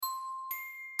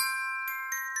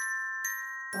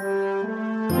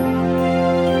Welcome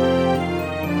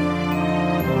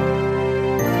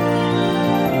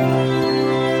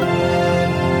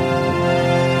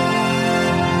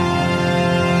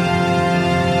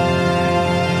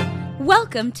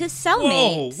to Cellmates.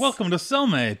 Whoa, welcome to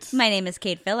Cellmates. My name is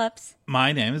Kate Phillips.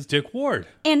 My name is Dick Ward.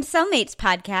 And Cellmates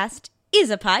Podcast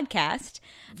is a podcast.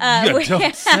 You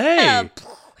don't say.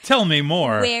 Tell me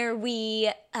more. Where we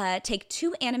take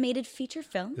two animated feature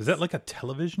films. Is that like a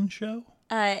television show?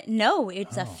 No,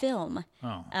 it's a film.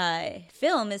 Oh.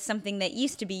 Film is something that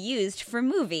used to be used for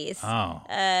movies. Oh.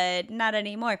 Not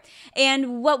anymore.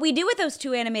 And what we do with those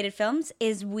two animated films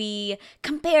is we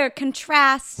compare,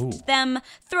 contrast them,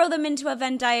 throw them into a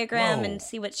Venn diagram, and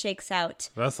see what shakes out.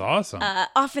 That's awesome.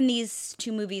 Often these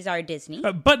two movies are Disney.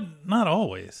 But not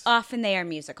always. Often they are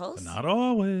musicals. Not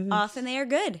always. Often they are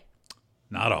good.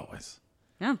 Not always.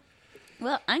 Oh.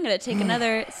 Well, I'm going to take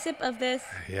another sip of this.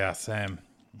 Yeah, same.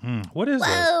 What is it?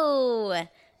 Whoa!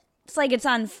 It's like it's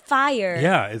on fire.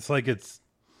 Yeah, it's like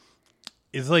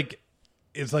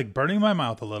burning my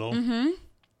mouth a little. Mm-hmm.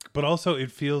 But also it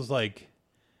feels like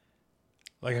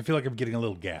I feel like I'm getting a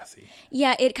little gassy.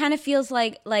 Yeah, it kind of feels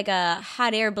like a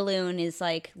hot air balloon is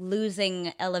like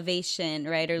losing elevation,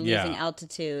 right? Or losing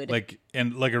altitude. Like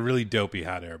a really dopey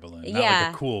hot air balloon. Not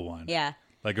like a cool one. Yeah.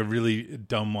 Like a really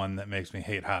dumb one that makes me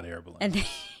hate hot air balloons.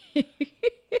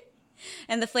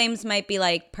 And the flames might be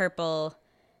like purple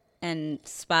and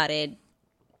spotted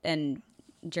and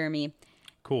germy.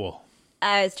 Cool.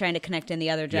 I was trying to connect in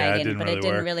the other dragon, but it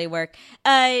didn't really work.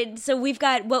 So we've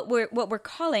got what we're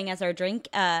calling as our drink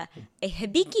a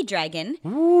hibiki dragon.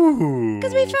 Ooh.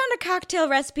 Because we found a cocktail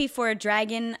recipe for a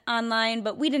dragon online,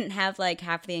 but we didn't have like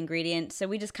half the ingredients, so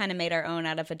we just kind of made our own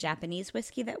out of a Japanese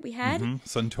whiskey that we had.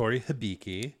 Suntory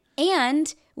hibiki.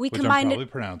 And we which combined I'm probably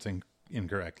pronouncing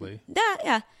incorrectly.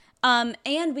 Yeah.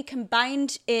 And we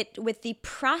combined it with the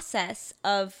process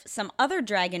of some other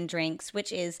dragon drinks,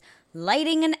 which is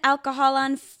lighting an alcohol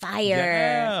on fire.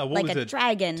 Yeah, what like was a it?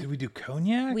 dragon. Did we do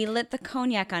cognac? We lit the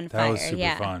cognac on fire. That was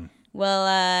super fun.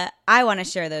 Well, I want to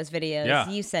share those videos. Yeah.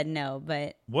 You said no,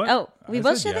 but... What? Oh, we I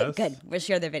both said share yes. them? Good. We'll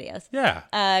share their videos. Yeah.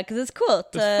 Because it's cool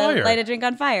to fire. light a drink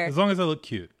on fire. As long as I look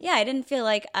cute. Yeah, I didn't feel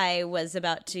like I was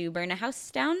about to burn a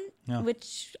house down, Yeah.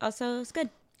 which also is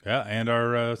good. Yeah, and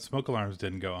our smoke alarms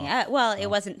didn't go off. Yeah, well, it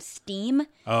wasn't steam.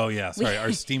 Oh, yeah, sorry.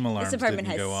 Our steam alarms This apartment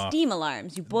didn't has go off. steam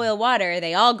alarms. You boil water,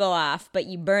 they all go off, but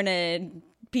you burn a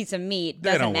piece of meat,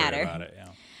 doesn't They don't matter. worry about it,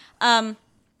 yeah.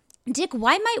 Dick,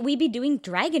 why might we be doing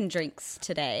dragon drinks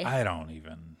today? I don't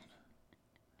even...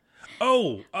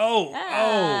 Oh,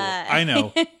 I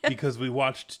know. Because we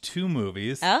watched two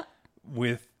movies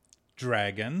with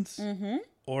dragons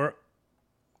or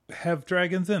have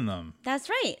dragons in them. That's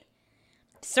right.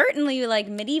 Certainly, like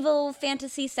medieval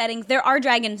fantasy settings, there are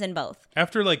dragons in both.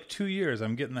 After like 2 years,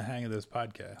 I'm getting the hang of this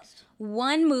podcast.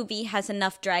 One movie has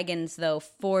enough dragons, though,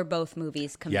 for both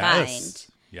movies combined.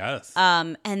 Yes.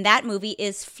 And that movie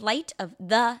is Flight of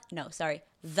the Dragons.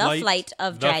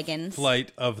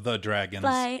 Flight of the Dragons.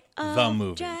 Flight of the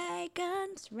movie.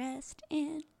 Dragons, rest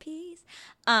in peace.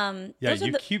 Yeah,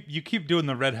 you keep doing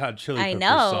the Red Hot Chili Peppers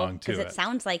song too. Because it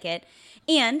sounds like it.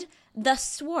 And The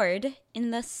Sword in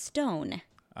the Stone.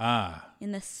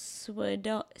 In the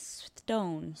Swodone.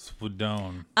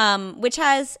 Swodone. Which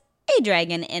has a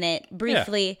dragon in it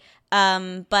briefly.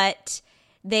 Yeah. But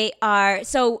they are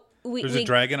so There's a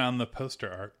dragon on the poster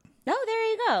art. Oh,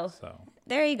 there you go. So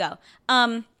there you go.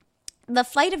 The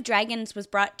Flight of Dragons was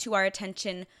brought to our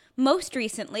attention most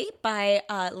recently by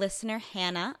listener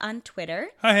Hannah on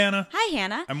Twitter. Hi, Hannah. Hi,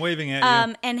 Hannah. I'm waving at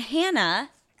you. And Hannah,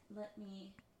 let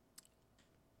me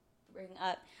bring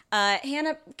up.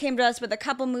 Hannah came to us with a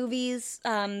couple movies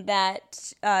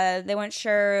that they weren't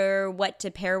sure what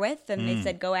to pair with, and they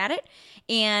said go at it.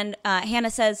 And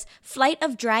Hannah says, Flight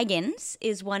of Dragons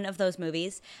is one of those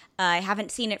movies. I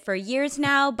haven't seen it for years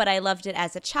now, but I loved it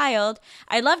as a child.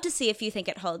 I'd love to see if you think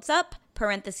it holds up.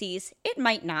 Parentheses, it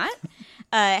might not.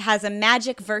 It has a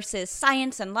magic versus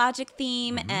science and logic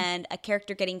theme, and a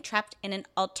character getting trapped in an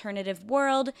alternative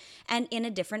world and in a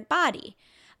different body.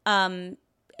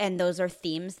 And those are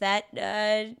themes that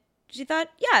she thought,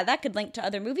 yeah, that could link to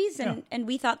other movies, and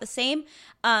we thought the same.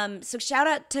 So shout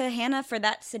out to Hannah for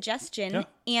that suggestion,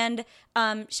 and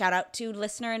shout out to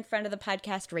listener and friend of the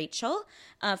podcast, Rachel,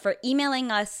 for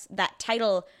emailing us that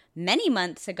title many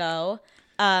months ago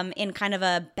in kind of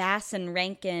a Bass and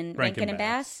Rankin and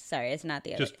Bass. Sorry, it's not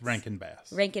the other. Just Rankin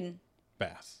Bass. Rankin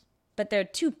Bass. But they're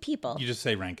two people. You just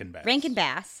say Rankin Bass. Rankin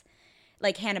Bass,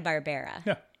 like Hanna-Barbera.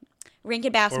 Yeah.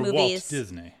 Rankin Bass or movies. Walt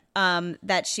Disney.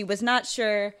 That she was not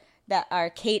sure that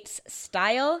are Kate's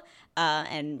style.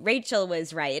 And Rachel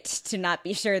was right to not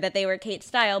be sure that they were Kate's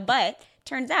style, but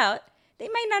turns out they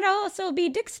might not also be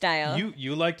Dick's style.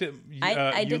 You liked it.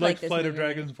 I you did liked like this Flight of movie.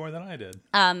 Dragons more than I did.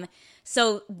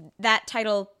 So that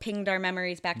title pinged our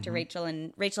memories back to Rachel,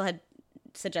 and Rachel had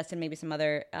suggested maybe some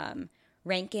other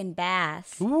Rankin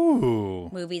Bass Ooh.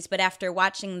 movies. But after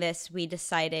watching this, we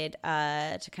decided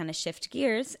to kind of shift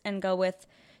gears and go with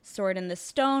Sword in the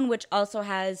Stone, which also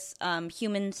has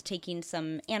humans taking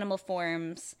some animal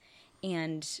forms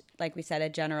and, like we said, a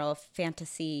general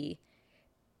fantasy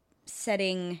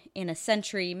setting in a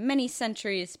century, many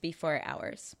centuries before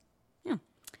ours. Yeah.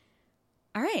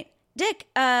 All right. Dick,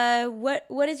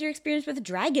 what is your experience with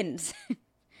dragons?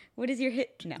 What is your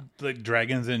hit? No. Like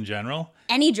dragons in general?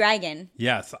 Any dragon.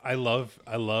 Yes, I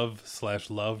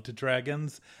love/loved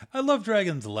dragons. I love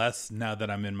dragons less now that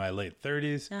I'm in my late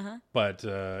 30s, but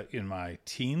in my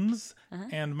teens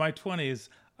and my 20s,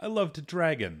 I loved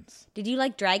dragons. Did you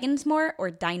like dragons more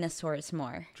or dinosaurs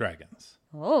more? Dragons.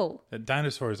 Oh.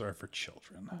 Dinosaurs are for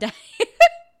children.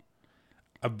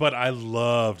 But I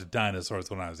loved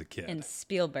dinosaurs when I was a kid. And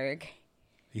Spielberg.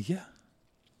 Yeah.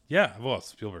 Yeah, well,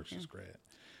 Spielberg's just great.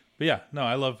 But yeah, no,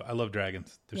 I love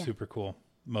dragons. They're super cool.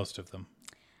 Most of them.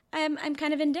 I'm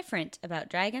kind of indifferent about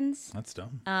dragons. That's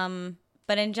dumb.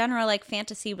 But in general, like,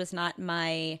 fantasy was not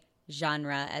my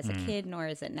genre as a kid, nor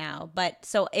is it now. But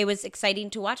so it was exciting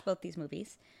to watch both these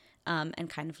movies and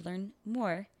kind of learn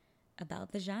more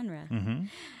about the genre.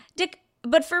 Dick,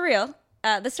 but for real,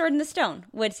 The Sword and the Stone,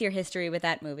 what's your history with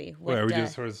that movie? Wait, are we doing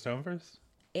Sword of Stone first?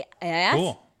 Yes.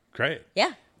 Cool. Great.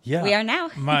 Yeah. Yeah. We are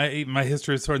now. My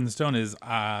history of Sword and the Stone is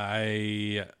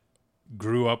I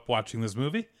grew up watching this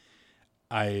movie.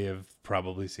 I have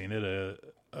probably seen it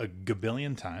a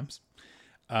gabillion times.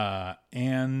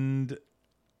 And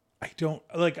I don't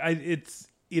like it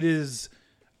is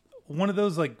one of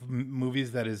those like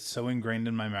movies that is so ingrained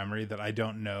in my memory that I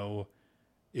don't know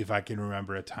if I can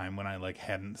remember a time when I like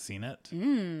hadn't seen it.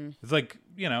 It's like,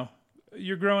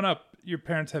 you're growing up, your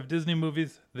parents have Disney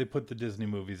movies, they put the Disney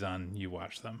movies on, you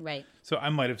watch them. Right. So I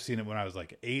might have seen it when I was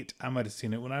like 8. I might have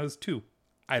seen it when I was 2.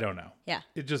 I don't know. Yeah.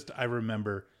 I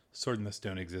remember Sword in the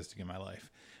Stone existing in my life.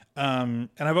 And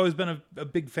I've always been a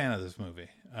big fan of this movie.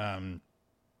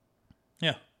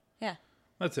 Yeah. Yeah.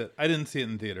 That's it. I didn't see it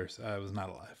in theaters. I was not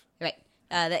alive. Right.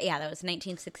 That was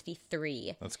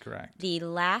 1963. That's correct. The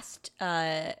last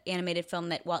animated film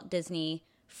that Walt Disney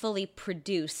fully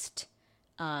produced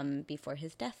before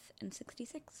his death in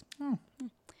 66.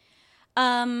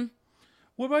 What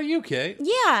about you, Kate?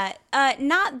 Yeah,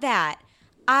 not that.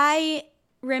 I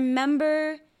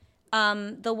remember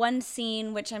the one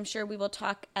scene, which I'm sure we will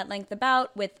talk at length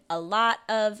about, with a lot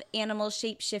of animal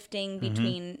shape-shifting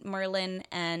between Merlin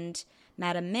and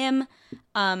Madame Mim.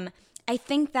 I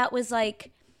think that was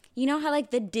like, you know how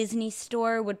like the Disney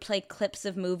store would play clips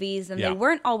of movies and they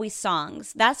weren't always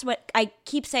songs. That's what I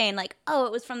keep saying, like, oh,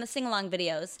 it was from the sing-along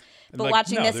videos. But like,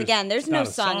 watching no, this again, there's no not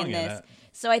a song song in in this. it.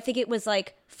 So I think it was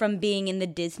like from being in the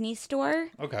Disney store.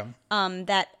 Okay.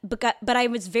 But I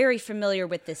was very familiar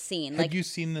with this scene. Had you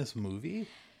seen this movie?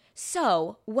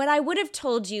 So, what I would have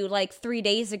told you like 3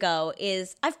 days ago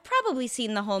is I've probably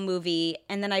seen the whole movie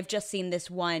and then I've just seen this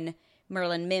one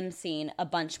Merlin Mim scene a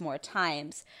bunch more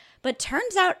times. But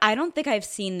turns out I don't think I've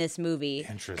seen this movie.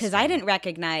 Interesting. Because I didn't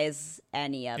recognize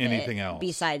anything else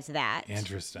besides that.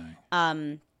 Interesting.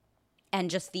 And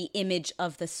just the image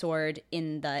of the sword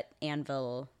in the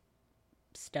anvil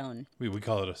stone. We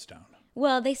call it a stone.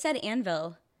 Well, they said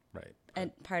anvil.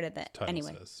 Right. Part of that. Title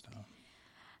Anyway. says stone.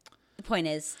 The point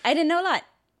is, I didn't know a lot,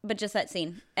 but just that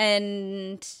scene.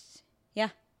 And yeah.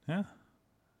 Yeah.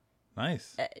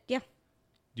 Nice. Yeah.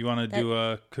 Do you want to do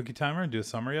a cookie timer and do a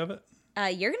summary of it?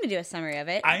 You're going to do a summary of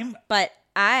it. But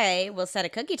I will set a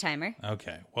cookie timer.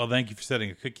 Okay. Well, thank you for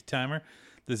setting a cookie timer.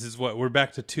 This is we're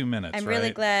back to 2 minutes. I'm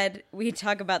really glad we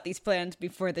talk about these plans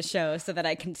before the show so that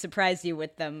I can surprise you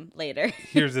with them later.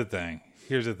 Here's the thing.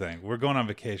 We're going on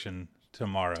vacation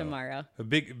tomorrow. A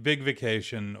big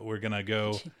vacation. We're going to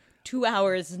go 2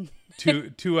 hours.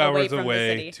 2 hours away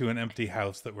away to an empty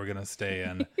house that we're going to stay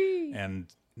in and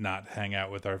not hang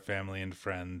out with our family and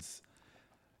friends.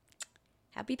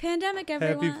 Happy pandemic,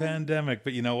 everyone. Happy pandemic.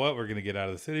 But you know what? We're going to get out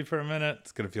of the city for a minute.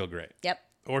 It's going to feel great. Yep.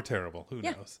 Or terrible. Who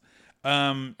knows?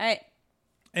 All right.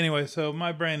 Anyway, so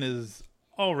my brain is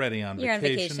already on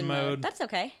vacation mode. That's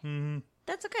okay. Mm-hmm.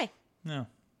 That's okay. No.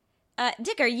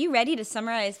 Dick, are you ready to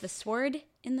summarize The Sword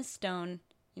in the Stone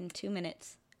in 2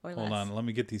 minutes or less? Hold on. Let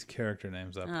me get these character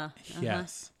names up.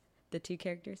 Yes. The 2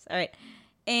 characters. All right.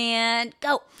 And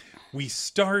go. We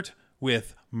start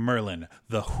with Merlin,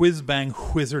 the whiz-bang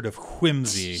wizard of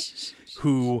whimsy,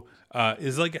 who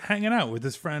is like hanging out with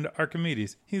his friend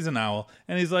Archimedes. He's an owl.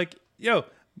 And he's like, yo,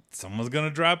 someone's going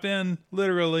to drop in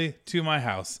literally to my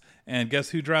house. And guess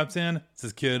who drops in? It's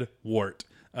this kid, Wart.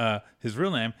 His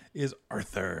real name is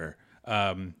Arthur.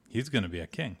 He's going to be a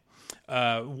king.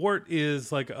 Wart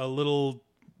is like a little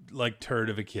like turd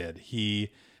of a kid.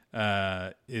 He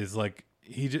is like,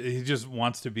 he just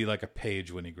wants to be like a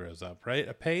page when he grows up, right?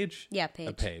 A page? Yeah, page.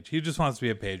 A page. He just wants to be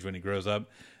a page when he grows up.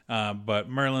 But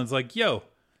Merlin's like, yo,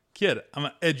 kid, I'm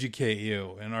going to educate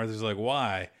you. And Arthur's like,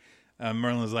 why?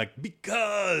 Merlin's like,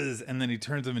 because. And then he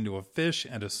turns him into a fish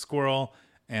and a squirrel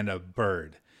and a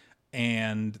bird.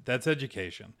 And that's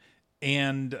education.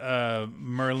 And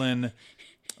Merlin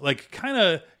like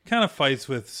kind of fights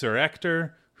with Sir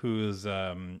Ector, who's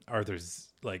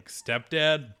Arthur's like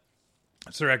stepdad.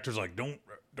 Sir Ector's like,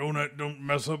 don't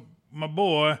mess up my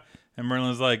boy. And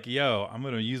Merlin's like, yo, I'm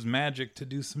gonna use magic to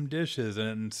do some dishes.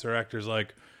 And Sir Ector's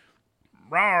like,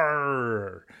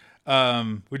 rawr,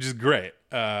 which is great.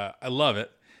 I love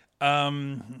it.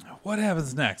 What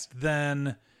happens next?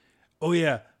 Then, oh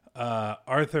yeah,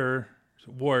 Arthur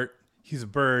Wart, he's a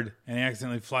bird, and he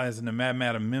accidentally flies into Mad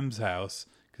Madam Mim's house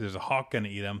because there's a hawk gonna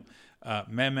eat him.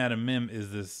 Mad Madam Mim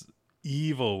is this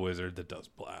evil wizard that does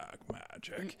black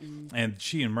magic. And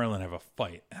she and Merlin have a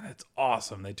fight, and it's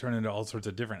awesome. They turn into all sorts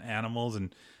of different animals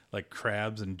and like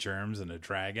crabs and germs and a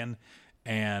dragon.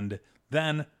 And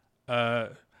then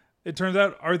it turns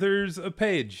out Arthur's a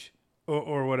page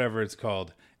or whatever it's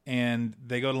called. And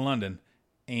they go to London,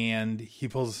 and he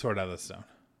pulls a sword out of the stone.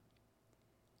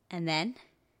 And then?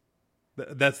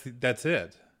 That's it.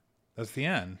 That's the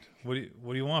end. What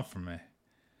do you want from me?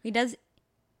 He does.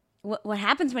 What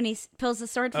happens when he pulls the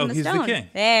sword from the he's stone? The king.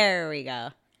 There we go.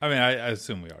 I mean, I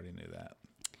assume we already knew that.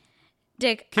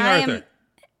 Dick, King Arthur.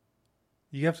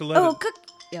 You have to let it...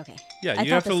 Okay. Yeah, I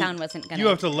thought the sound wasn't going to... You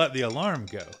have to let the alarm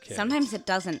go, kid. Sometimes it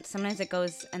doesn't. Sometimes it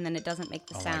goes and then it doesn't make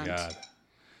the sound. Oh, my God.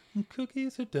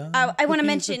 Cookies are done. I want to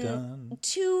mention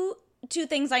two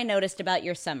things I noticed about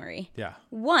your summary. Yeah.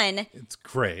 One... It's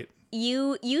great.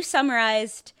 You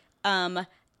summarized...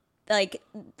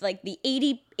 like the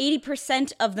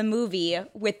 80% of the movie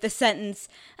with the sentence,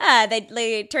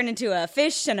 they turn into a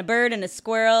fish and a bird and a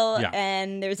squirrel,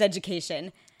 and there's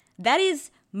education. That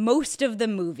is most of the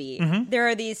movie. Mm-hmm. There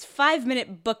are these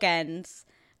 5-minute bookends.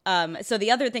 So the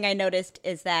other thing I noticed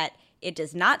is that it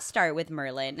does not start with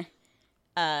Merlin,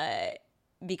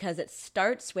 because it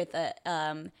starts with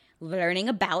learning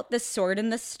about the sword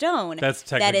and the stone. That's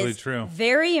technically true.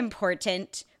 Very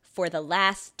important for the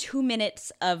last 2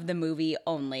 minutes of the movie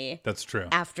only. That's true.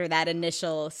 After that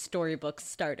initial storybook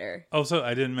starter. Also,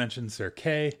 I didn't mention Sir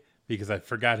Kay because I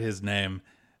forgot his name,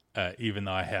 even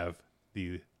though I have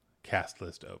the cast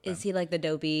list open. Is he like the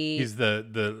dopey? He's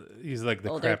he's like the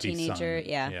older crappy teenager. son.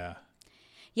 Yeah.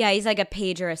 Yeah, he's like a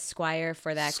page or a squire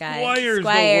for that guy. Squire's the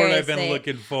word I've been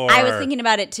looking for. I was thinking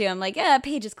about it too. I'm like,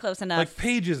 page is close enough. Like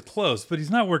page is close, but he's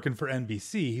not working for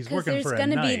NBC. He's working for a There's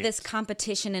going to night. be this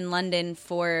competition in London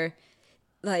for,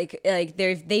 like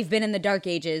they've been in the Dark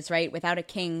Ages, right, without a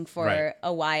king for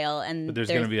a while, and but there's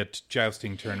going to be a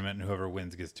jousting tournament, and whoever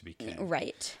wins gets to be king.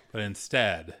 Right. But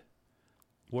instead,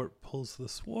 Wart pulls the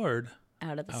sword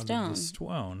out of the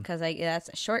stone because that's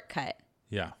a shortcut.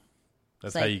 Yeah,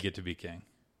 that's like, how you get to be king.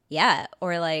 Yeah,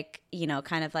 or like,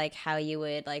 kind of like how you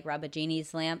would like rub a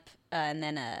genie's lamp and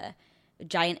then a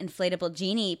giant inflatable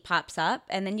genie pops up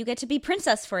and then you get to be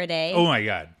princess for a day. Oh my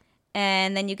God.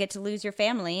 And then you get to lose your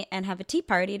family and have a tea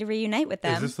party to reunite with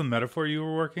them. Is this the metaphor you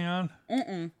were working on?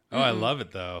 Mm-mm. Oh, I love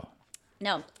it though.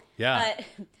 No. Yeah.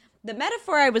 The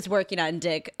metaphor I was working on,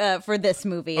 Dick, for this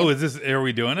movie. Oh, are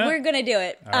we doing it? We're going to do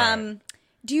it. All right.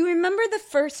 Do you remember the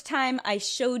first time I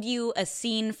showed you a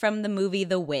scene from the movie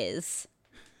The Wiz?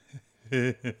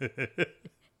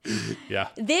 Yeah.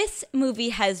 This movie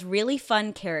has really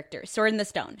fun characters. Sword in the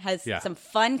Stone has some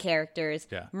fun characters.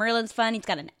 Yeah. Merlin's fun. He's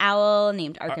got an owl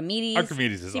named Archimedes.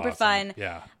 Archimedes is super awesome. fun.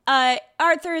 Yeah.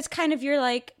 Arthur is kind of your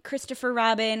like Christopher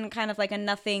Robin, kind of like a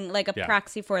nothing, like a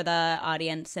proxy for the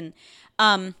audience, and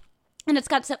it's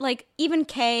got some, like even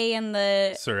Kay and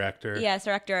the Sir Ector. Yeah,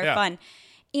 Sir Ector are fun,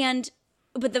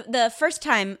 But the first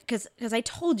time, because I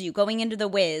told you going into The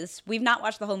Wiz, we've not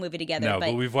watched the whole movie together. No,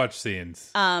 but we've watched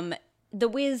scenes. The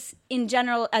Wiz in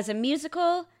general as a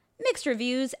musical, mixed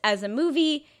reviews. As a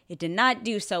movie, it did not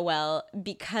do so well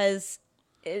because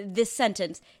this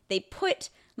sentence, they put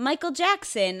Michael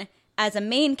Jackson as a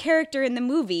main character in the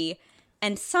movie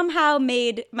and somehow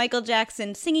made Michael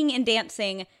Jackson singing and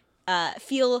dancing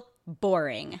feel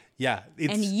boring. Yeah.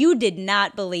 And you did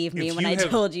not believe me when I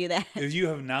told you that. If you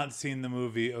have not seen the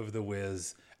movie of The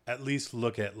Wiz, at least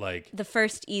look at like the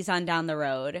first Ease on Down the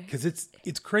Road. because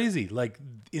it's crazy. Like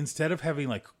instead of having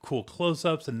like cool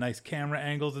close-ups and nice camera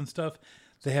angles and stuff,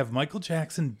 they have Michael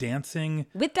Jackson dancing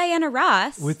With Diana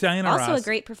Ross. also Also a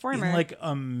great performer. in like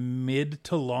a mid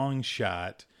to long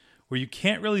shot where you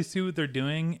can't really see what they're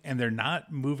doing and they're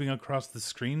not moving across the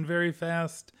screen very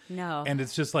fast. No. And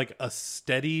it's just like a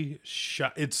steady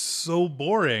shot. It's so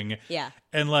boring. Yeah.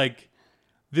 And like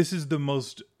this is the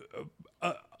most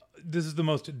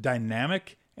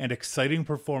dynamic and exciting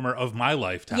performer of my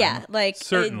lifetime. Yeah, like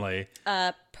certainly.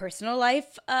 Personal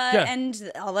life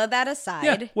and all of that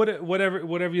aside. Yeah,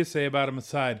 whatever you say about him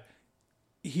aside,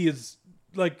 he is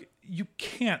like you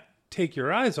can't take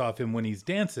your eyes off him when he's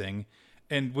dancing,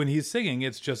 and when he's singing,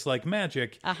 it's just like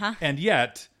magic. And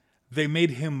yet they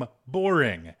made him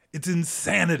boring. It's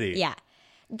insanity. Yeah.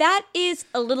 That is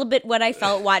a little bit what I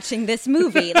felt watching this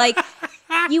movie. Like,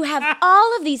 you have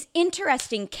all of these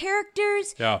interesting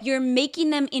characters. Yeah. You're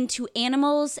making them into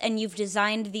animals, and you've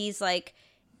designed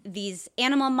these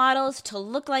animal models to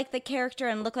look like the character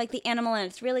and look like the animal, and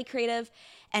it's really creative.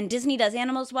 And Disney does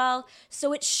animals well,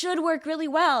 so it should work really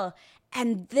well.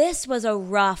 And this was a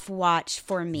rough watch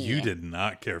for me. You did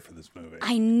not care for this movie.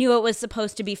 I knew it was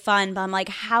supposed to be fun, but I'm like,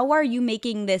 how are you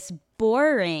making this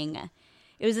boring?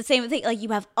 It was the same thing. Like, you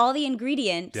have all the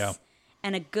ingredients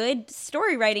and a good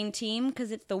story writing team because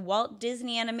it's the Walt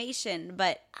Disney Animation,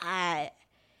 but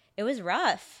it was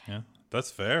rough. Yeah,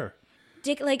 that's fair.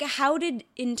 Dick, like, how did,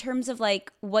 in terms of,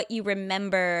 like, what you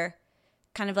remember,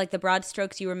 kind of like the broad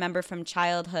strokes you remember from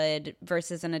childhood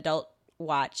versus an adult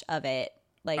watch of it,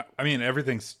 like... I mean,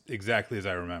 everything's exactly as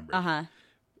I remember. Uh-huh.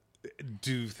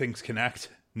 Do things connect?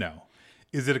 No.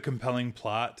 Is it a compelling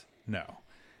plot? No.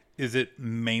 Is it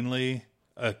mainly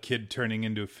a kid turning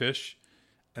into a fish,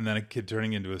 and then a kid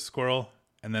turning into a squirrel,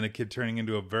 and then a kid turning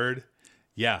into a bird?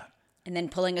 Yeah. And then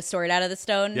pulling a sword out of the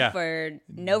stone Yeah. for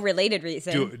no related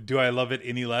reason. Do I love it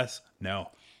any less? No.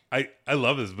 I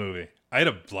love this movie. I had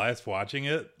a blast watching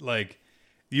it. Like,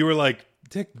 you were like,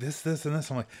 Dick, this, and this.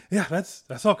 I'm like, yeah,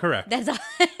 that's all correct. That's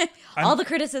all the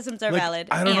criticisms are Like, valid.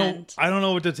 I don't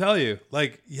know what to tell you.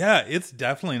 Like, yeah, it's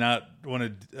definitely not one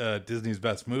of Disney's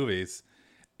best movies.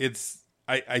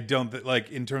 I don't like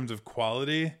in terms of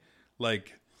quality.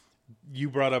 Like, you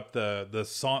brought up the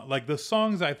song. Like, the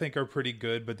songs I think are pretty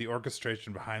good, but the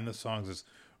orchestration behind the songs is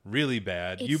really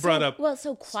bad. You brought up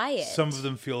so quiet. Some of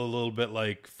them feel a little bit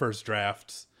like first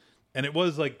drafts, and it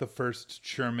was like the first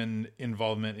Sherman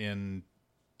involvement in.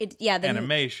 The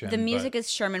animation. The music is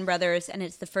Sherman Brothers, and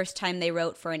it's the first time they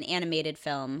wrote for an animated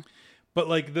film. But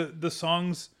like the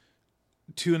songs,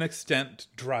 to an extent,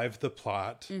 drive the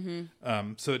plot.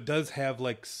 Mm-hmm. So it does have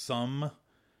like some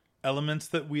elements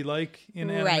that we like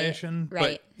in animation.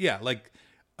 Right. But yeah, like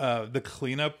the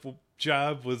cleanup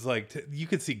job was like you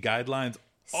could see guidelines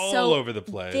all over the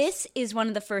place. This is one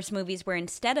of the first movies where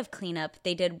instead of cleanup,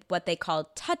 they did what they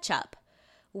called touch up,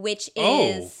 which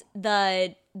is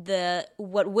the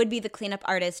what would be the cleanup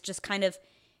artist just kind of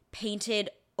painted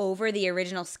over the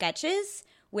original sketches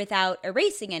without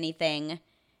erasing anything,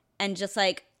 and just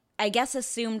like I guess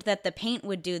assumed that the paint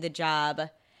would do the job,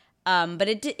 but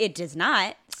it does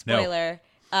not. Spoiler.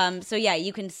 No. So yeah,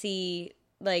 you can see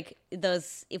like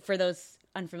those for those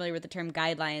unfamiliar with the term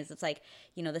guidelines. It's like,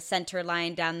 you know, the center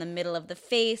line down the middle of the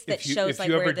face that shows like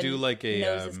where the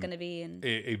nose is going to be. And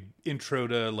a intro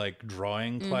to like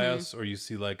drawing class, or you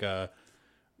see like or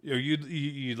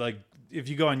you like if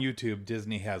you go on YouTube,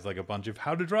 Disney has like a bunch of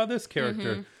how to draw this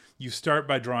character. Mm-hmm. You start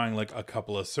by drawing like a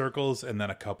couple of circles and then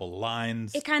a couple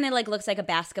lines. It kind of like looks like a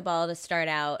basketball to start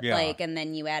out, like, and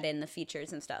then you add in the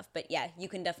features and stuff. But yeah, you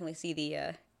can definitely see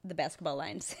the basketball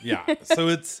lines. Yeah, so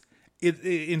it's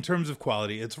in terms of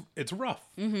quality, it's rough.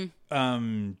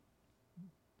 Mm-hmm.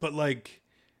 But like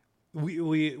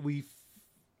we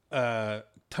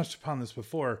touched upon this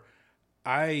before.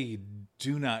 I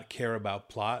do not care about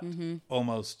plot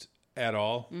almost at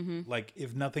all. Mm-hmm. Like,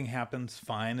 if nothing happens,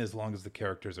 fine, as long as the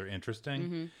characters are interesting.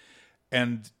 Mm-hmm.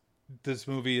 And this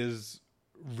movie is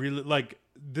really like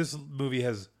this movie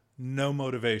has no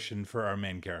motivation for our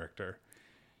main character.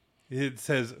 It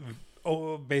says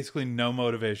basically no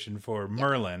motivation for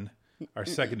Merlin, our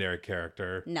secondary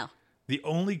character. No. The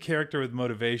only character with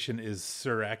motivation is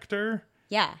Sir Ector.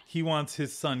 Yeah. He wants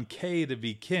his son Kay to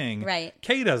be king. Right.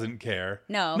 Kay doesn't care.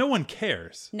 No. No one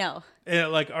cares. No.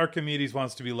 Like Archimedes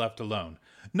wants to be left alone.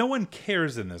 No one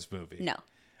cares in this movie. No.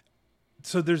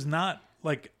 So there's not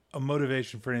like a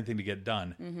motivation for anything to get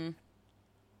done. Mm-hmm.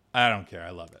 I don't care. I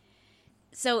love it.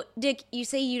 So, Dick, you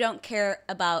say you don't care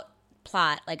about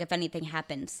plot, like if anything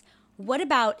happens. What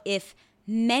about if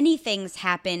many things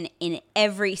happen in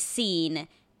every scene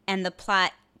and the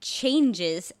plot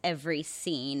changes every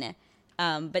scene,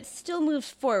 but still moves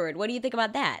forward. What do you think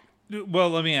about that? Well,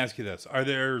 let me ask you this. Are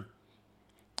there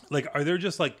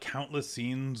just like countless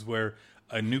scenes where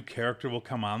a new character will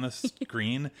come on the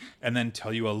screen and then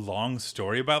tell you a long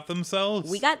story about themselves?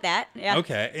 We got that. Yeah.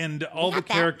 Okay. And all the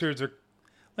characters are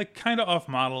like kind of off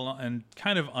model and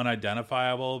kind of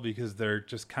unidentifiable because they're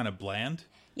just kind of bland.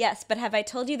 Yes, but have I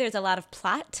told you there's a lot of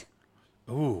plot?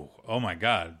 Ooh, oh my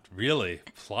God. Really?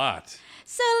 Plot.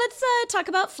 So let's talk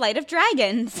about Flight of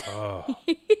Dragons. Oh.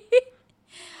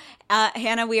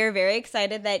 Hannah, we are very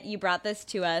excited that you brought this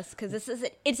to us because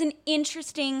it's an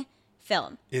interesting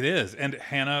film. It is. And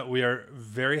Hannah, we are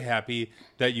very happy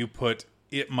that you put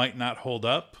 "it might not hold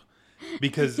up"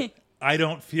 because I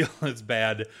don't feel as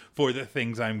bad for the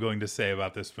things I'm going to say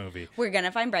about this movie. We're going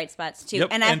to find bright spots too. Yep.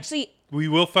 And actually we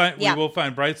will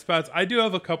find bright spots. I do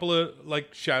have a couple of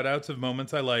like shout outs of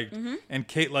moments I liked, and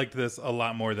Kate liked this a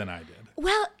lot more than I did.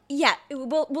 Well, yeah,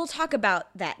 we'll talk about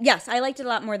that. Yes, I liked it a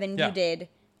lot more than you did.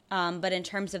 But in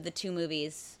terms of the two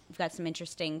movies, we've got some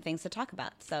interesting things to talk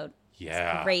about. So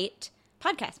it's great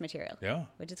podcast material. Yeah.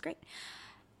 Which is great.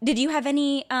 Did you have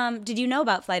any, did you know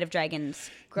about Flight of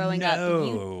Dragons growing up?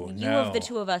 You of the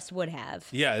two of us would have.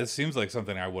 Yeah, it seems like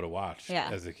something I would have watched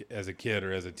as a kid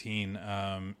or as a teen.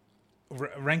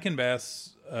 Rankin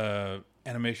Bass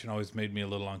animation always made me a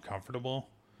little uncomfortable.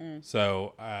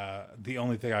 So the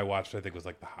only thing I watched, I think, was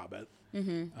like The Hobbit.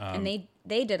 Mm-hmm. And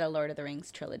they did a Lord of the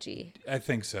Rings trilogy. I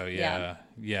think so, yeah.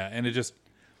 And it just,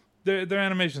 their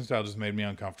animation style just made me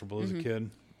uncomfortable as a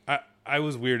kid. I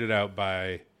was weirded out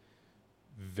by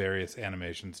various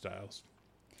animation styles.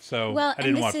 So I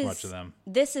didn't watch much of them.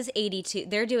 This is 82.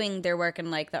 They're doing their work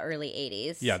in like the early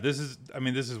 80s. Yeah, this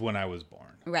is when I was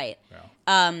born. Right.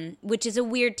 Yeah. Which is a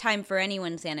weird time for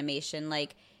anyone's animation.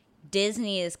 Like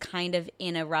Disney is kind of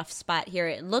in a rough spot here.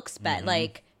 It looks bad.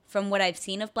 Like from what I've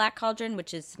seen of Black Cauldron,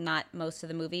 which is not most of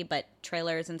the movie, but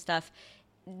trailers and stuff,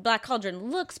 Black Cauldron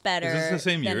looks better. Is this the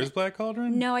same year as Black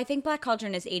Cauldron? No, I think Black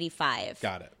Cauldron is 85.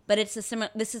 Got it. But it's a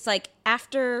similar. This is like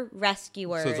after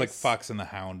Rescuers. So it's like Fox and the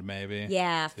Hound, maybe.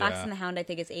 Yeah, Fox and the Hound, I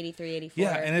think is 83, 84.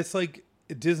 Yeah, and it's like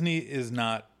Disney is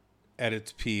not at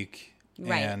its peak,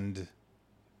 and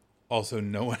also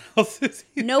no one else is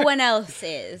either. No one else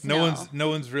is. No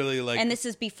one's really like. And this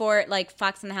is before like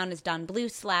Fox and the Hound is Don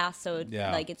Bluth last, so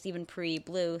like it's even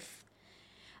pre-Bluth.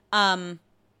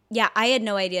 Yeah, I had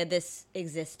no idea this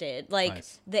existed. Like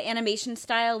the animation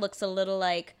style looks a little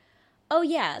like, oh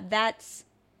yeah, that's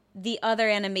the other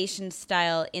animation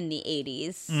style in the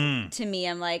 80s. To me,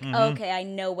 I'm like, oh, okay, I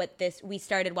know what this. We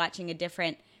started watching a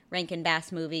different Rankin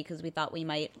Bass movie because we thought we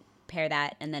might pair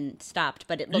that and then stopped.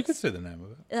 But it looks. You could say the name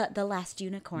of it. The Last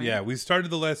Unicorn. Yeah, we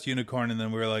started The Last Unicorn, and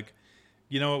then we were like,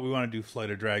 you know what, we want to do Flight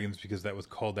of Dragons because that was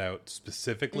called out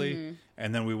specifically,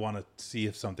 and then we want to see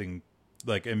if something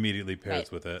like immediately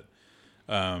pairs with it.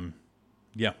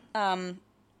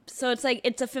 So it's like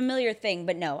it's a familiar thing,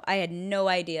 but no, I had no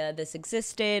idea this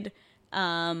existed.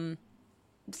 So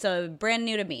brand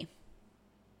new to me.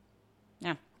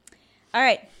 Yeah. All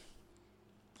right.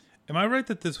 Am I right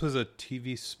that this was a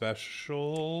TV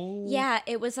special? Yeah,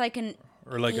 it was like an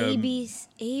or like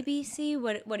ABC.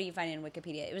 What do you find in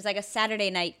Wikipedia? It was like a Saturday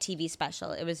night TV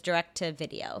special. It was direct to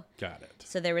video. Got it.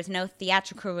 So there was no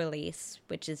theatrical release,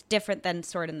 which is different than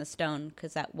Sword in the Stone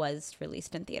because that was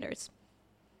released in theaters.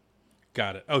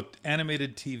 Got it. Oh,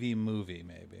 animated TV movie,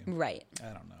 maybe. Right. I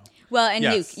don't know. Well,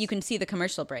 and you can see the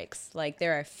commercial breaks. Like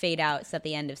there are fade outs at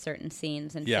the end of certain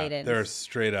scenes and fade ins. Yeah, they're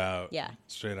straight out. Yeah.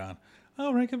 Straight on.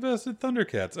 Oh, Rankin Bass did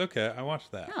Thundercats. Okay, I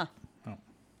watched that. Huh.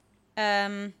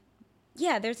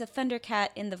 Yeah, there's a Thundercat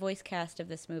in the voice cast of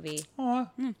this movie. Aw.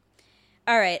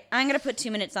 All right, I'm going to put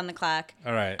 2 minutes on the clock.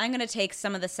 All right. I'm going to take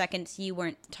some of the seconds you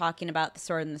weren't talking about the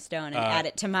Sword in the Stone and add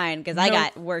it to mine because I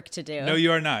got work to do. No,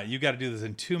 you are not. You got to do this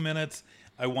in 2 minutes.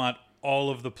 I want all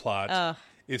of the plot,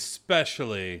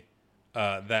 especially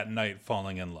that night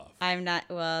falling in love. I'm not.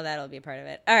 Well, that'll be part of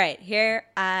it. All right,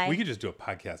 We could just do a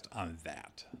podcast on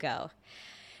that. Go.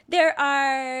 There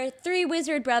are 3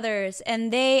 wizard brothers,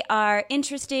 and they are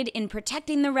interested in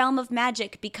protecting the realm of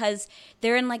magic because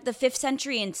they're in, like, the 5th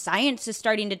century, and science is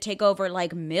starting to take over,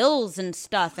 like, mills and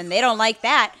stuff, and they don't like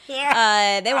that.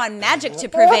 They want magic to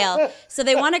prevail. So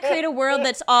they want to create a world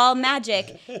that's all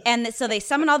magic, and so they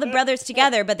summon all the brothers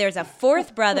together, but there's a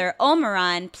 4th brother,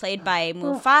 Omeron, played by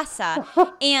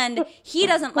Mufasa, and he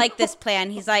doesn't like this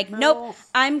plan. He's like, nope,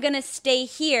 I'm going to stay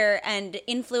here and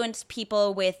influence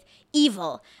people with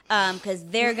evil because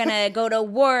they're gonna go to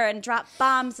war and drop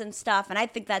bombs and stuff, and I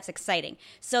think that's exciting.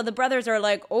 So the brothers are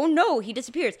like, oh no, he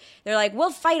disappears. They're like,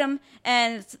 we'll fight him,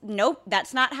 and nope,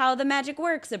 that's not how the magic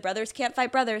works. The brothers can't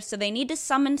fight brothers, so they need to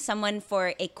summon someone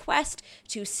for a quest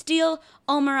to steal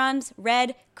Omeron's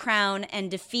red crown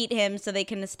and defeat him so they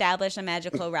can establish a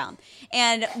magical realm.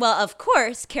 And well, of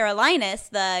course, Carolinus,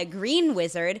 the green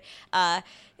wizard,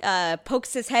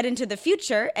 pokes his head into the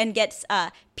future and gets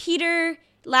Peter.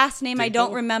 Last name I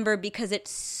don't remember because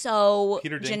it's so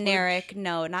generic.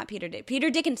 No, not Peter. Peter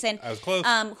Dickinson. I was close.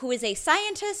 Who is a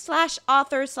scientist /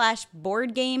 author /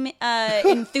 board game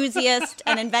enthusiast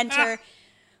and inventor,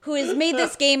 who has made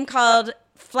this game called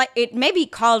it may be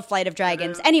called Flight of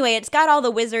Dragons. Anyway, it's got all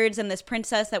the wizards and this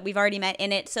princess that we've already met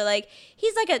in it. So, like,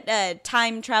 he's like a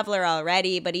time traveler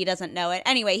already, but he doesn't know it.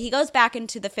 Anyway, he goes back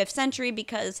into the 5th century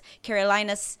because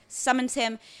Carolinus summons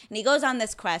him, and he goes on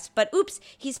this quest. But oops,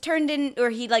 he's turned in,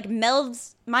 or he like mind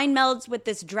melds with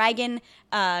this dragon,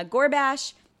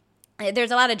 Gorbash.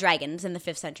 There's a lot of dragons in the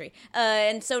 5th century.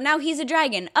 And so now he's a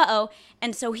dragon. Uh-oh.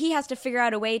 And so he has to figure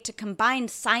out a way to combine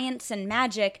science and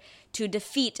magic to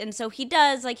defeat. And so he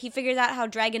does, like, he figures out how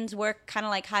dragons work, kind of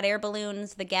like hot air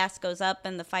balloons. The gas goes up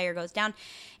and the fire goes down.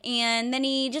 And then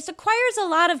he just acquires a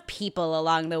lot of people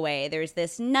along the way. There's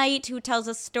this knight who tells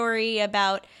a story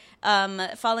about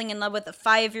falling in love with a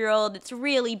 5-year-old. It's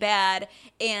really bad.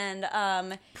 And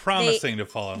promising to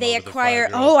fall in love they with acquire. a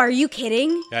 5-year-old. Oh, are you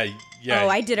kidding? Yeah. Oh,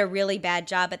 I did a really bad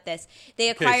job at this. They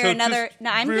acquire another. No,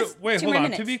 I'm just wait. 2 Hold more on.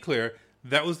 minutes. To be clear,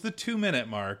 that was the 2-minute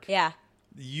mark. Yeah.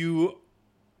 You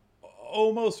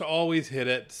almost always hit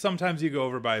it. Sometimes you go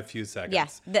over by a few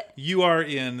seconds. Yeah. You are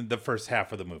in the first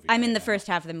half of the movie. I'm in the first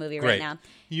half of the movie right now.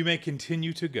 You may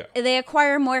continue to go. They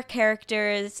acquire more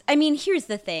characters. I mean, here's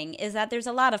the thing, is that there's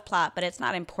a lot of plot, but it's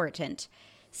not important.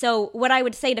 So what I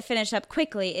would say to finish up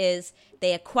quickly is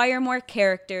they acquire more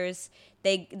characters.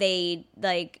 They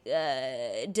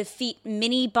defeat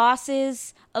mini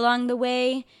bosses along the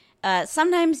way,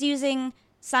 sometimes using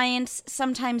science,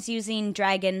 sometimes using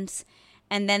dragons.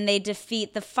 And then they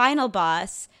defeat the final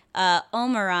boss,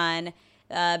 Omeron,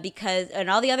 and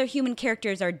all the other human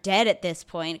characters are dead at this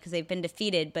point because they've been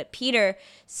defeated. But Peter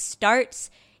starts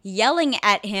yelling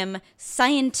at him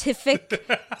scientific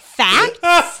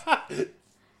facts.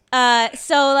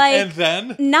 So, like, and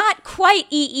then? Not quite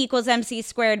E = MC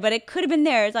squared, but it could have been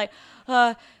there. It's like,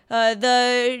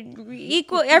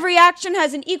 every action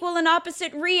has an equal and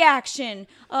opposite reaction.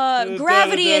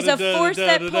 Gravity is a force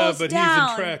that pulls but down.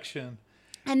 He's attraction.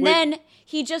 And then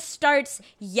he just starts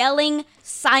yelling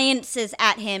sciences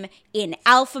at him in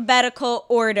alphabetical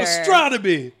order.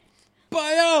 Astronomy,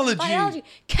 biology,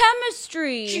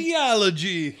 chemistry,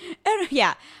 geology,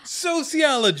 yeah,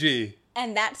 sociology.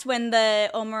 And that's when the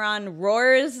Omeron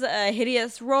roars a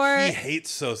hideous roar. He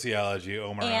hates sociology,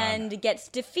 Omeron. And gets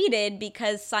defeated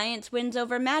because science wins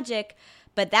over magic.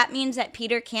 But that means that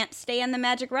Peter can't stay in the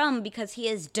magic realm because he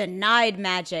is denied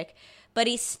magic. But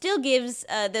he still gives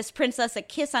this princess a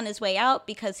kiss on his way out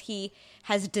because he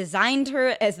has designed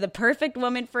her as the perfect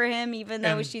woman for him, even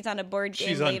though she's on a board game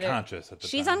she's later. Unconscious at the time.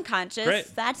 She's unconscious.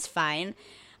 Great. That's fine.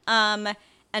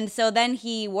 And so then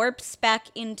he warps back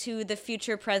into the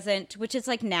future present, which is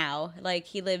like now. Like,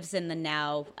 he lives in the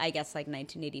now, I guess, like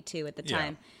 1982 at the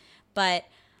time. But,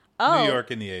 New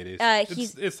York in the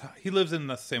 80s. He lives in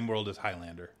the same world as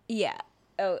Highlander. Yeah.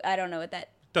 Oh, I don't know what that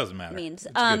doesn't matter. Means.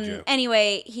 It's a good joke.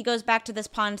 Anyway, he goes back to this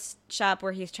pawn shop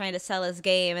where he's trying to sell his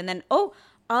game, and then, all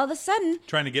of a sudden...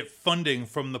 Trying to get funding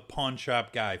from the pawn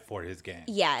shop guy for his game.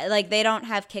 Yeah, like, they don't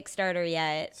have Kickstarter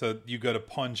yet. So you go to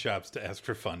pawn shops to ask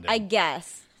for funding. I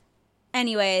guess.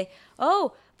 Anyway,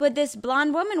 but this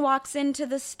blonde woman walks into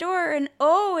the store, and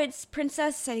it's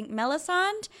Princess, I think,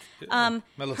 Melisande.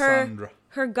 Melisandre.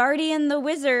 Her guardian, the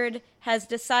wizard, has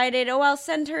decided, I'll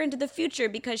send her into the future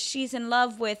because she's in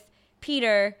love with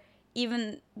Peter,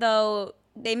 even though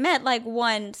they met like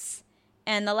once,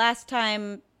 and the last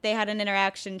time they had an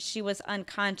interaction, she was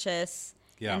unconscious.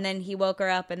 Yeah. And then he woke her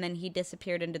up, and then he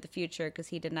disappeared into the future because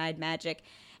he denied magic.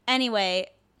 Anyway,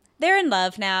 they're in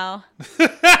love now.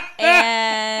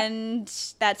 And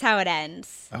that's how it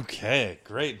ends. Okay,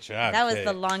 great job. That was Kate.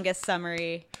 the longest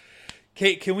summary.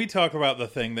 Kate, can we talk about the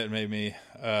thing that made me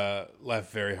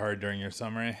laugh very hard during your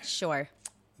summary? Sure.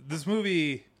 This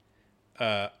movie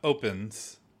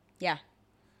opens. Yeah.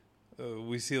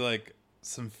 We see like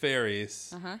some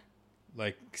fairies,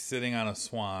 like sitting on a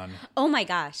swan. Oh my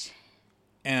gosh!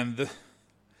 And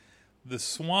the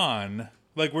swan,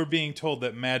 like, we're being told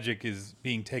that magic is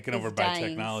being taken over by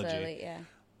technology. Slowly, yeah.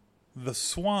 The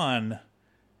swan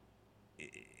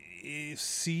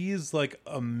sees like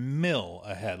a mill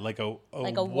ahead, like a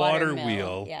water mill.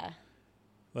 wheel, Yeah.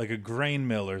 like a grain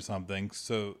mill or something.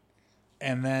 So,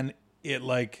 and then it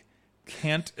like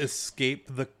can't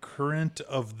escape the current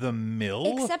of the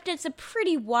mill. Except it's a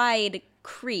pretty wide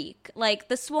creek. Like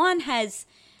the Swan has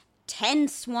 10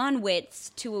 swan wits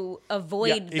to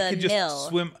avoid it the could just mill.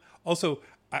 swim. Also,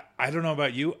 I don't know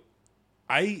about you.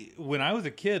 When I was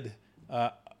a kid,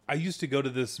 I used to go to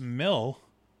this mill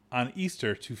on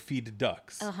Easter to feed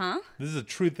ducks. This is a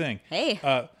true thing. Hey.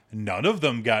 None of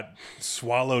them got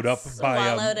swallowed up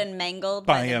Swallowed and mangled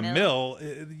by the a mill.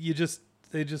 They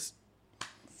just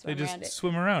Around it.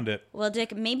 swim around it. Well,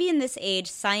 Dick, maybe in this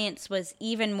age, science was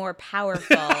even more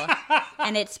powerful,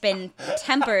 and it's been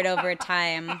tempered over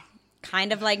time.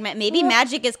 Kind of like maybe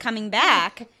magic is coming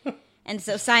back, and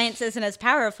so science isn't as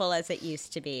powerful as it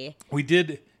used to be. We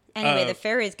did. Anyway, the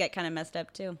fairies get kind of messed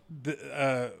up too.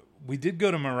 We did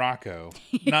go to Morocco,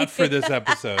 not for this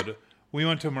episode. We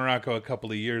went to Morocco a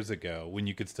couple of years ago when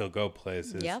you could still go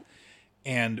places. Yep.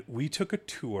 And we took a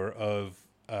tour of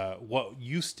what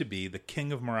used to be the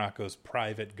King of Morocco's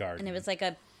private garden. And it was like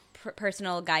a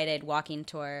personal guided walking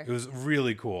tour. It was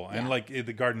really cool. And Yeah. like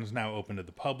the garden's now open to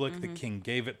the public. The king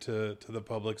gave it to the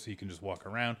public so you can just walk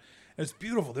around. And it's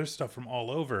beautiful. There's stuff from all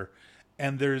over.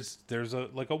 And there's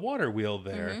a water wheel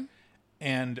there.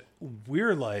 And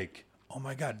we're like, oh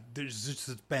my God, there's just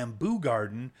this bamboo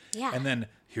garden. Yeah. And then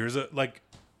here's a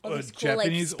All these cool,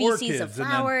 Japanese like, species orchids. of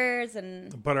flowers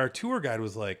and But our tour guide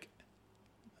was like,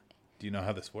 do you know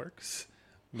how this works?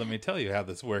 Let me tell you how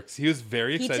this works. He was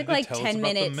very he excited took like to tell 10 us about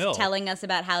minutes the mill. telling us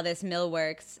about how this mill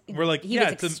works. We're like, he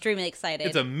yeah, was extremely excited.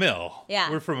 It's a mill. Yeah.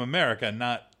 We're from America,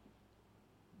 not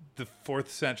the 4th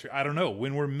century. I don't know.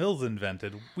 When were mills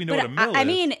invented? We know what a mill I is.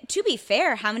 mean, to be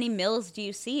fair, how many mills do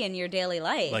you see in your daily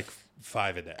life? Like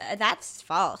 5 a day. That's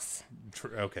false.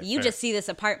 Okay. You fair. just see this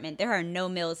apartment. There are no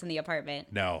mills in the apartment,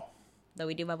 No. though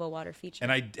we do have a water feature.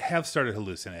 And I have started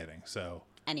hallucinating, so.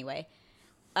 Anyway.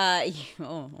 Okay.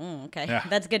 Yeah.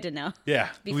 That's good to know. Yeah.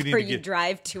 Before you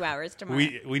drive 2 hours tomorrow.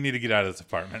 We need to get out of this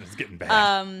apartment. It's getting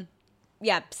bad.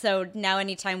 Yeah, so now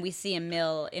anytime we see a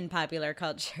mill in popular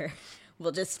culture,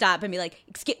 we'll just stop and be like,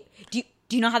 "Excuse, do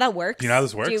you know how that works? Do you know how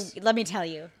this works?" Let me tell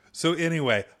you. So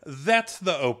anyway, that's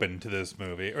the open to this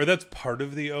movie, or that's part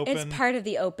of the open. It's part of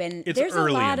the open. It's There's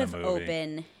early a lot in of the movie.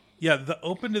 open. Yeah, the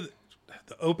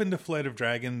open to Flight of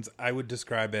Dragons, I would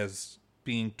describe as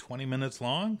being 20 minutes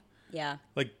long. Yeah.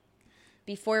 Like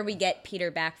Before we get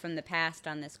Peter back from the past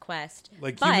on this quest.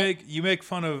 Like But- you make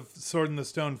fun of Sword in the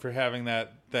Stone for having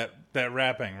that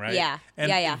rapping, right? Yeah. And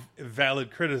Yeah.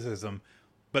 valid criticism,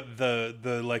 but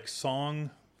the like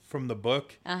song from the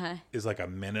book is like a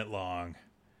minute long,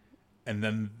 and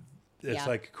then it's Yeah.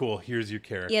 like, cool, here's your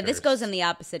character. Yeah, this goes in the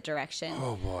opposite direction.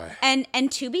 Oh boy.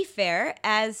 And to be fair,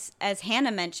 as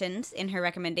Hannah mentioned in her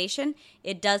recommendation,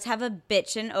 it does have a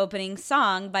bitchin' opening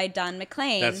song by Don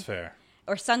McLean. That's fair.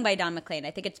 Or sung by Don McLean.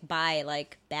 I think it's by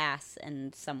like Bass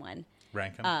and someone.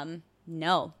 Rankin.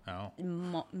 No. Oh.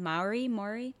 Maury?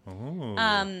 Ooh.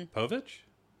 Povich?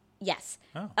 Yes.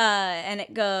 Oh. And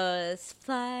it goes,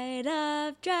 Flight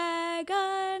of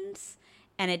Dragons.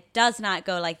 And it does not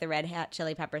go like the Red Hot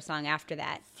Chili Pepper song after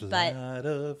that. Flight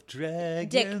of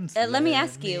Dragons. Dick, let me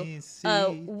ask you, me see.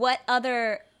 what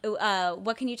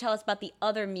can you tell us about the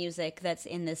other music that's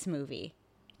in this movie?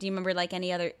 Do you remember like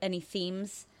any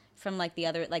themes from like the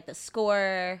other, like the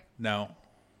score? No.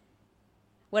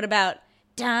 What about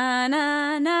da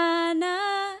na na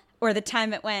na, or the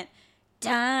time it went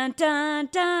dun dun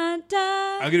dun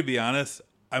dun? I'm gonna be honest.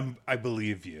 I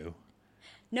believe you.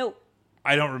 No,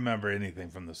 I don't remember anything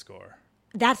from the score.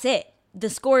 that's it. The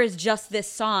score is just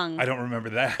this song I don't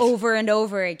remember that. over and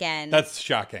over again. That's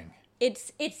shocking. It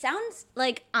sounds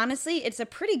like, honestly, it's a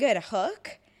pretty good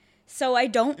hook, so I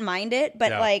don't mind it.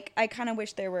 But Yeah. like, I kind of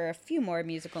wish there were a few more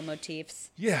musical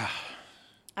motifs. Yeah.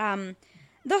 The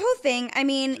whole thing, I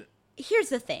mean, here's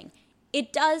the thing.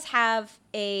 It does have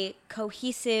a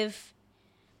cohesive,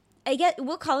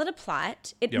 we'll call it a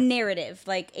plot, Yep. narrative,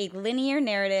 like a linear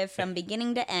narrative from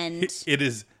beginning to end. It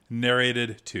is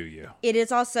narrated to you. It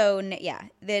is also,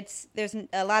 there's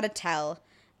a lot of tell.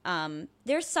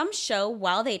 There's some show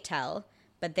while they tell,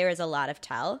 but there is a lot of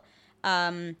tell.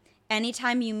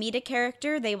 Anytime you meet a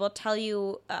character, they will tell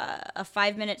you a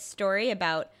 5-minute story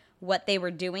about what they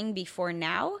were doing before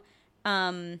now.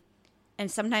 And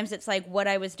sometimes it's like what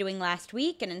I was doing last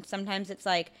week, and then sometimes it's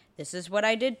like, this is what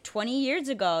I did 20 years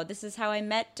ago. This is how I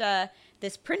met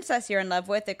this princess you're in love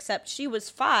with, except she was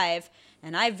 5,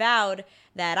 and I vowed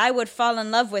that I would fall in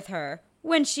love with her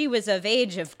when she was of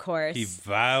age, of course. He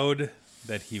vowed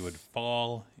that he would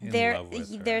fall in love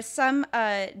with her. There's some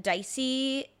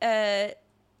dicey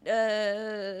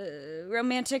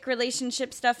romantic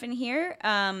relationship stuff in here.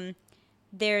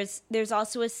 There's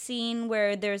also a scene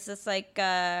where there's this like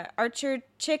archer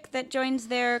chick that joins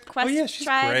their quest. Oh yeah, she's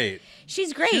tribe. great.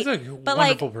 She's great. She's a but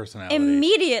wonderful like personality.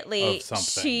 immediately of something.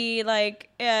 she like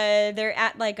they're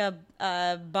at like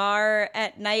a bar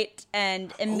at night,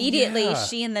 and immediately yeah.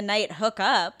 she and the knight hook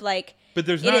up. Like, But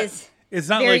there's it not. is It's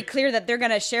not very like clear that they're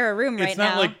gonna share a room right it's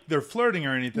not now. like they're flirting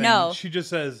or anything. No. She just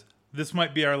says, "This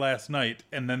might be our last night,"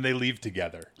 and then they leave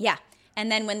together. Yeah. And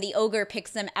then when the ogre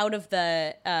picks them out of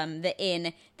the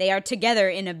inn, they are together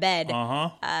in a bed. Uh-huh.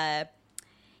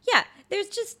 Yeah,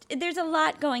 there's a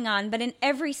lot going on, but in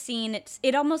every scene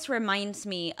it almost reminds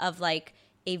me of like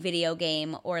a video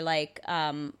game or like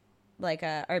a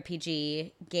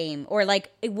RPG game, or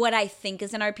like what I think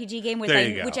is an RPG game, There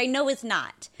you go. which I know is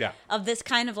not. Yeah. Of this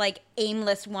kind of like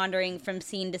aimless wandering from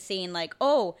scene to scene, like,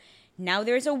 oh, now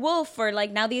there's a wolf, or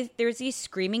like now there's these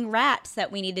screaming rats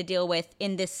that we need to deal with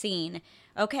in this scene.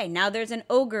 Okay, now there's an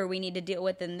ogre we need to deal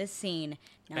with in this scene.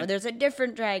 Now there's a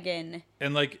different dragon.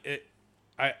 And like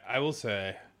I will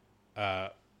say,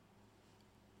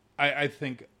 I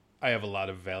think I have a lot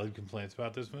of valid complaints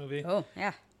about this movie. Oh,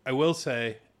 yeah. I will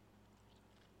say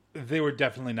they were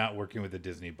definitely not working with a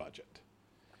Disney budget.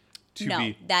 To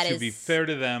be fair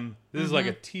to them, this is like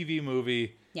a TV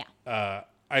movie. Yeah.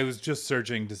 I was just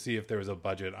searching to see if there was a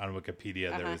budget on Wikipedia.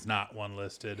 There is not one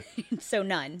listed. So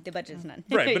none. The budget's none.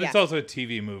 Right, but Yeah. it's also a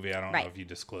TV movie. I don't Right. know if you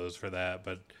disclosed for that,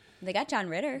 but They got John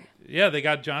Ritter. yeah, they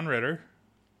got John Ritter,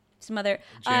 Some other...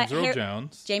 James Earl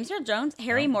Jones, James Earl Jones.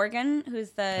 Harry Morgan,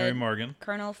 who's the... Harry Morgan.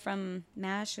 Colonel from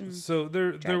MASH. And So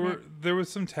there was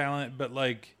some talent, but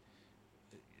like,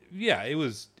 yeah, it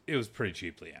was pretty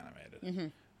cheaply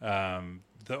animated.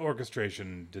 The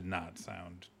orchestration did not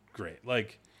sound great.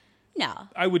 Like, no.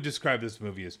 I would describe this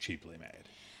movie as cheaply made.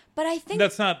 But I think...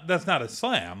 That's not a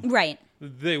slam. Right.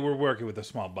 They were working with a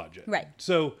small budget. Right.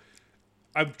 So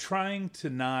I'm trying to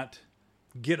not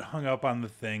get hung up on the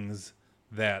things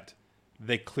that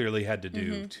they clearly had to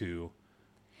do to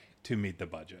meet the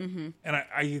budget. And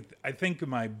I think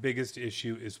my biggest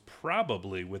issue is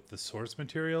probably with the source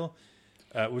material,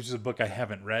 which is a book I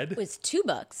haven't read. It was 2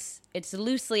 books. It's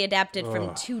loosely adapted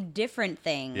from 2 different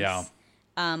things. Yeah.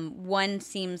 One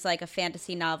seems like a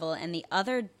fantasy novel, and the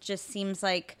other just seems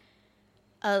like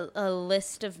a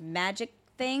list of magic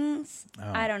things.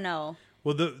 Oh. I don't know.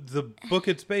 Well, the book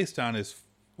it's based on is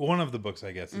one of the books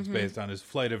I guess it's based on is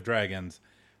Flight of Dragons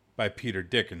by Peter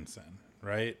Dickinson,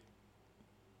 right?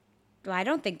 Well, I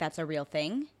don't think that's a real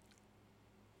thing.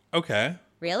 Okay,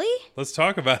 Really? let's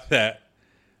talk about that.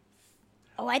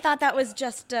 Oh, I thought that was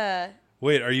just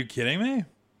Wait, are you kidding me?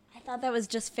 I thought that was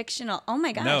just fictional. Oh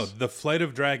my gosh. No, The Flight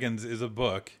of Dragons is a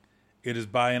book. It is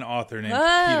by an author named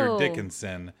Oh. Peter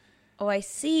Dickinson. Oh, I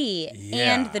see.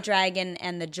 Yeah. And The Dragon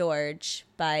and the George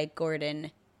by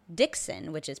Gordon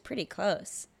Dixon, which is pretty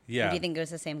close. Yeah. Do you think it was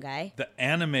the same guy? The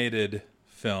animated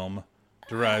film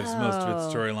derives most of its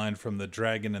Oh. storyline from The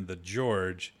Dragon and the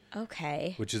George,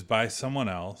 Okay. which is by someone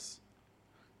else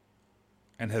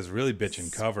and has really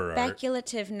bitchin' cover art.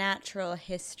 Speculative natural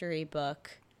history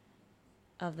book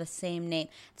of the same name.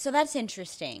 So that's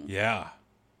interesting. Yeah.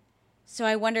 So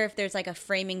I wonder if there's like a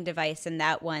framing device in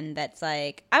that one that's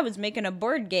like, I was making a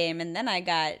board game and then I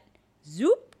got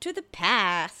zoop to the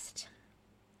past.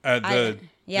 The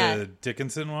yeah.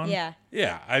 Dickinson one? Yeah.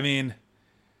 Yeah, I mean,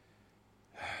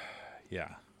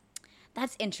 yeah.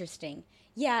 That's interesting.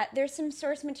 Yeah, there's some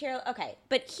source material. Okay,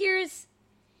 but here's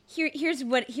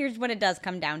what it does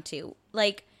come down to.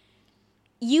 Like,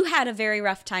 you had a very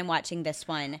rough time watching this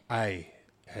one. I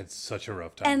had such a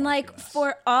rough time. And watching like this.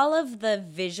 for all of the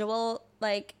visual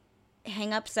like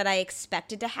hang-ups that I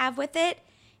expected to have with it,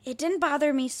 it didn't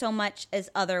bother me so much as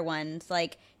other ones.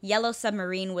 Like Yellow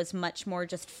Submarine was much more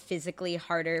just physically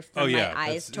harder for my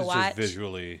eyes to it's watch. just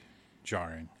visually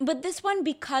jarring. But this one,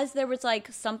 because there was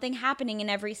like something happening in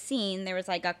every scene, there was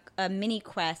like a mini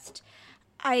quest,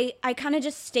 I kind of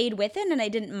just stayed with it and I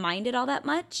didn't mind it all that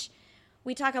much.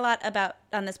 We talk a lot about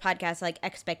on this podcast like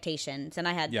expectations, and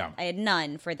I had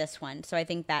none for this one, so I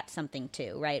think that's something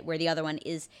too, right? Where the other one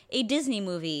is a Disney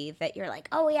movie that you're like,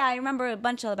 oh yeah, I remember a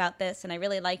bunch about this, and I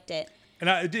really liked it.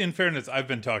 And in fairness, I've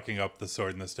been talking up The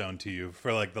Sword and the Stone to you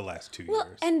for like the last 2 Well,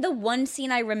 years. and the one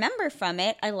scene I remember from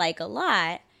it, I like a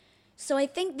lot. So I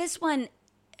think this one,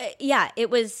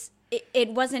 it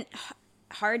wasn't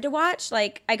hard to watch.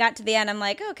 Like I got to the end, I'm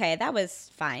like, okay, that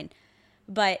was fine,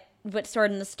 but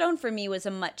Sword in the Stone for me was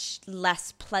a much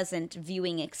less pleasant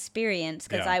viewing experience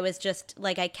because I was just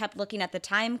like, I kept looking at the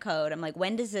time code. I'm like,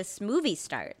 when does this movie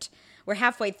start? we're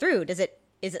halfway through. Is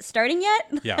it starting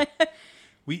yet? Yeah.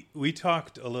 We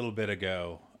talked a little bit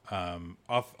ago,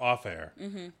 off air,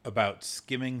 about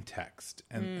skimming text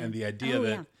and the idea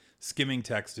that skimming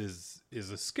text is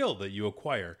a skill that you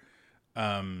acquire.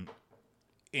 And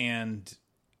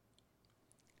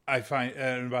I find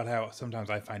about how sometimes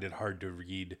I find it hard to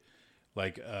read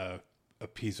like a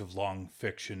piece of long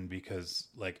fiction because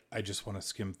like I just want to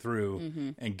skim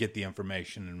through and get the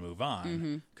information and move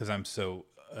on because I'm so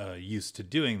used to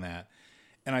doing that.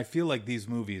 And I feel like these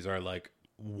movies are like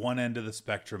one end of the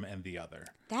spectrum and the other.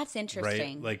 That's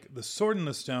interesting. Right? Like The Sword in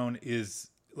the Stone is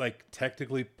like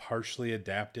technically partially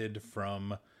adapted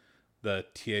from the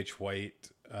T.H.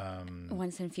 White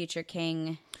Once and Future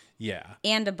King. Yeah.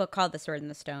 And a book called The Sword in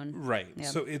the Stone. Right. Yep.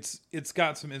 So it's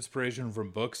got some inspiration from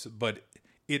books, but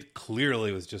it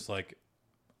clearly was just like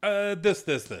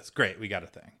this. Great, we got a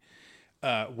thing.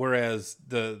 Whereas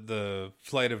the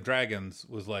Flight of Dragons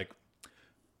was like,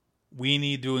 we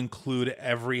need to include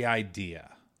every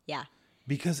idea. Yeah.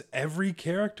 Because every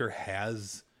character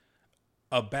has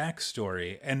a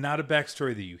backstory, and not a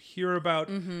backstory that you hear about,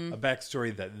 a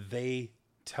backstory that they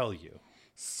tell you.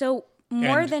 So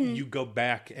more than you go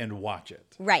back and watch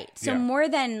it. Right. So more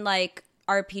than like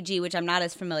RPG, which I'm not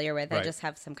as familiar with, I just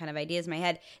have some kind of ideas in my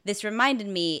head. This reminded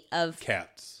me of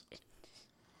Cats.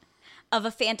 Of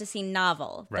a fantasy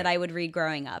novel that I would read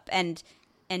growing up. And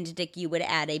Dick, you would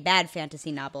add a bad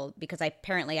fantasy novel because I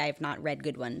have not read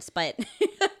good ones, but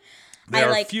They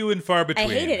are few and far between.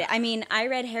 I hated it. I mean, I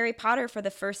read Harry Potter for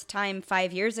the first time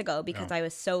 5 years ago because I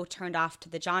was so turned off to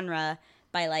the genre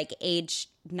by like age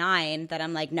 9 that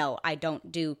I'm like, no, I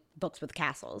don't do books with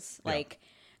castles. Like,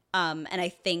 and I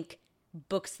think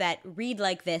books that read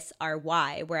like this are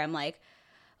why, where I'm like,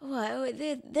 well,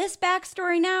 this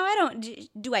backstory now,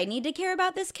 do I need to care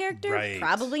about this character? Right.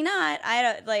 Probably not. I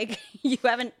don't, like, you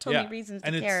haven't told me reasons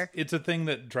to care. It's a thing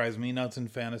that drives me nuts in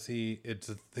fantasy. It's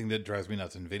a thing that drives me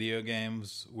nuts in video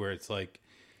games, where it's like,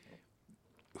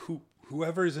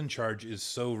 whoever is in charge is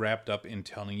so wrapped up in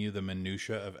telling you the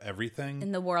minutia of everything.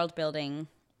 In the world building.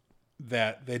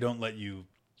 That they don't let you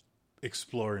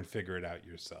explore and figure it out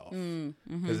yourself.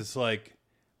 Because it's like,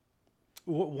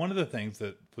 one of the things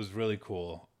that was really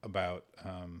cool about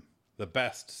the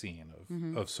best scene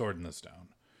of Sword in the Stone,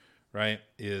 right,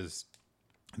 is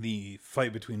the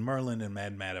fight between Merlin and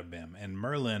Mad Madam Mim. And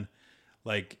Merlin,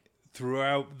 like,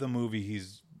 throughout the movie,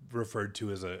 he's referred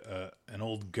to as an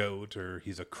old goat, or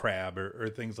he's a crab, or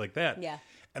things like that. Yeah.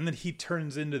 And then he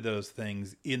turns into those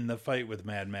things in the fight with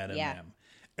Mad Madam Mim.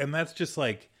 And that's just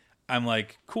like, I'm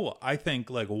like, cool. I think,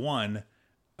 like,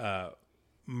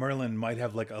 Merlin might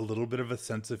have like a little bit of a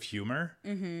sense of humor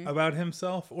about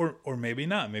himself, or maybe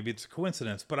not. Maybe it's a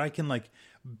coincidence, but I can like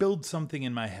build something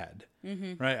in my head,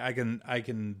 right? I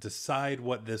can decide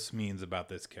what this means about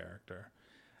this character.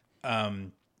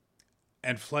 And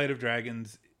Flight of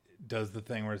Dragons does the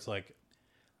thing where it's like,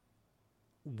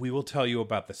 we will tell you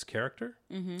about this character.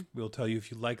 We'll tell you if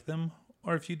you like them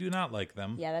or if you do not like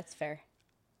them. Yeah, that's fair.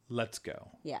 Let's go.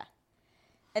 Yeah.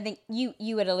 I think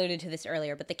you had alluded to this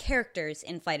earlier, but the characters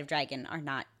in Flight of Dragon are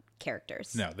not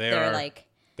characters. No, they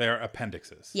are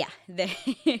appendixes. Yeah.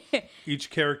 Each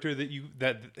character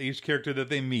that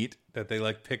they meet, that they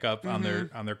like pick up on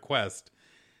their quest,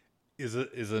 is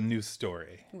a new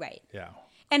story. Right. Yeah.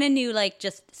 And a new like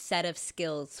just set of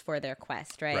skills for their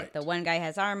quest, right? The one guy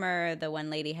has armor, the one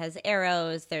lady has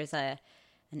arrows, there's an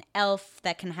elf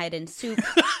that can hide in soup.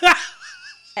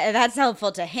 That's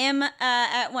helpful to him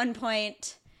at one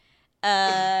point.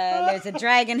 There's a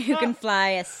dragon who can fly,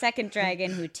 a second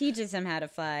dragon who teaches him how to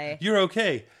fly. You're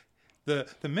okay. The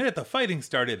minute the fighting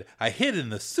started, I hid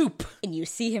in the soup. And you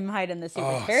see him hide in the soup.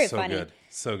 It's very funny. Good.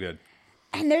 So good.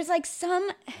 And there's like some...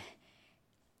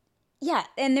 Yeah,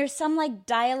 and there's some like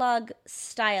dialogue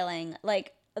styling.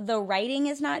 Like the writing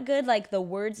is not good. Like the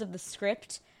words of the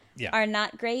script are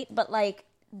not great. But like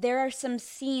there are some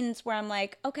scenes where I'm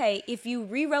like, okay, if you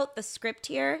rewrote the script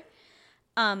here...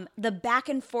 the back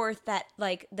and forth, that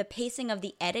like the pacing of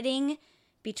the editing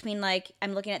between like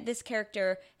I'm looking at this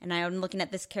character and I'm looking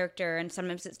at this character, and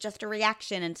sometimes it's just a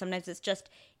reaction and sometimes it's just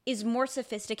is more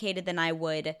sophisticated than I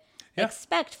would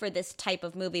expect for this type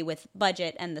of movie with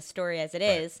budget and the story as it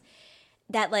is.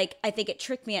 That like I think it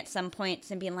tricked me at some points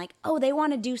and being like, oh, they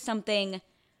want to do something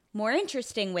more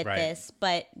interesting with this,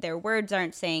 but their words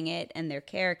aren't saying it and their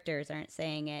characters aren't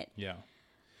saying it. Yeah.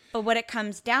 But what it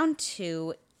comes down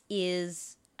to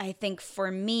is, I think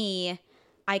for me,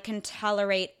 I can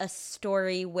tolerate a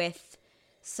story with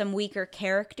some weaker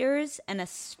characters and a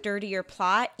sturdier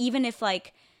plot, even if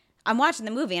like I'm watching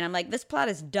the movie and I'm like, this plot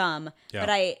is dumb, but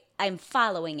I'm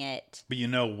following it. But you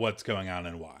know what's going on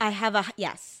and why. I have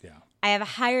yes. Yeah. I have a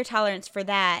higher tolerance for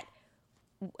that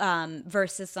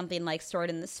versus something like Sword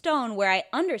in the Stone, where I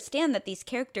understand that these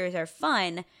characters are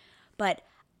fun, but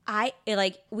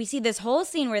we see this whole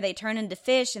scene where they turn into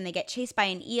fish and they get chased by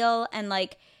an eel, and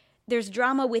like there's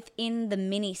drama within the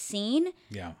mini scene.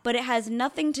 Yeah. But it has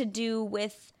nothing to do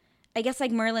with, I guess,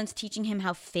 like Merlin's teaching him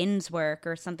how fins work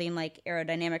or something, like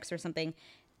aerodynamics or something.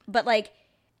 But like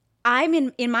I'm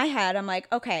in my head, I'm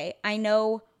like, okay, I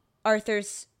know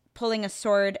Arthur's pulling a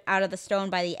sword out of the stone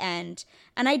by the end.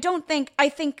 And I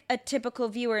think a typical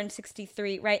viewer in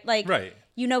 63, right? Like, right.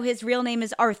 You know his real name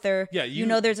is Arthur. Yeah, you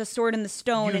know there's a sword in the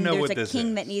stone and there's a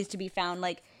king that needs to be found.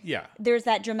 Like, yeah. There's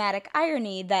that dramatic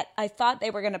irony that I thought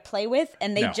they were going to play with,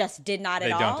 and they just did not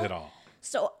at all. They don't at all.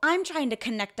 So I'm trying to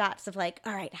connect dots of like,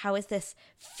 all right, how is this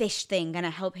fish thing going to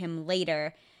help him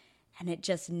later? And it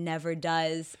just never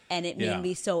does. And it made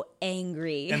me so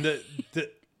angry. And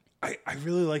I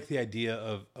really like the idea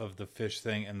of the fish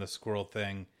thing and the squirrel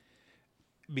thing,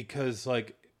 because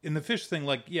like in the fish thing,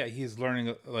 like, yeah, he's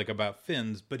learning like about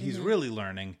fins, but he's really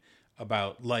learning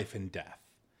about life and death.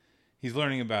 He's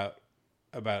learning about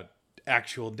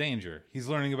actual danger. He's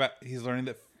learning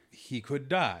that he could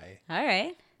die. All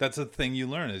right. That's a thing you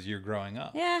learn as you're growing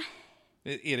up. Yeah.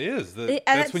 It is.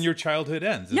 That's when your childhood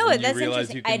ends. No, when that's you realize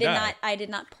interesting. you can die. I did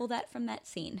not pull that from that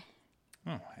scene.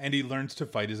 Oh, and he learns to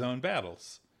fight his own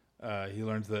battles. He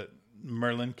learns that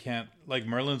Merlin can't, like,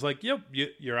 Merlin's like, yep,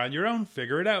 you're on your own,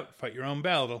 figure it out, fight your own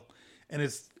battle. And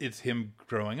it's him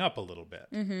growing up a little bit.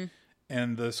 Mm-hmm.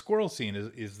 And the squirrel scene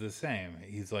is the same.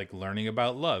 He's like learning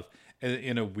about love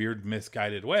in a weird,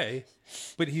 misguided way,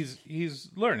 but he's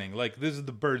learning. Like, this is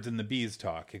the birds and the bees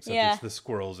talk, except it's the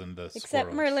squirrels and the Except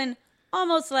squirrels. Merlin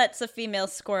almost lets a female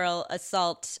squirrel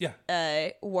assault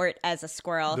Wart as a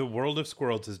squirrel. The world of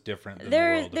squirrels is different than the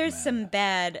world of There's men. some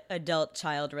bad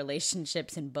adult-child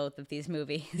relationships in both of these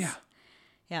movies. Yeah.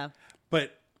 Yeah.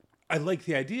 But I like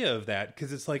the idea of that,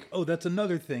 because it's like, oh, that's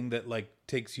another thing that like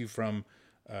takes you from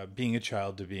being a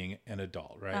child to being an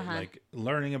adult, right? Uh-huh. Like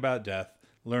learning about death,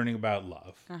 learning about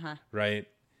love, right?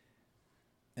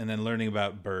 And then learning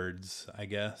about birds, I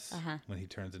guess, when he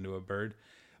turns into a bird.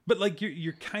 But like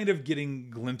you're kind of getting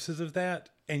glimpses of that,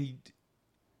 and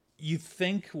you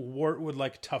think Wart would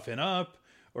like toughen up,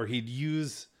 or he'd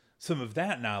use some of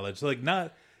that knowledge. Like,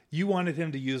 not, you wanted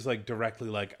him to use like directly,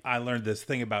 like, I learned this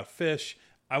thing about fish.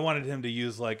 I wanted him to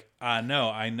use like, no,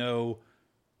 I know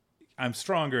I'm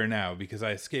stronger now because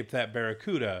I escaped that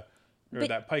barracuda or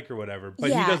that pike or whatever. But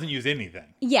he doesn't use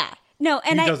anything. Yeah. No,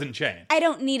 and he doesn't change. I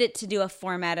don't need it to do a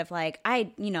format of like,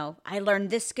 I learned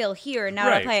this skill here and now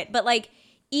I play it. But like,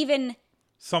 even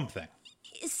something,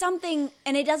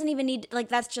 and it doesn't even need, like,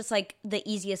 that's just like the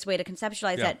easiest way to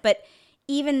conceptualize that. But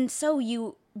even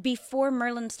so, before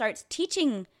Merlin starts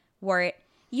teaching Wart,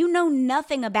 you know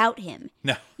nothing about him.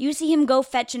 No. You see him go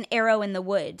fetch an arrow in the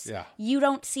woods. Yeah. You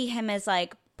don't see him as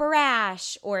like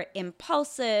brash or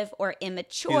impulsive or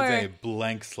immature. He's a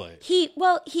blank slate. He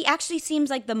actually seems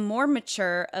like the more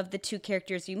mature of the two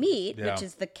characters you meet, which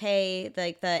is the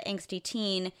angsty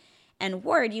teen, and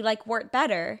Wart. You like Wart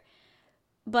better,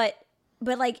 but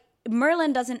like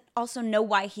Merlin doesn't also know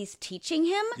why he's teaching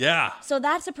him. Yeah. So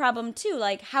that's a problem too.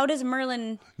 Like, how does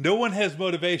Merlin? No one has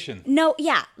motivation. No.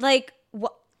 Yeah. Like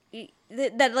what?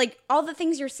 That like all the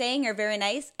things you're saying are very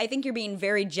nice. I think you're being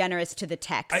very generous to the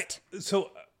text.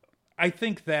 I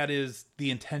think that is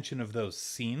the intention of those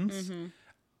scenes. Mm-hmm.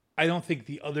 I don't think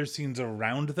the other scenes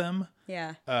around them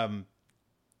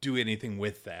do anything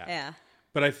with that. Yeah.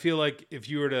 But I feel like if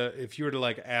you were to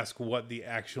like ask what the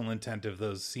actual intent of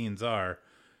those scenes are,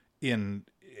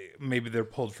 maybe they're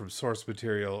pulled from source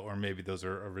material, or maybe those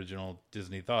are original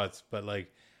Disney thoughts, but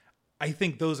like, I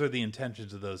think those are the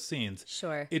intentions of those scenes.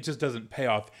 Sure. It just doesn't pay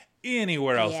off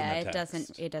anywhere else in the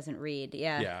text. It doesn't read.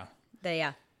 Yeah.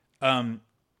 Yeah.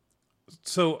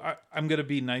 So I'm going to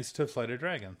be nice to Flight of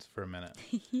Dragons for a minute.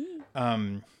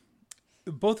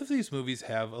 Both of these movies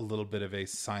have a little bit of a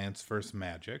science versus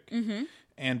magic. Mm-hmm.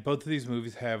 And both of these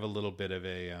movies have a little bit of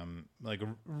a like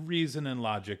reason and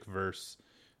logic versus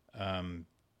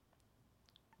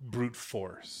brute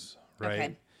force, right?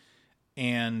 Okay.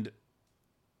 And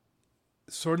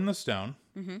Sword in the Stone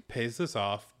pays this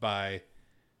off by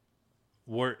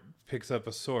Wart picks up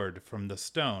a sword from the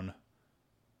stone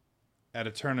at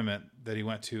a tournament that he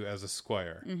went to as a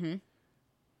squire. Mm-hmm.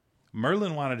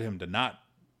 Merlin wanted him to not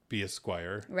be a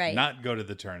squire, right? Not go to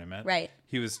the tournament. Right.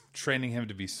 He was training him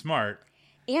to be smart.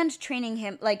 And training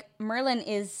him, like, Merlin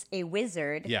is a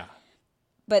wizard. Yeah.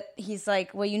 But he's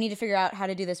like, well, you need to figure out how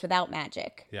to do this without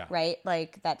magic. Yeah. Right?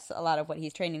 Like, that's a lot of what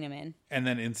he's training him in. And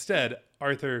then instead,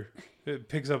 Arthur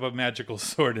picks up a magical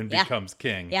sword and becomes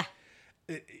king. Yeah.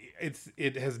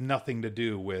 it has nothing to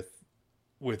do with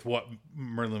what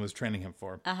Merlin was training him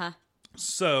for.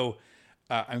 So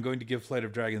I'm going to give Flight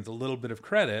of Dragons a little bit of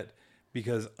credit,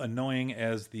 because annoying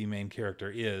as the main character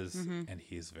is, and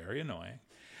he's very annoying,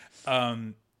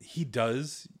 he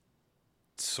does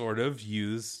sort of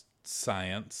use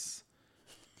science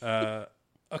a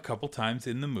couple times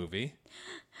in the movie.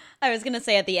 I was going to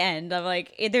say at the end, I'm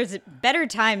like, there's better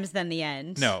times than the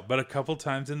end. No, but a couple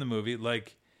times in the movie,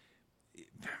 like,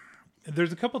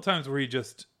 there's a couple times where he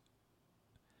just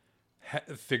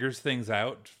figures things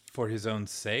out for his own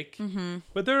sake.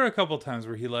 But there are a couple times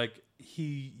where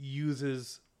he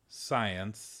uses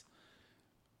science,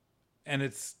 and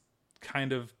it's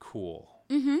kind of cool.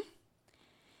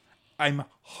 I'm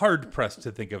hard pressed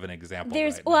to think of an example.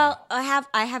 I have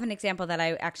an example that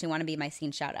I actually want to be my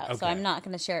scene shout out. Okay. So I'm not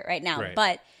going to share it right now. Great.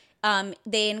 But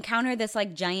they encounter this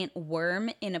like giant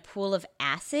worm in a pool of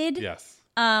acid. Yes.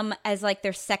 As like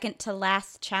their second to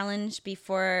last challenge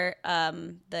before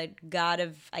the god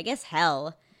of, I guess,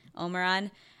 hell, Oberon.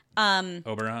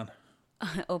 Oberon.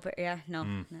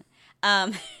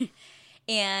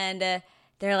 And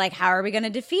they're like, how are we going to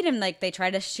defeat him? Like, they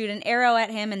try to shoot an arrow at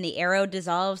him, and the arrow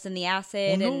dissolves in the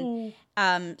acid. Oh, no.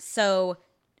 And so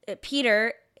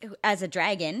Peter, as a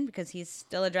dragon, because he's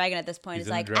still a dragon at this point, is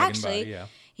like, actually,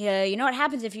 yeah, you know what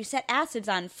happens if you set acids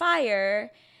on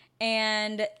fire?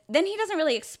 And then he doesn't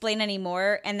really explain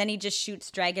anymore, and then he just shoots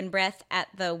dragon breath at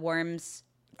the worm's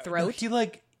throat.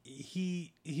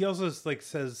 He also like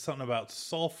says something about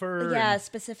sulfur. Yeah,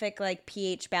 specific like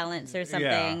pH balance or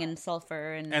something, and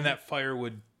sulfur, and that fire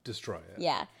would destroy it.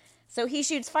 Yeah, so he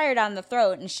shoots fire down the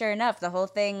throat, and sure enough, the whole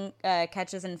thing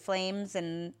catches in flames,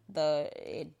 and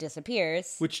it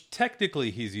disappears. Which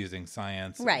technically he's using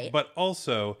science, right? But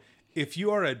also, if you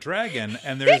are a dragon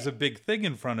and there is a big thing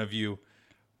in front of you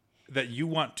that you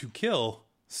want to kill,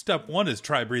 step one is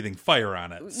try breathing fire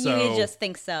on it. So, you just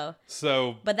think so.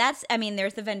 But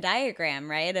there's the Venn diagram,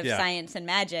 right, of science and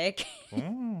magic.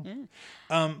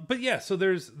 But yeah, so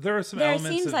there are some elements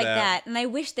scenes of like that, and I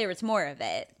wish there was more of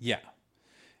it. Yeah.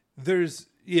 There's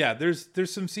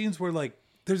some scenes where like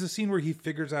there's a scene where he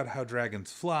figures out how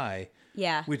dragons fly.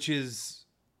 Yeah. Which is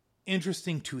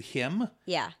interesting to him.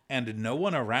 Yeah. And no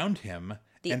one around him.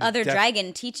 The other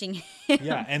dragon teaching him.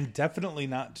 Yeah, and definitely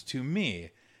not to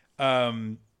me.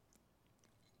 And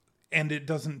it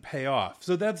doesn't pay off.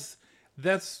 So that's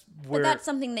where... But that's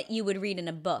something that you would read in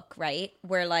a book, right?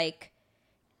 Where like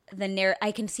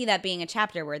I can see that being a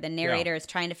chapter where the narrator is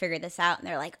trying to figure this out, and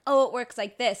they're like, "Oh, it works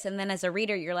like this," and then as a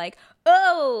reader, you're like,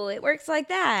 "Oh, it works like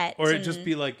that," or it just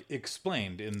be like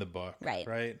explained in the book, right?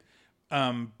 Right.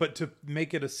 But to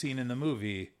make it a scene in the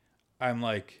movie, I'm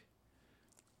like,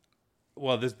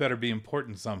 well, this better be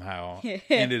important somehow,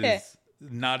 and it is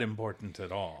not important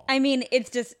at all. I mean, it's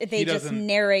just they just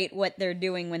narrate what they're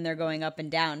doing when they're going up and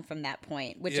down from that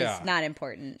point, which is not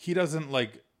important. He doesn't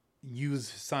like use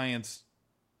science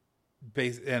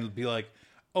base and be like,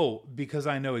 oh, because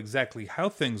I know exactly how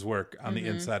things work on the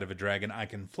inside of a dragon, I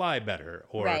can fly better,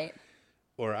 or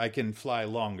I can fly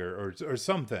longer, or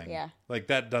something. Yeah, like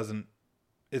that doesn't.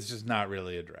 It's just not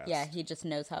really addressed. Yeah, he just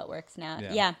knows how it works now.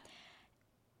 Yeah.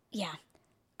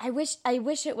 I wish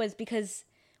it was, because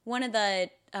one of the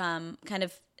kind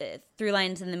of through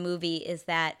lines in the movie is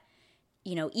that,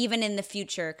 you know, even in the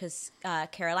future, because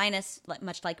Carolinus,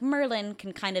 much like Merlin,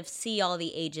 can kind of see all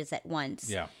the ages at once.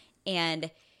 Yeah. And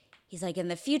he's like, in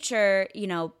the future, you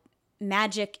know,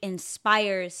 magic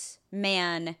inspires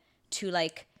man to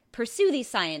like pursue these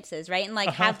sciences, right? And like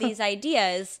have these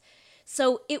ideas.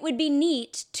 So it would be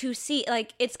neat to see,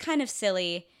 like, it's kind of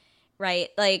silly, right?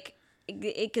 Like,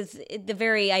 because the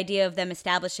very idea of them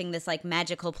establishing this like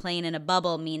magical plane in a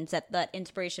bubble means that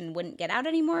inspiration wouldn't get out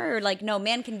anymore, or like, no,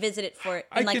 man can visit it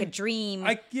a dream.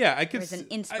 I could as an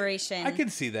inspiration. I can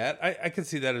see that. I could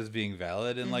see that as being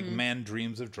valid, and like man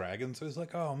dreams of dragons, so it's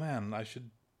like, oh man, I should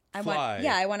fly.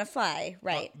 I want to fly,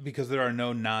 right? Because there are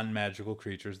no non-magical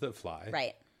creatures that fly,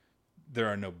 right? There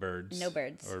are no birds,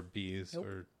 or bees,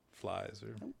 or flies,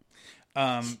 or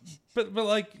but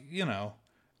like, you know,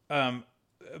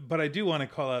 but I do want to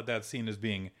call out that scene as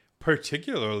being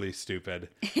particularly stupid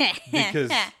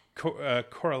because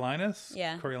Coriolanus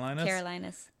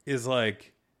is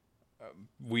like,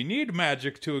 we need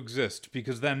magic to exist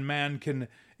because then man can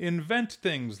invent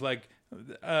things like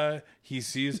he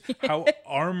sees how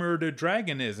armored a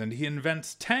dragon is and he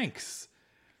invents tanks,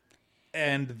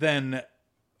 and then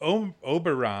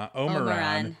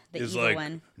Oberon is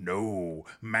like, no,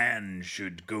 man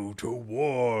should go to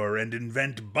war and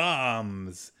invent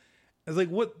bombs. I was like,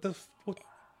 what do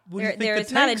you think there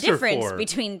is not a difference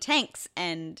between tanks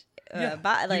and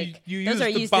like you those use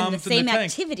are the used in the bombs same tank.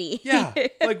 activity. Yeah,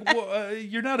 like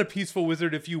you're not a peaceful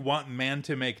wizard if you want man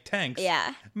to make tanks.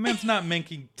 Yeah. Man's not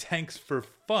making tanks for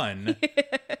fun.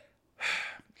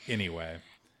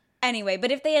 Anyway,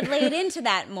 but if they had laid into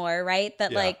that more, right?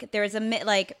 That Yeah. like there's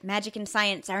like magic and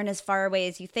science aren't as far away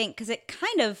as you think, because it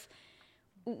kind of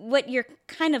what you're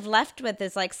kind of left with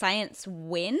is like science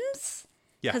wins.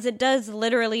 Yeah. Because it does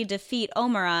literally defeat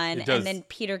Omeron, It does. and then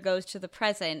Peter goes to the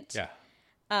present.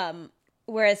 yeah,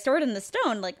 Whereas Sword in the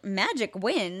Stone, like magic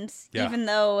wins, Yeah. even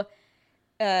though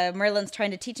Merlin's trying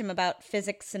to teach him about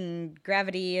physics and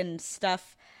gravity and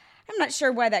stuff. I'm not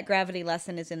sure why that gravity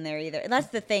lesson is in there either. That's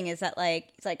the thing, is that like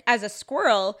it's like as a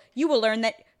squirrel, you will learn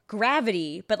that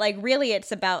gravity, but like really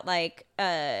it's about like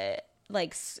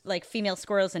female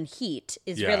squirrels and heat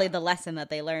is Yeah. really the lesson that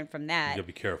they learn from you that, gotta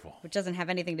be careful. which doesn't have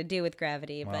anything to do with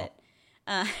gravity, Well,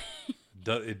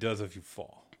 it does if you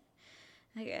fall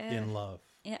but in love.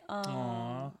 yeah,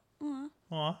 Aww.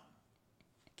 Aww.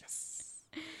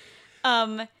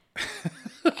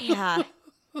 yeah.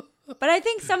 But I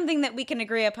think something that we can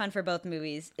agree upon for both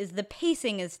movies is the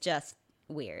pacing is just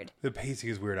weird. The pacing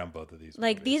is weird on both of these.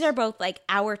 Like movies. these are both like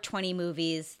hour 20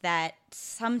 movies that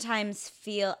sometimes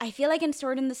I feel like in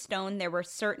Sword in the Stone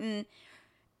Sword in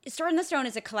the Stone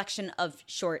is a collection of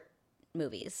short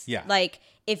movies. Yeah. Like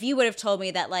if you would have told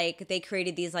me that like they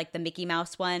created these like the Mickey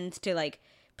Mouse ones to like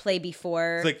play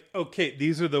before. It's like, okay,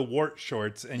 these are the Wart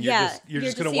shorts, and yeah, you're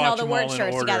just gonna seeing watch all the them word all in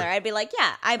shorts order. together. I'd be like,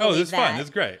 yeah, I Oh, believe this is that. fun. This is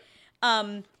great.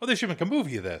 Oh, they should make a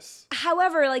movie of this.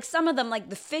 However, like some of them, like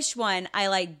the fish one, I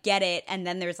like get it, and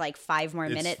then there's like 5 more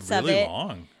minutes It's of really it.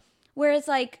 long. Whereas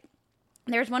like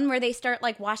there's one where they start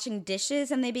like washing dishes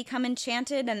and they become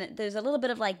enchanted, and there's a little bit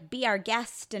of like Be Our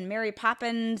Guest and Mary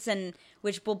Poppins, and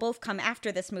which will both come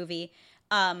after this movie.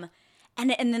 And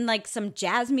then like some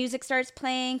jazz music starts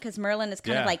playing because Merlin is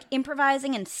kind of Yeah. like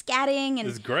improvising and scatting, and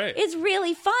It's great. It's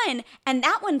really fun, and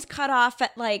that one's cut off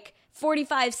at like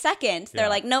 45 seconds. They're Yeah.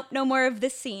 like, nope, no more of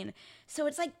this scene. So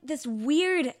it's like this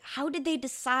weird, how did they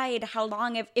decide how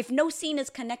long, if no scene is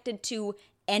connected to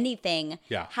anything,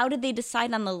 Yeah. how did they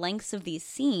decide on the lengths of these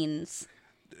scenes?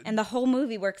 And the whole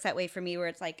movie works that way for me, where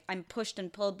it's like I'm pushed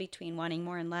and pulled between wanting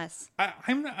more and less.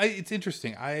 It's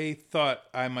interesting. I thought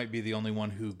I might be the only one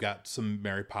who got some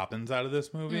Mary Poppins out of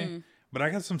this movie, but I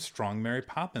got some strong Mary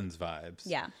Poppins vibes.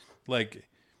 Yeah. Like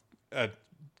a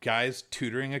guy's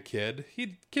tutoring a kid.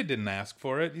 Kid didn't ask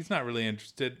for it. He's not really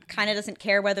interested. Kind of doesn't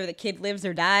care whether the kid lives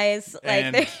or dies.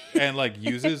 Like And like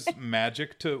uses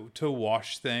magic to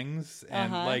wash things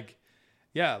and like,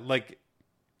 yeah, like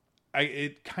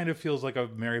it kind of feels like a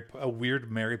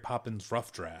weird Mary Poppins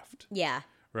rough draft, yeah.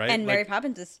 right? And Mary Like-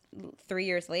 Poppins is 3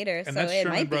 years later, and so that's it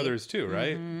Sherman might Brothers too,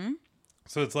 right?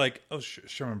 So it's like, oh,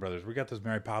 Sherman Brothers, we got this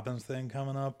Mary Poppins thing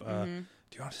coming up.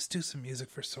 Do you want to just do some music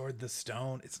for Sword in the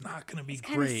Stone? It's not going to be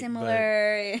kind of great,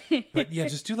 similar. but yeah,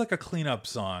 just do like a cleanup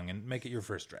song and make it your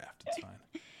first draft. It's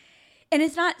fine. And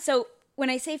it's not, so when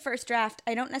I say first draft,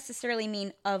 I don't necessarily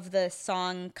mean of the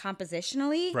song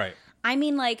compositionally. Right. I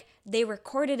mean like they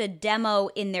recorded a demo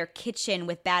in their kitchen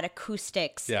with bad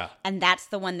acoustics. Yeah. And that's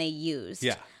the one they used.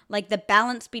 Yeah. Like the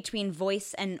balance between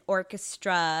voice and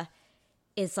orchestra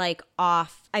is like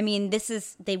off. I mean,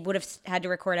 they would have had to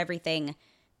record everything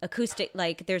acoustic,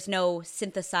 like there's no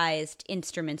synthesized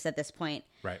instruments at this point.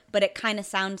 Right. But it kind of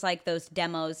sounds like those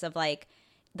demos of like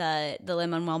the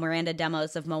Lin-Manuel Miranda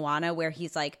demos of Moana, where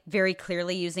he's like very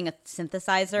clearly using a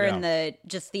synthesizer and the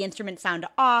instruments sound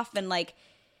off and like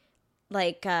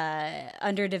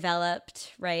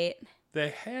underdeveloped, right? They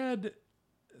had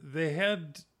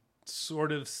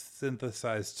sort of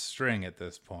synthesized string at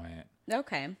this point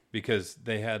Okay. because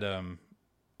they had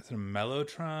is it a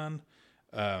Mellotron?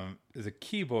 Is a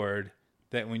keyboard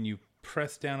that when you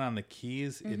press down on the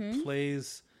keys, it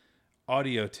plays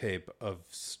audio tape of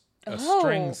a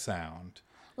string sound.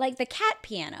 Like the cat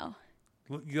piano.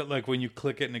 Like when you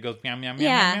click it and it goes meow meow meow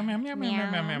Yeah. meow meow meow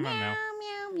meow meow meow meow meow.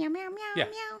 meow, meow, meow, meow, Yeah.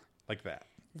 meow. Like that.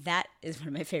 That is one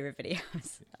of my favorite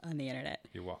videos on the internet.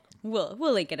 You're welcome. We'll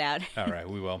link it out. All right,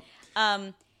 we will.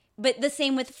 But the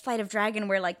same with Flight of Dragon,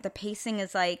 where like the pacing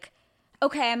is like,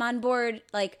 okay, I'm on board,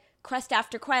 like quest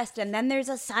after quest, and then there's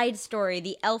a side story.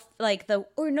 The elf, like that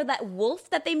wolf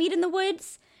that they meet in the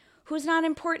woods, who's not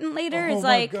important later, Oh is my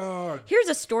like, God. here's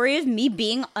a story of me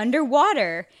being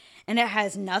underwater, and it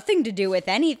has nothing to do with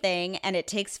anything, and it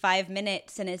takes 5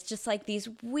 minutes, and it's just like these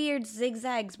weird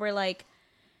zigzags where like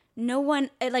no one,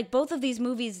 like both of these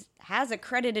movies has a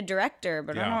credited director,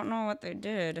 but I Yeah. don't know what they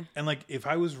did. And like if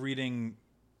I was reading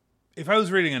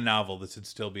a novel, this would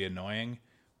still be annoying,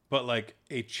 but like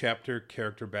a chapter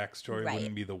character backstory Right.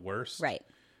 wouldn't be the worst. Right.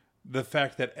 The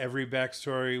fact that every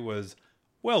backstory was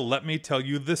well, let me tell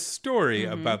you this story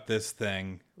about this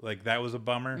thing. Like, that was a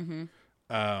bummer.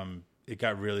 It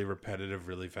got really repetitive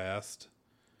really fast.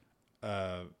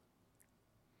 I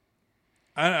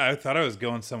thought I was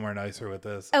going somewhere nicer with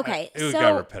this. Okay, It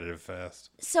got repetitive fast.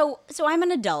 So I'm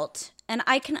an adult, and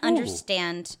I can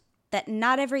understand that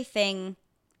not everything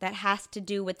that has to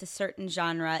do with a certain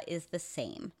genre is the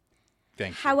same.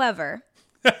 Thank you. However,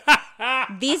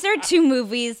 these are two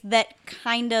movies that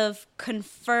kind of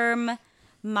confirm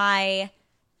my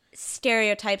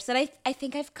stereotypes that I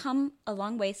think I've come a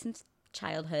long way since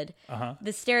childhood.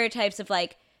 The stereotypes of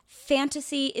like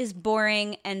fantasy is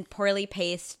boring and poorly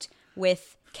paced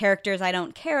with characters I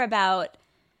don't care about.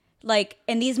 Like,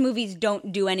 and these movies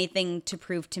don't do anything to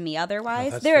prove to me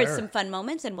otherwise. There are some fun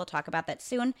moments, and we'll talk about that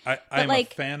soon. I'm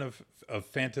like, a fan of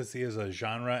fantasy as a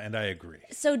genre, and I agree.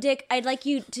 So, Dick, I'd like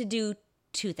you to do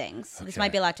two things. Okay. This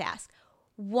might be a lot to ask.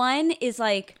 One is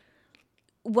like,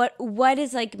 what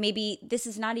is like, maybe this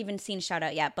is not even seen shout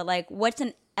out yet, but like, what's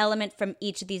an element from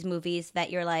each of these movies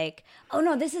that you're like, oh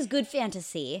no, this is good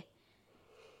fantasy?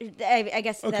 I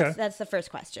guess that's the first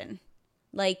question.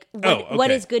 Like, what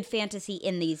is good fantasy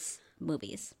in these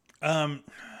movies? I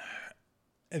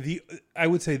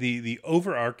would say the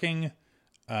overarching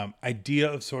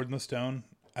idea of Sword in the Stone,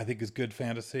 I think, is good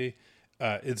fantasy.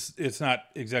 It's not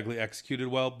exactly executed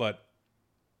well, but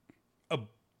a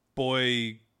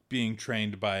boy being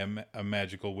trained by a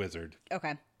magical wizard.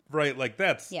 Okay. Right, like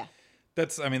that's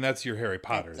your Harry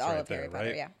Potter's all right of there, Harry right?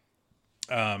 Potter,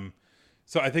 yeah.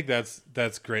 So I think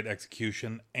that's great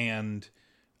execution, and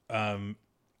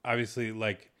obviously,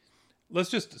 like, let's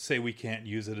just say we can't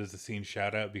use it as a scene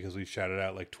shout out because we've shouted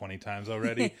out like 20 times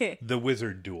already. The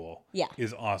wizard duel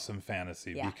is awesome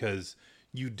fantasy because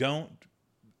you don't.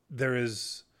 There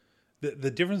is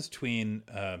the difference between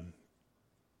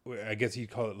I guess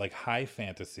you'd call it like high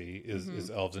fantasy is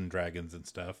elves and dragons and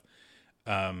stuff,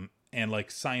 and like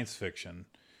science fiction,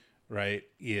 right?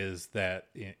 Is that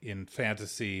in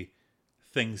fantasy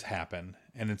things happen,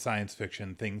 and in science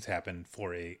fiction things happen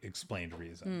for a explained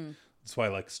reason. That's why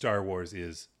like Star Wars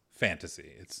is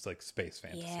fantasy. It's like space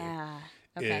fantasy. Yeah.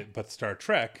 Okay. But Star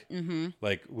Trek,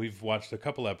 like we've watched a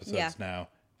couple episodes now,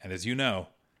 and as you know,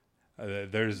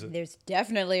 there's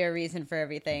definitely a reason for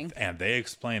everything, and they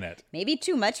explain it. Maybe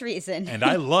too much reason, and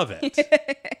I love it.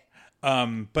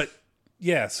 But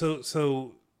yeah,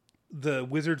 so the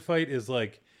wizard fight is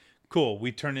like cool.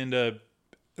 We turn into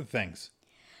things.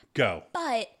 Go.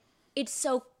 But it's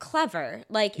so clever.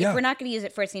 Like, if we're not going to use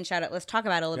it for a scene shout out, let's talk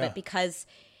about it a little bit, because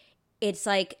it's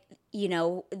like, you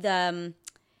know, the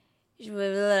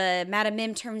Madame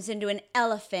Mim turns into an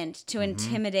elephant to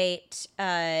intimidate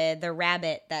the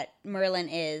rabbit that Merlin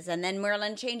is, and then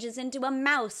Merlin changes into a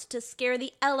mouse to scare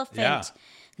the elephant,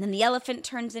 and then the elephant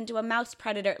turns into a mouse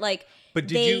predator. Like, but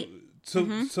did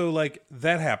you? So like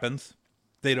that happens.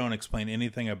 They don't explain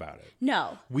anything about it.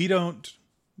 No, we don't.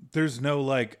 There's no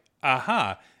like,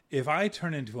 aha, if I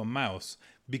turn into a mouse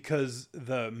because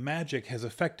the magic has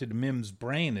affected Mim's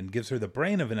brain and gives her the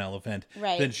brain of an elephant,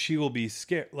 then she will be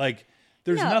scared. Like,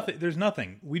 there's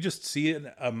nothing. We just see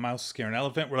a mouse scare an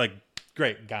elephant. We're like,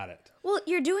 great, got it. Well,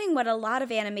 you're doing what a lot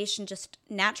of animation just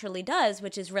naturally does,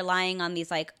 which is relying on these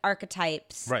like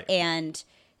archetypes and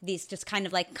these just kind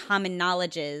of like common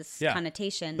knowledges,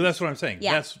 connotations. But that's what I'm saying.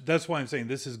 Yeah. That's why I'm saying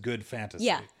this is good fantasy.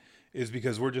 Yeah. Is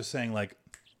because we're just saying like,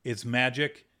 it's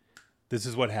magic. This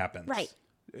is what happens. Right.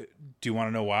 Do you want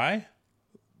to know why?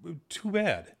 Too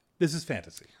bad. This is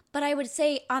fantasy. But I would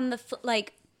say on the,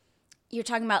 like, you're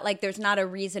talking about, like, there's not a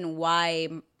reason why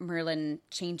Merlin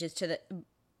changes to the,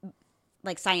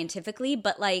 like, scientifically,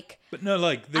 but, like. But no,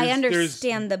 like, I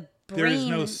understand the brain. There's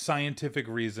no scientific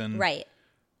reason. Right.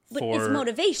 But it's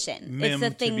motivation. Mim it's the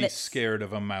thing to be scared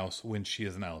of a mouse when she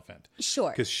is an elephant. Sure.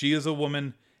 Because she is a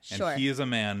woman and he is a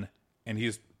man, and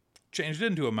he's changed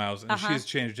into a mouse, and she's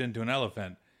changed into an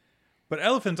elephant. But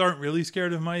elephants aren't really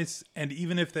scared of mice, and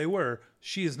even if they were,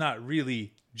 she is not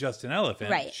really just an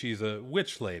elephant. Right. She's a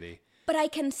witch lady. But I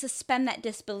can suspend that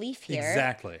disbelief here.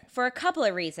 Exactly. For a couple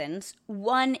of reasons.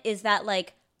 One is that,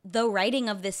 like, the writing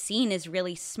of this scene is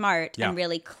really smart and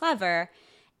really clever.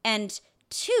 And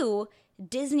two,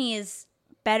 Disney is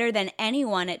better than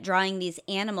anyone at drawing these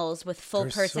animals with full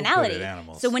personality. So good at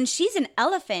animals. So when she's an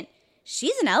elephant,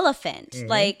 she's an elephant.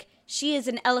 Like, she is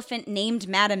an elephant named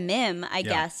Madame Mim, I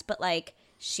guess, but like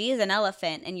she is an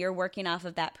elephant, and you're working off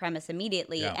of that premise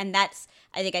immediately. Yeah. And that's,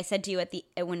 I think I said to you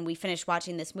when we finished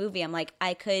watching this movie, I'm like,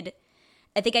 I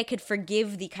think I could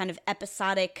forgive the kind of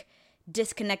episodic,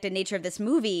 disconnected nature of this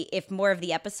movie if more of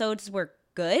the episodes were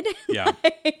good. Yeah.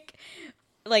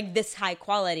 like this high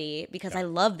quality, because I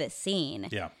love this scene.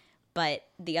 Yeah. But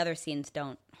the other scenes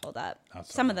don't hold up. Not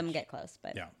so Some of much. them get close,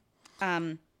 but Yeah.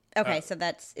 okay. So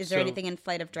is there so- anything in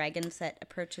Flight of Dragons that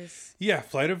approaches? Yeah,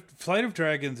 Flight of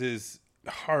Dragons is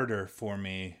harder for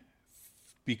me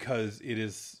because it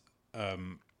is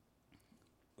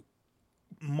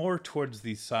more towards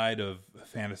the side of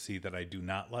I do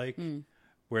not like,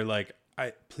 where like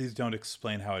please don't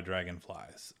explain how a dragon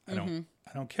flies. I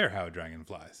don't care how a dragon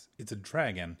flies. It's a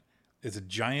dragon. It's a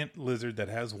giant lizard that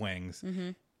has wings.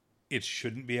 It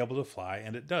shouldn't be able to fly,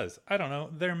 and it does. I don't know.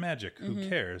 They're magic. Who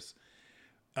cares?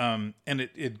 And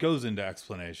it goes into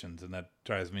explanations, and that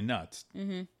drives me nuts.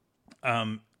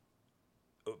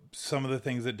 Some of the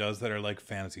things it does that are like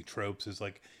fantasy tropes is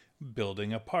like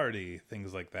building a party,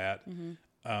 things like that.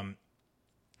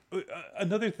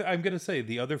 Another I'm going to say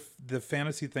the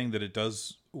fantasy thing that it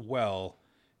does well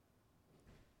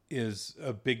is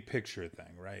a big picture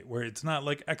thing, right? Where it's not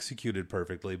like executed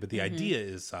perfectly, but the idea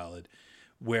is solid,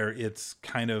 where it's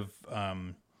kind of,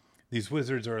 these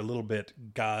wizards are a little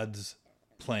bit gods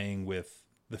playing with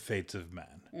the fates of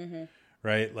men,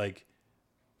 right? Like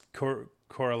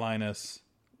Coriolanus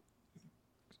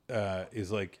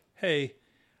is like, hey,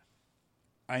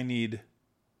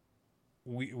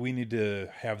 we need to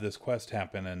have this quest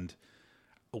happen, and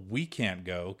we can't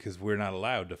go because we're not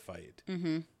allowed to fight.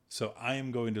 So I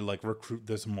am going to like recruit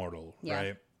this mortal,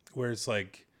 right? Where it's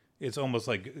like, it's almost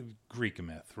like Greek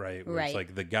myth, right? Where it's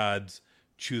like the gods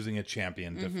choosing a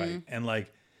champion to fight. And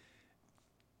like,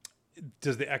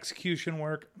 does the execution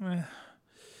work?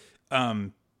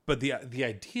 But the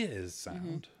idea is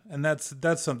sound. And that's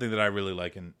something that I really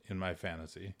like in my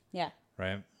fantasy. Yeah.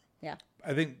 Right? Yeah.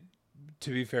 I think,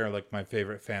 to be fair, like my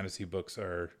favorite fantasy books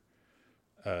are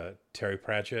Terry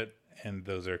Pratchett, and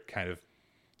those are kind of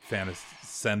fantasy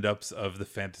send-ups of the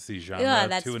fantasy genre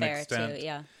that's to an fair extent. too.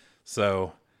 Yeah.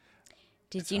 So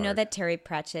Did you know hard. that Terry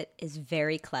Pratchett is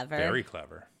very clever? very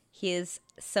clever. He is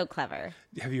so clever.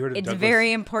 Have you heard of It's Douglas?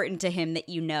 very important to him that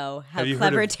you know how Have you heard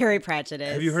clever of- Terry Pratchett is.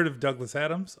 Have you heard of Douglas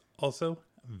Adams? Also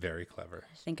very clever.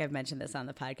 I think I've mentioned this on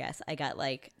the podcast. I got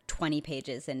like 20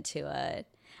 pages into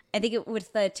I think it was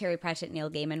the Terry Pratchett Neil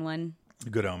Gaiman one.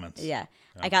 Good Omens. Yeah.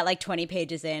 I got like 20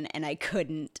 pages in and I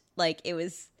couldn't, like,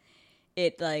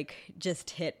 it like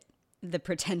just hit the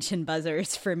pretension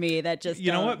buzzers for me that just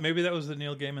You know what? Maybe that was the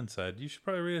Neil Gaiman side. You should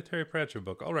probably read a Terry Pratchett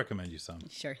book. I'll recommend you some.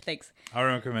 Sure, thanks. I'll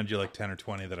recommend you like 10 or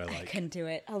 20 that I I like. couldn't do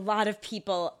it. A lot of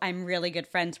people I'm really good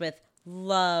friends with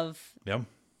love Yep.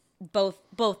 both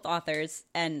authors,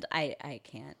 and I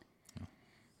can't.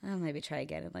 I'll maybe try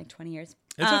again in like 20 years.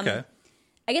 It's okay.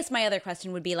 I guess my other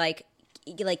question would be like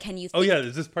can you think, Oh yeah,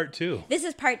 is this part 2? This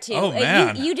is part 2. Oh,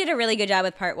 man. You did a really good job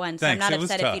with part 1, so Thanks. I'm It not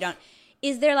was upset if tough. you don't.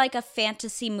 Is there like a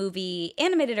fantasy movie,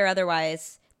 animated or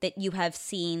otherwise, that you have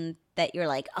seen that you're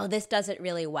like, oh, this does it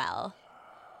really well?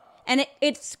 And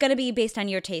it's going to be based on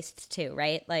your tastes too,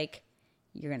 right? Like,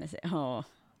 you're going to say, oh.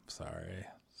 Sorry.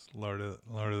 It's Lord of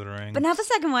the Rings. But not the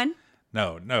second one.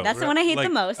 No. That's the one I hate the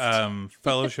like, most.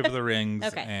 Fellowship of the Rings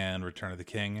Okay. and Return of the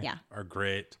King are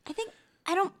great.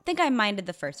 I don't think I minded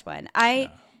the first one.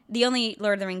 The only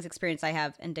Lord of the Rings experience I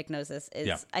have, and Dick knows this,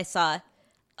 is I saw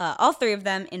all 3 of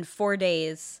them in 4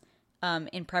 days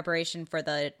in preparation for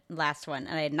the last one.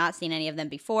 And I had not seen any of them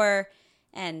before.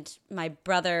 And my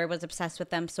brother was obsessed with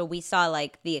them. So we saw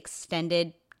like the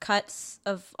extended cuts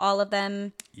of all of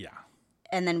them. Yeah.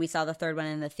 And then we saw the 3rd one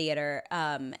in the theater.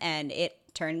 And it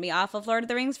turned me off of Lord of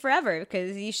the Rings forever,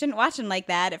 because you shouldn't watch them like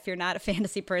that if you're not a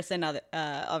fantasy person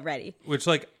already. Which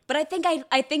like But I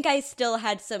think I still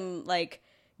had some like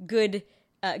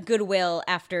goodwill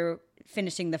after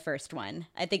finishing the first one.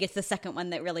 I think it's the second one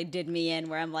that really did me in,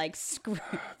 where I'm like, screw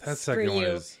second one you.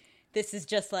 is- This is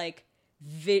just like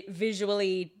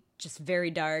visually just very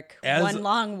dark. As- One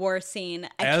long war scene.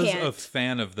 I as can't. a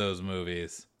fan of those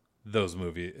movies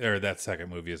or that second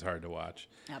movie is hard to watch.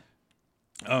 Yep.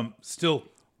 Still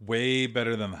way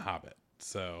better than The Hobbit.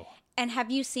 So And have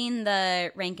you seen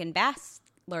the Rankin Bass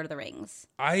Lord of the Rings?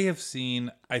 I have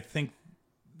seen, I think,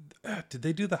 did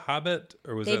they do The Hobbit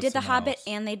or was They that did the someone Hobbit else?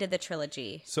 and they did the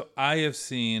trilogy. So I have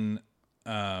seen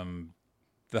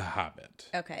The Hobbit.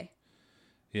 Okay.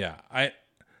 Yeah.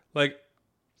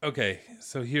 Okay,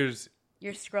 so here's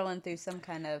You're scrolling through some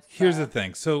kind of... the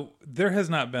thing. So there has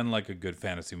not been like a good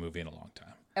fantasy movie in a long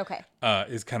time. Okay.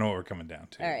 Is kind of what we're coming down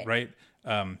to, All right.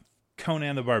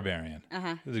 Conan the Barbarian.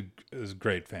 Uh-huh. It was a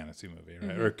great fantasy movie, right?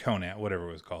 Mm-hmm. Or Conan, whatever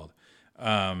it was called.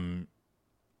 The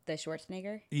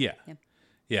Schwarzenegger? Yeah.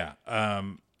 Yeah.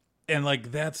 And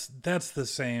like that's the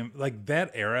same, like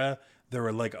that era, there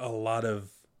were like a lot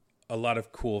of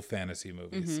cool fantasy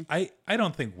movies. Mm-hmm. I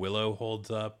don't think Willow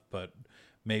holds up, but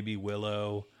maybe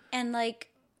Willow. And like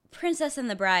Princess and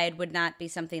the Bride would not be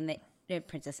something that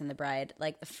Princess and the Bride,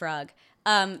 like the frog.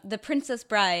 The Princess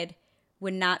Bride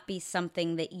would not be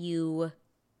something that you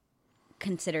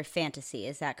consider fantasy.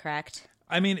 Is that correct?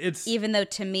 I mean, it's even though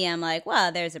to me, I'm like,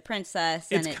 well, there's a princess.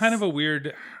 And it's kind of a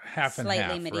weird half and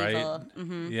slightly half, medieval. right?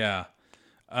 Mm-hmm. Yeah,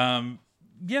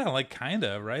 yeah, like kind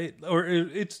of, right? Or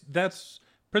that's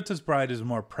Princess Bride is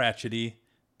more Pratchett-y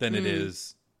than it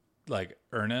is like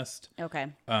earnest.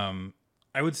 Okay.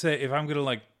 I would say if I'm gonna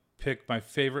like pick my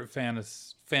favorite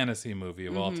fantasy movie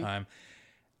of all time,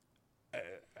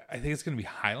 I think it's gonna be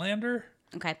Highlander.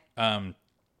 Okay.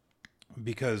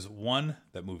 Because one,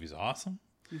 that movie's awesome.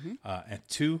 And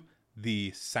two,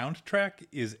 the soundtrack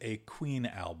is a Queen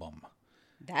album.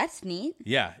 That's neat.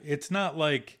 Yeah, it's not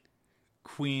like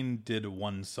Queen did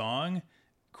one song.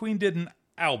 Queen did an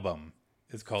album.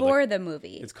 It's called the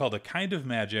movie. It's called A Kind of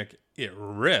Magic. It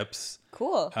rips.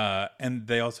 Cool. And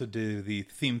they also do the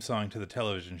theme song to the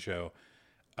television show,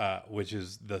 which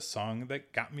is the song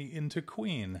that got me into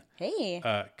Queen. Hey.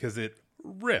 Because it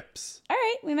rips. All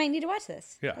right, we might need to watch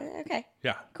this. Yeah. Okay.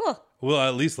 Yeah. Cool. We'll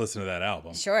at least listen to that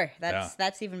album. Sure.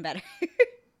 That's even better.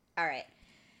 All right.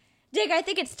 Dig, I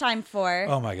think it's time for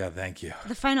Oh my God, thank you.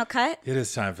 the final cut. It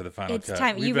is time for the final cut. It's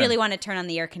time. You really want to turn on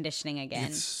the air conditioning again.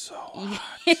 It's so hot.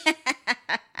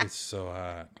 It's so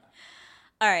hot.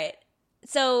 All right.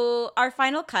 So our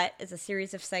final cut is a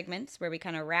series of segments where we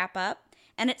kind of wrap up.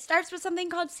 And it starts with something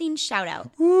called Scene Shout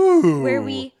Out, where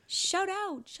we shout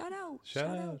out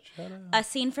a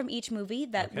scene from each movie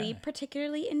that we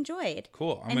particularly enjoyed.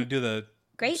 Cool. I'm going to do the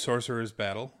Great. Sorcerer's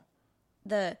Battle.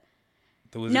 The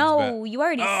Wizard's No, you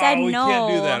already said we no.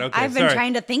 can't do that. Okay, I've been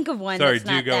trying to think of one Sorry, that's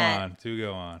not do that.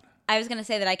 go on. I was going to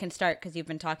say that I can start because you've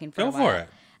been talking for a Go while. for it.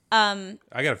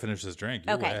 I got to finish this drink.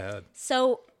 You're way ahead.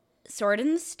 So, Sword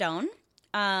in the Stone.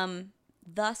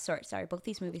 The Sword. Sorry, both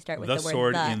these movies start with The the word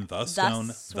Sword the. in the Stone,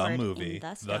 the Sword movie, in the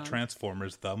the Stone,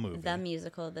 Transformers, the movie, the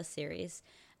musical, the series.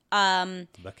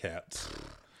 the Cats.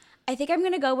 I think I'm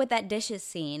going to go with that dishes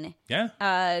scene.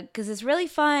 Yeah. Because it's really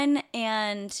fun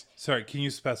and Sorry, can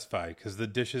you specify? Because the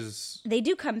dishes. they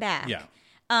do come back. Yeah.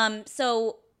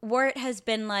 So Wirt has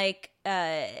been like,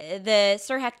 the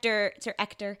Sir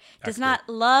Ector does not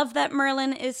love that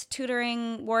Merlin is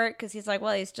tutoring Wirt because he's like,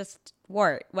 well, he's just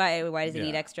Wirt. Why does he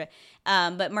need extra?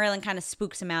 But Merlin kind of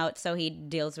spooks him out, so he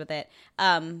deals with it.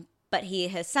 But he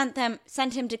has sent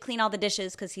him to clean all the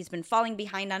dishes because he's been falling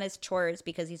behind on his chores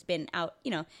because he's been out,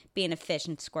 being a fish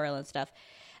and squirrel and stuff.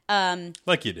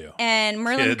 Like you do. And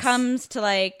Merlin Kids. comes to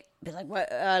be like, what,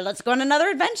 let's go on another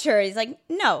adventure. He's like,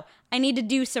 no, I need to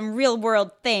do some real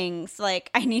world things. Like,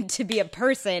 I need to be a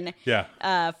person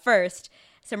first.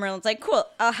 So Merlin's like, cool,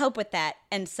 I'll help with that.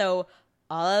 And so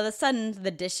all of a sudden, the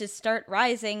dishes start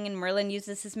rising, and Merlin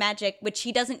uses his magic, which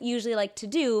he doesn't usually like to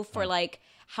do for, like,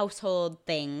 household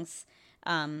things.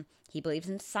 He believes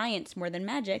in science more than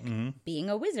magic, being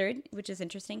a wizard, which is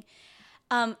interesting.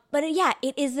 But yeah,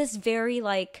 it is this very,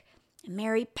 like,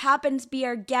 Mary Poppins be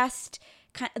our guest,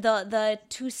 the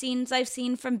two scenes I've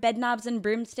seen from Bedknobs and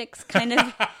Broomsticks kind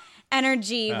of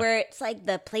energy, where it's like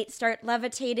the plates start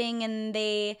levitating and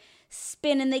they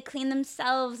spin and they clean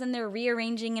themselves and they're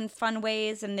rearranging in fun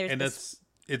ways, and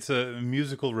it's a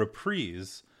musical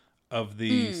reprise of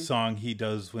the song he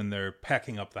does when they're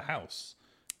packing up the house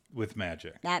with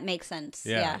magic. That makes sense.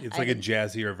 Yeah, it's like a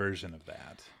jazzier version of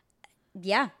that.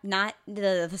 Yeah, not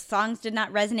the songs did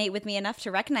not resonate with me enough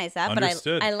to recognize that,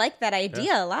 Understood. but I like that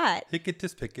idea a lot.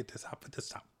 Hicketus,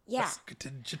 hoppetus, hop. Yeah.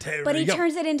 But he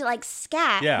turns it into like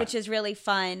scat, which is really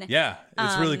fun. Yeah,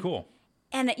 it's really cool.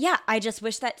 And yeah, I just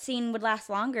wish that scene would last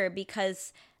longer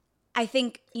because I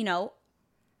think,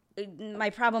 my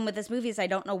problem with this movie is I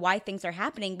don't know why things are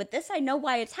happening, but this I know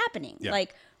why it's happening. Yeah.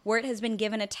 Like, Wirt has been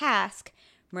given a task.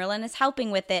 Merlin is helping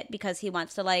with it because he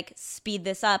wants to, like, speed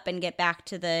this up and get back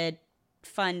to the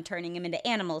fun turning him into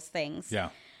animals things.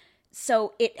 Yeah.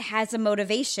 So it has a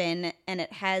motivation and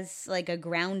it has, like, a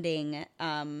grounding,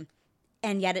 and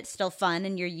yet it's still fun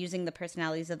and you're using the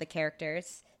personalities of the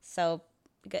characters. So,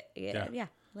 yeah, I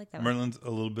like that Merlin's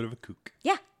a little bit of a kook.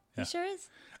 Yeah, he sure is.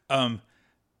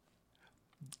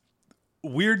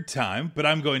 Weird time, but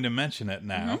I'm going to mention it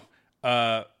now.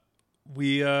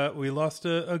 We lost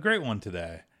a great one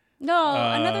today. No,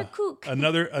 another kook.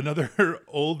 Another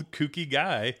old kooky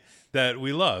guy that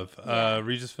we love,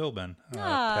 Regis Philbin.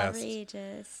 Passed.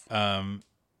 Regis.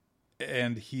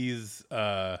 And he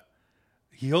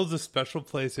holds a special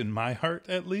place in my heart,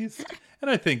 at least,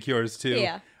 and I think yours too.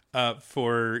 Yeah.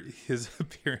 For his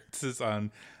appearances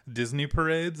on Disney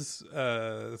parades,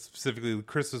 specifically the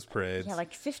Christmas parades. Yeah,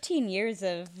 like 15 years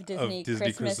of Disney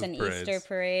Christmas and parades Easter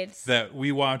parades that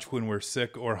we watch when we're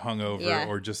sick or hungover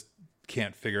or just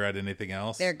can't figure out anything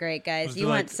else. They're great, guys. Just You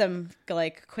like- want some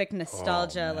like quick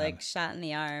nostalgia, man. like shot in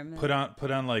the arm. Put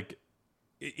on like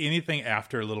anything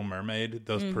after Little Mermaid.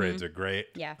 Those parades are great.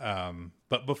 Yeah.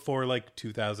 But before like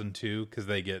 2002, because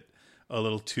they get a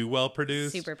little too well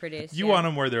produced. Super produced. You yeah. want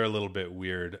them where they're a little bit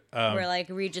weird. Where like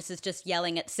Regis is just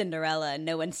yelling at Cinderella and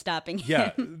no one's stopping him.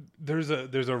 Yeah, there's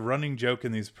a running joke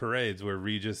in these parades where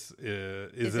Regis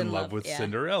is in love with yeah.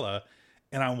 Cinderella,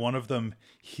 and on one of them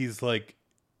he's like,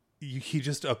 he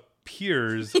just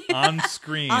appears on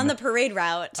screen On the parade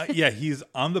route. yeah, he's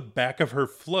on the back of her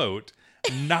float,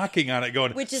 knocking on it,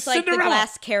 going, Which is like the Cinderella!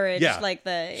 glass carriage. Yeah, Like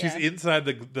the. she's inside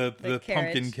the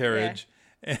pumpkin carriage,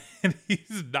 yeah. and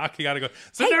he's knocking on it, going,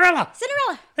 Cinderella,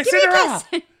 Cinderella! Hey, Give me Cinderella!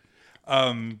 a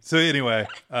kiss! So anyway,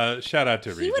 shout out to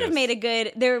Regis. He would have made a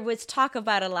good. There was talk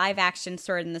about a live action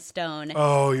Sword in the Stone.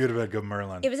 Oh, you would have been a good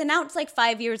Merlin. It was announced like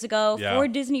 5 years ago Yeah. for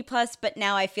Disney Plus, but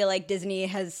now I feel like Disney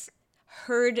has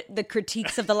heard the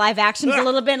critiques of the live actions a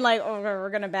little bit, like, oh, we're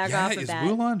gonna back Yeah, off of is that.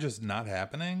 Mulan just not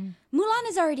happening? Mulan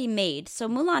is already made, so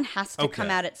Mulan has to come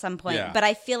Okay. out at some point. Yeah. But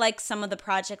I feel like some of the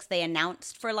projects they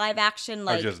announced for live action,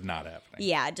 like, Are just not happening.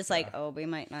 yeah, just like, oh, we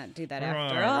might not do that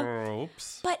after all.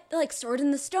 Oops. But like Sword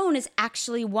in the Stone is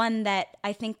actually one that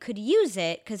I think could use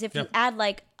it, because if you add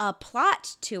like a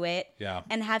plot to it Yeah.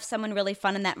 and have someone really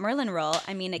fun in that Merlin role,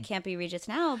 I mean, it can't be Regis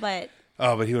now, but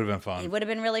Oh, but he would have been fun. it would have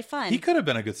been really fun. He could have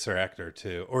been a good Sir Ector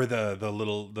too, or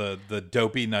the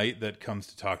dopey knight that comes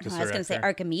to talk to Sir I was going to say Ector.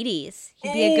 Archimedes.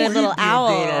 He'd be a good little owl.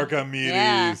 Good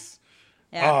Archimedes.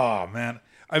 Yeah. Oh man,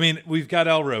 I mean, we've got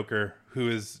El Roker who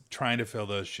is trying to fill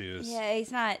those shoes. Yeah,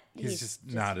 he's not. He's just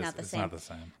not the it's same. not the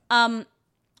same.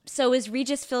 So is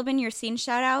Regis Philbin your scene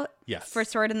shout out? Yes. For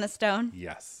Sword in the Stone?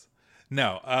 Yes.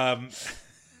 No.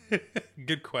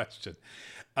 Good question.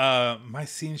 My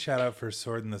scene shout out for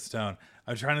Sword in the Stone.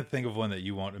 I'm trying to think of one that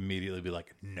you won't immediately be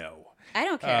like, no. I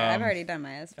don't care. I've already done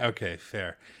my as. Okay,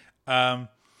 fair. No,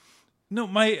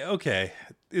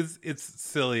 it's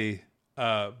silly.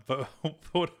 But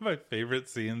one of my favorite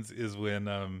scenes is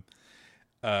when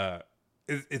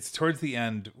it's towards the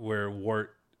end where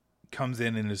Wart comes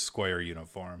in his squire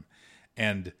uniform,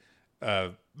 and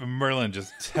Merlin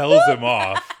just tells him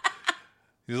off.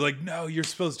 He's like, "No, you're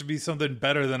supposed to be something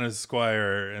better than a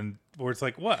squire." And Wart's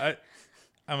like, "What?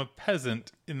 I'm a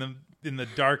peasant in the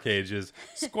Dark Ages.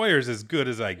 Squire's as good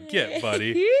as I get,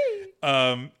 buddy."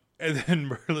 And then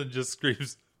Merlin just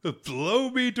screams, "Blow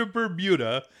me to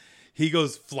Bermuda." He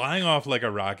goes flying off like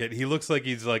a rocket. He looks like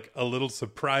he's like a little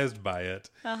surprised by it.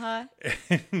 Uh-huh.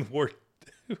 And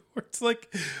Wart's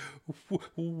like,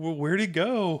 "Where'd he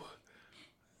go?"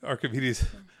 Archimedes,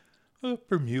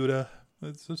 Bermuda.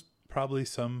 It's just probably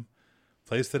some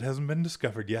place that hasn't been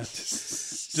discovered yet.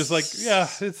 Just like, yeah,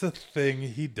 it's a thing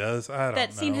he does. I don't know.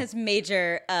 That scene has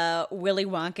major Willy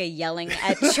Wonka yelling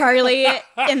at Charlie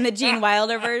in the Gene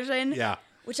Wilder version. Yeah.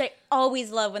 Which I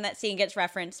always love when that scene gets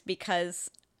referenced, because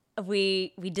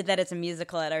we did that as a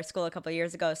musical at our school a couple of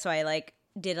years ago. So I like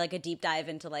did like a deep dive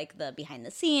into like the behind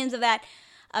the scenes of that.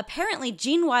 Apparently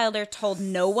Gene Wilder told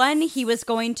no one he was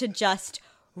going to just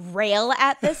rail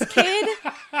at this kid.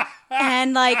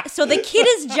 And like, so the kid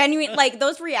is genuine, like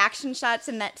those reaction shots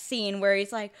in that scene where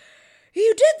he's like,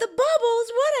 "You did the bubbles,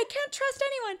 what? I can't trust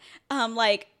anyone."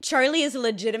 Like Charlie is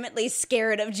legitimately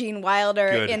scared of Gene Wilder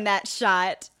Good. in that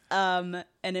shot. And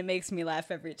it makes me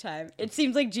laugh every time. It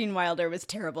seems like Gene Wilder was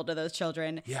terrible to those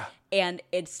children. Yeah. And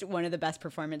it's one of the best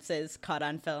performances caught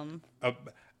on film.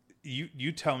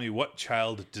 You tell me what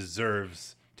child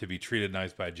deserves to be treated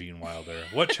nice by Gene Wilder.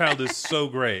 What child is so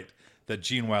great that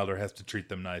Gene Wilder has to treat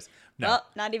them nice? No. Well,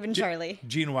 not even Charlie.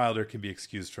 Gene Wilder can be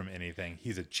excused from anything.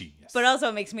 He's a genius. But also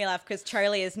it makes me laugh because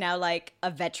Charlie is now like a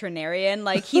veterinarian.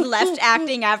 Like he left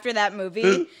acting after that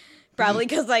movie. Probably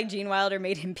because like Gene Wilder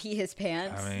made him pee his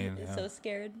pants. I mean, He's yeah. so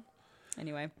scared.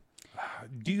 Anyway.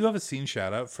 Do you have a scene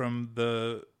shout out from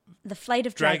the Flight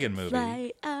of Dragon Dragons. movie?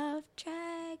 Flight of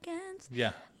Dragons.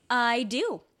 Yeah. I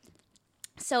do.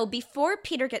 So before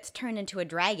Peter gets turned into a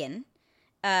dragon,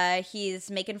 he's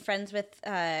making friends with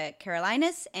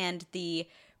Carolinus and the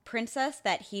princess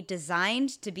that he designed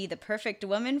to be the perfect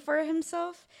woman for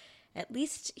himself. At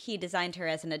least he designed her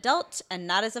as an adult and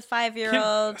not as a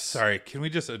 5-year-old. Can we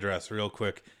just address real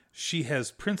quick? She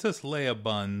has Princess Leia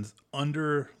buns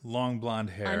under long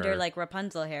blonde hair. Under like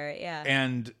Rapunzel hair, yeah.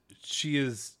 And she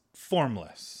is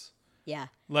formless. Yeah.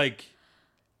 Like,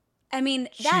 I mean,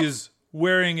 she that's... is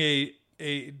wearing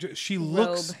she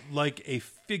looks Robe. like a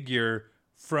figure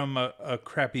from a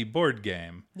crappy board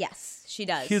game. Yes, she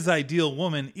does. His ideal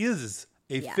woman is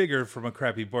a Yeah. figure from a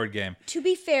crappy board game. To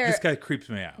be fair, This guy creeps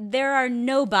me out. there are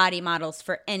no body models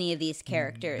for any of these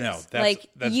characters. No, like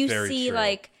that's you very see true.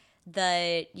 like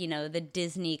the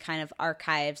Disney kind of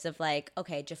archives of like,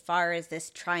 okay, Jafar is this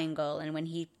triangle, and when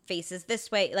he faces this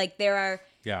way, like there are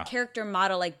character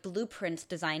model like blueprints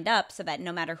designed up so that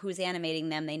no matter who's animating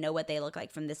them, they know what they look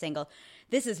like from this angle.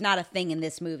 This is not a thing in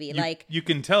this movie. You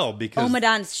can tell because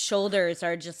Omadon's shoulders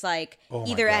are just like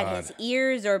either at his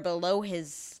ears or below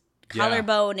his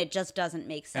collarbone. It just doesn't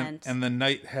make sense. And the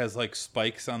knight has like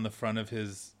spikes on the front of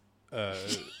his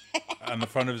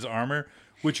armor,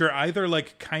 which are either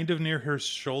like kind of near her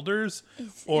shoulders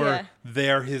or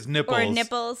they're his nipples. Or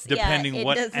nipples, depending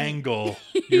what angle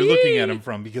you're looking at him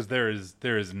from, because there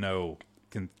is no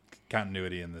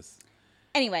continuity in this.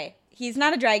 Anyway, he's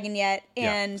not a dragon yet,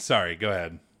 and sorry, go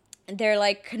ahead. They're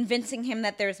like convincing him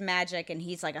that there's magic, and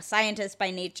he's like a scientist by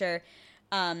nature.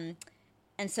 And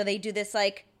so they do this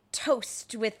like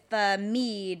toast with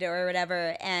mead or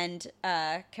whatever, and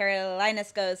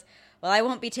Carolinus goes, well, I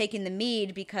won't be taking the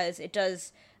mead because it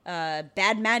does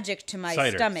bad magic to my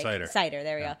stomach. Cider,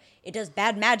 there we go. It does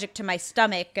bad magic to my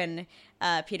stomach. And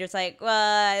Peter's like,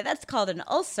 well, that's called an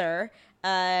ulcer.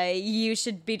 You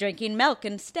should be drinking milk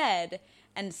instead.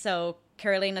 And so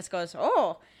Carolinus goes,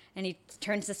 oh, and he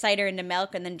turns the cider into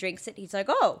milk and then drinks it. He's like,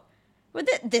 oh, well,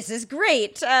 this is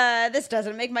great. This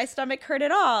doesn't make my stomach hurt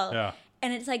at all. Yeah.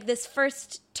 And it's like this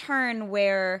first turn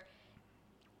where,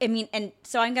 I mean, and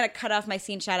so I'm going to cut off my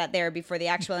scene shout out there before the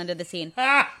actual end of the scene.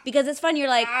 Because it's fun. You're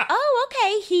like, oh,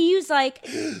 okay. He used like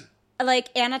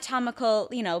anatomical,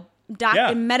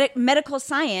 medical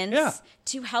science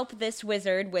to help this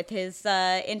wizard with his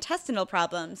intestinal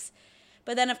problems.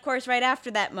 But then, of course, right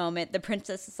after that moment, the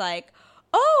princess is like,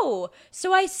 oh,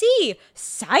 so I see.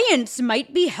 Science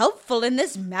might be helpful in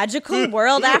this magical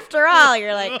world after all.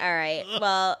 You're like, all right,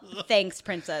 well, thanks,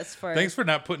 princess. Thanks for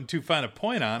not putting too fine a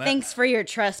point on it. Thanks for your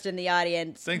trust in the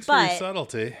audience. Thanks for your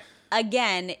subtlety.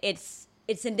 Again, it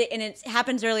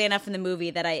happens early enough in the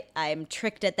movie that I'm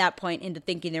tricked at that point into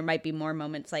thinking there might be more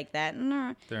moments like that.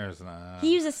 No, there's not.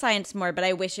 He uses science more, but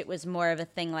I wish it was more of a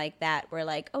thing like that where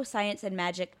like, oh, science and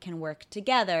magic can work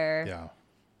together. Yeah.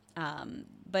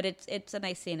 But it's a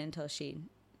nice scene until she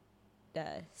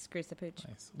screws the pooch.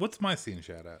 Nice. What's my scene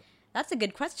shout out? That's a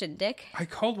good question, Dick. I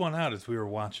called one out as we were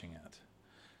watching it.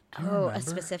 Do you remember? A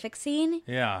specific scene?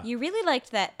 Yeah. You really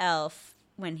liked that elf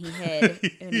when he hid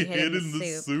in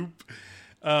the soup.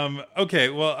 Okay,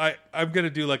 well, I'm going to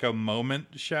do like a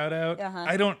moment shout out.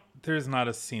 Uh-huh. There's not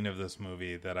a scene of this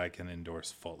movie that I can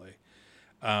endorse fully.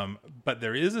 But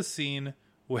there is a scene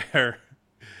where...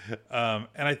 and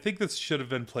I think this should have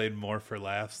been played more for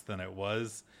laughs than it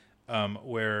was.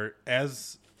 Where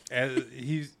as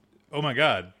he's, oh my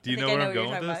God, do you know where I'm going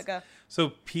with this? Go.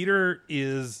 So Peter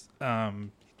is,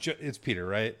 it's Peter,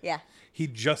 right? Yeah. He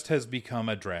just has become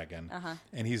a dragon, uh-huh.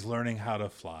 and he's learning how to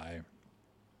fly.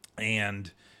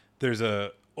 And there's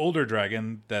a older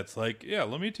dragon that's like, yeah,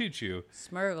 let me teach you.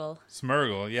 Smurgle,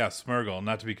 yeah, Smurgle,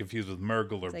 not to be confused with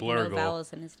Murgle or it's like Blurgle. No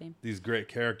vowels in his name. These great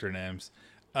character names.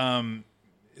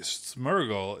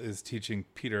 Smurgle is teaching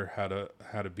Peter how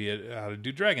to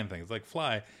do dragon things like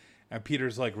fly, and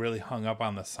Peter's like really hung up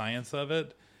on the science of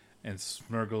it, and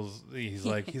Smurgle's he's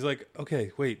like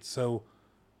okay, wait, so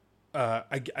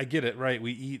I get it, right?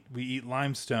 We eat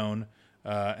limestone,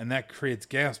 and that creates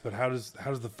gas, but how does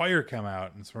the fire come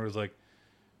out? And Smurgle's like,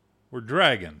 we're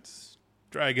dragons.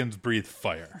 Dragons breathe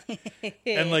fire.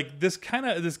 And like this kind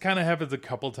of happens a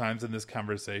couple times in this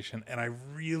conversation, and I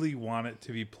really want it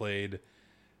to be played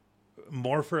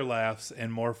more for laughs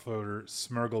and more for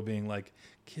Smurgle being like,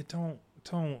 kid, don't,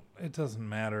 it doesn't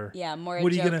matter. Yeah, more a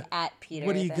joke at Peter.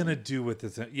 What are you going to do with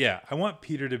this? Yeah, I want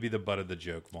Peter to be the butt of the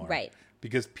joke more. Right.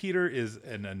 Because Peter is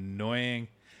an annoying...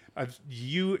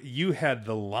 You had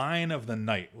the line of the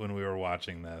night when we were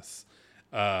watching this,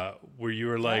 where you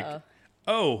were like,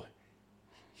 oh,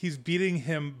 he's beating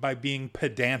him by being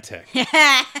pedantic.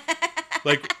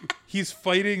 Like, he's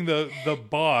fighting the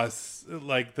boss,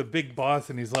 like the big boss,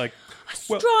 and he's like,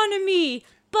 astronomy,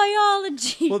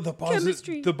 biology,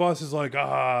 chemistry. The boss is like,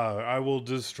 I will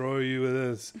destroy you with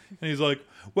this. And he's like,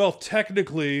 well,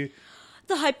 technically,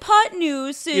 the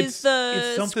hypotenuse is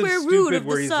the square root of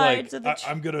the sides of the...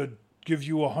 I'm going to give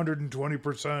you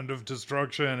 120% of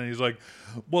destruction. And he's like,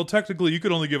 well, technically, you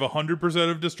could only give 100%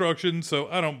 of destruction, so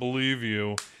I don't believe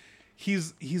you.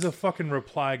 He's a fucking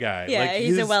reply guy. Yeah, like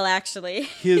he's actually.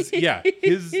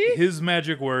 His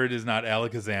magic word is not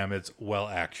alakazam, it's well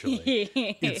actually.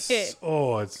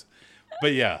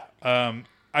 But yeah,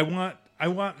 I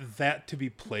want that to be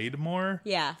played more.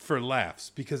 Yeah. For laughs,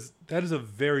 because that is a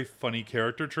very funny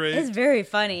character trait. It's very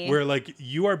funny. Where like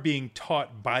you are being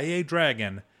taught by a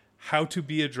dragon how to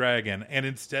be a dragon, and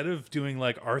instead of doing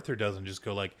like Arthur does and just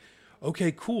go like,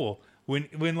 okay, cool.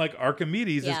 When like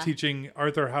Archimedes Yeah. is teaching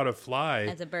Arthur how to fly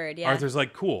As a bird, yeah. Arthur's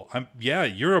like, cool.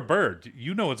 You're a bird.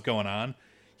 You know what's going on.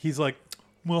 He's like,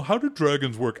 well, how do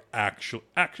dragons work actually?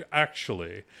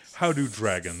 How do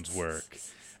dragons work?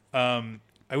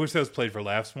 I wish that was played for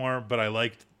laughs more, but I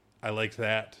liked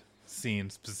that scene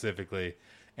specifically,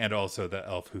 and also the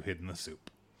elf who hid in the soup.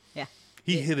 Yeah.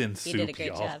 He hid in soup, He did a great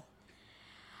y'all. job.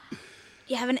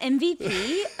 You have an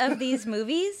MVP of these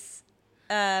movies?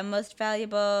 Most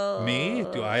valuable. Me?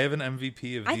 Do I have an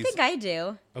MVP of these? I think I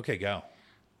do. Okay, go.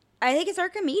 I think it's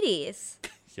Archimedes.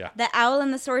 Yeah. The owl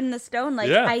and the sword and the stone. Like,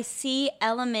 Yeah. I see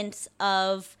elements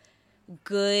of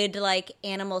good, like,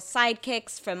 animal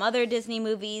sidekicks from other Disney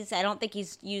movies. I don't think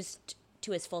he's used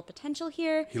to his full potential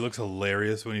here. He looks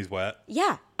hilarious when he's wet.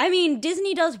 Yeah. I mean,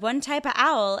 Disney does one type of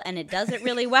owl, and it does it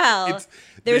really well.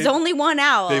 There's they've- only one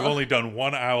owl. They've only done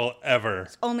one owl ever,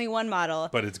 only one model.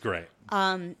 but it's great.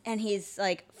 And he's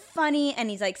like funny and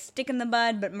he's like stick in the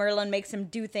mud, but Merlin makes him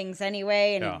do things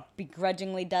anyway and Yeah. he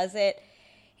begrudgingly does it.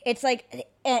 It's like,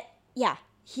 yeah,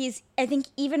 he's, I think,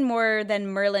 even more than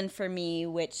Merlin for me,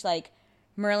 which like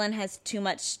Merlin has too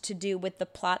much to do with the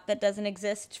plot that doesn't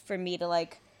exist for me to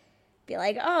like be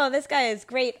like, oh, this guy is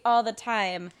great all the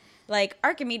time. Like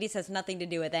Archimedes has nothing to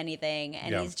do with anything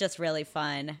and Yeah. he's just really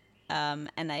fun.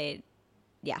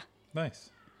 Yeah. Nice.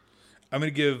 I'm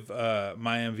going to give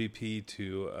my MVP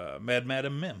to Mad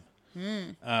Madam Mim.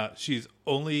 She's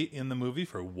only in the movie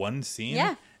for one scene.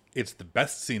 Yeah. It's the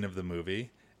best scene of the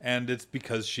movie, and it's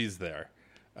because she's there.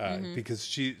 Because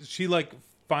she like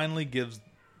finally gives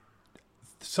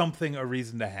something a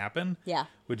reason to happen. Yeah.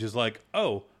 Which is like,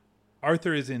 oh,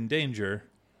 Arthur is in danger.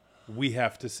 We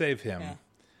have to save him.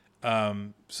 Yeah.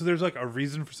 So there's like a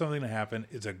reason for something to happen.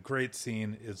 It's a great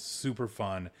scene. It's super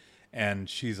fun, and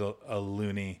she's a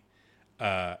loony.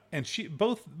 And she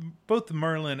both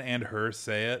Merlin and her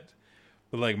say it,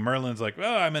 but like Merlin's like,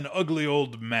 oh, I'm an ugly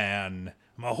old man.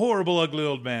 I'm a horrible ugly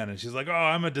old man, and she's like, oh,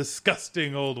 I'm a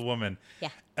disgusting old woman. Yeah.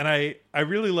 And I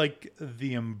really like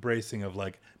the embracing of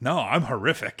like, no, I'm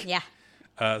horrific. Yeah.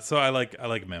 So I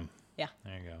like Mim. Yeah.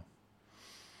 There you go.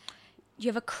 You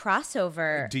have a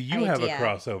crossover. Do you have a idea.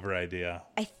 crossover idea?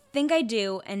 I think I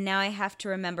do, and now I have to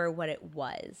remember what it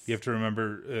was. You have to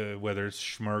remember whether it's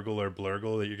Schmurgle or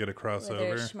Blurgle that you're going to cross Whether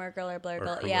over. it's Schmurgle or Or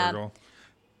Blurgle. Yeah. Herblurgle.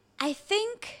 I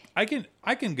think. I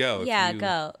can go. if Yeah, you-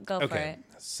 go for Okay, it.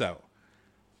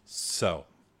 so,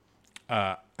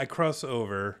 I cross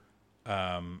over.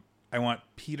 I want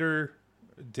Peter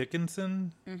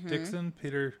Dickinson. Mm-hmm. Dixon.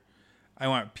 Peter. I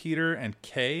want Peter and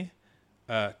Kay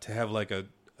to have like a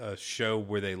show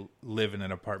where they live in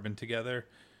an apartment together.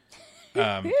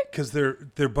 Because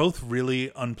they're both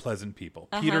really unpleasant people.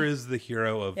 Peter is the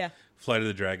hero of Yeah. Flight of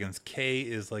the Dragons. Kay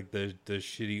is like the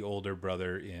shitty older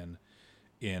brother in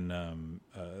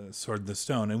Sword in the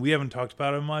Stone, and we haven't talked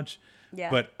about him much. Yeah.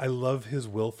 But I love his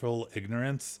willful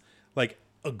ignorance, like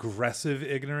aggressive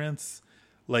ignorance.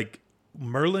 Like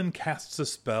Merlin casts a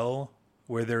spell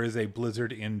where there is a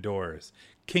blizzard indoors.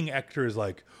 King Ector is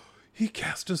like, he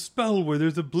cast a spell where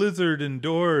there's a blizzard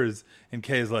indoors, and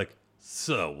Kay is like,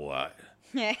 so what?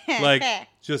 Like,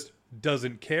 just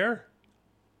doesn't care,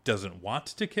 doesn't want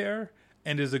to care,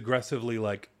 and is aggressively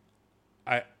like,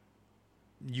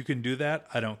 you can do that.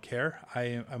 I don't care.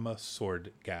 I'm a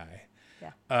sword guy.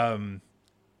 Yeah.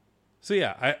 So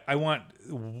yeah, I want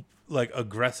like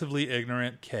aggressively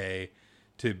ignorant Kay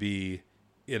to be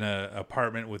in a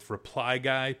apartment with reply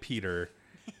guy Peter,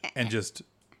 and just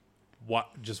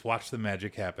watch the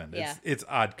magic happen. Yeah. It's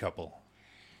Odd Couple.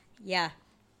 Yeah.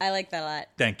 I like that a lot.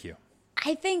 Thank you.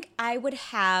 I think I would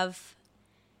have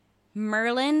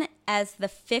Merlin as the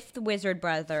fifth wizard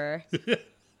brother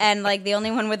and like the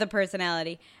only one with a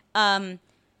personality.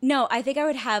 No, I think I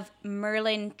would have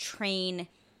Merlin train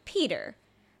Peter,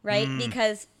 right?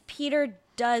 Because Peter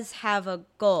does have a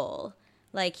goal.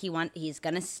 Like he's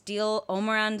going to steal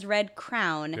Omeron's red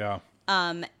crown. Yeah.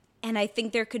 And I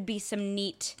think there could be some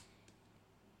neat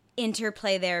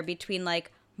interplay there between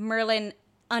like Merlin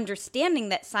understanding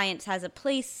that science has a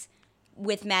place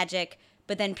with magic,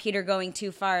 but then Peter going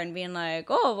too far and being like,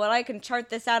 oh, well, I can chart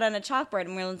this out on a chalkboard.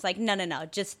 And Merlin's like, no,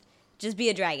 just be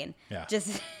a dragon. Yeah.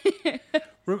 Just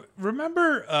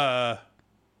Remember,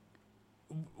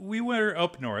 we were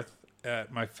up north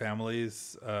at my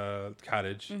family's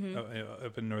cottage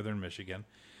up in northern Michigan,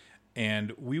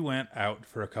 and we went out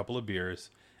for a couple of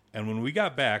beers. And when we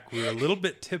got back, we were a little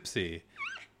bit tipsy,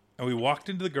 and we walked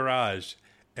into the garage,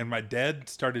 and my dad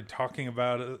started talking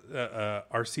about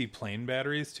RC plane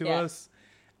batteries to Yeah. us,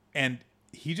 and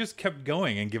he just kept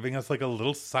going and giving us like a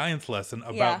little science lesson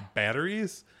about Yeah.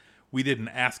 batteries. We didn't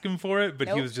ask him for it, but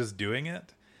he Nope. was just doing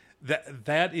it.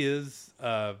 That is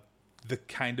the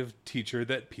kind of teacher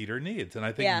that Peter needs. And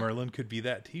I think Yeah. Merlin could be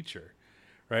that teacher,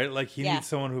 right? Like he Yeah. needs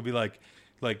someone who'd be like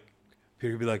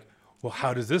Peter could be like, well,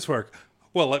 how does this work?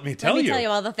 Well, let me tell Let me you. tell you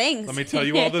all the things. Let me tell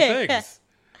you all the things.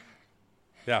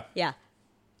 Yeah. Yeah.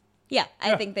 Yeah,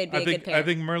 I think they'd be a good pair. I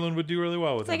think Merlin would do really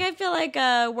well with Like, him. I feel like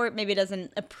Wirt maybe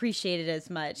doesn't appreciate it as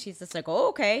much. He's just like, oh,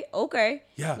 okay.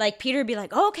 Yeah. Like, Peter would be like,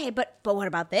 oh, okay, but what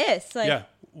about this? Like, Yeah.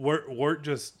 Wirt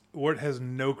has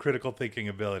no critical thinking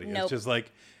ability. Nope. It's just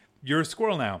like, you're a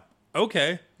squirrel now.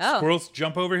 Okay. Oh. Squirrels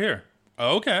jump over here.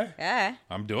 Okay. yeah.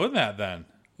 I'm doing that then.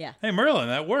 Yeah. Hey, Merlin,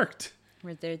 that worked.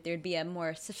 Where there'd be a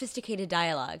more sophisticated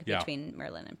dialogue Yeah. between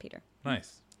Merlin and Peter.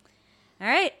 Nice. All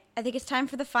right. I think it's time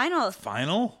for the final.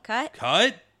 Final? Cut.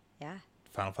 Yeah.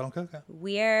 Final cut.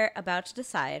 We're about to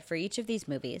decide for each of these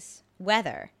movies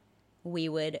whether we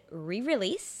would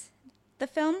re-release the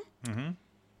film,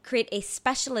 create a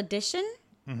special edition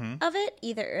of it,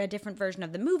 either a different version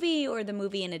of the movie or the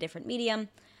movie in a different medium,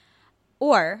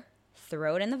 or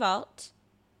throw it in the vault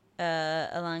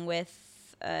along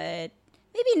with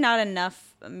maybe not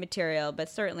enough material, but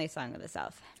certainly Song of the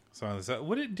South.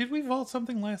 Did we vault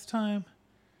something last time?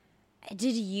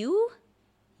 Did you?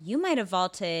 You might have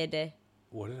vaulted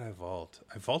What did I vault?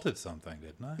 I vaulted something,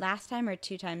 didn't I? last time or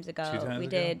 2 times ago. 2 times we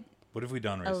ago? did What have we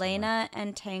done recently? Elena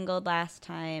and Tangled last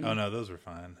time. Oh, no, those were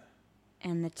fine.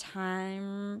 And the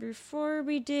time before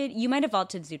we did, you might have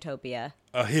vaulted Zootopia.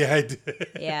 Oh, yeah, I did.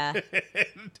 Yeah.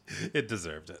 It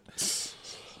deserved it.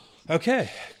 Okay,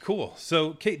 cool.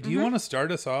 So, Kate, do you want to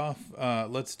start us off?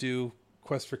 Let's do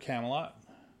Quest for Camelot.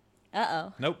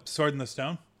 Uh-oh. Nope, Sword in the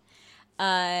Stone.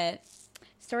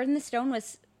 Sword in the Stone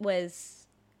was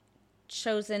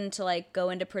chosen to like go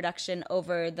into production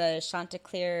over the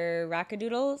Chanticleer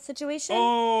Rockadoodle situation.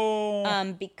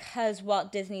 Oh, Because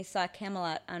Walt Disney saw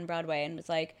Camelot on Broadway and was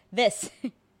like, this.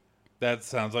 that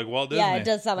sounds like Walt Disney. Yeah, it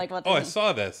does sound like Walt Oh, Disney. I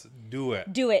saw this. Do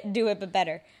it. Do it, but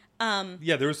better.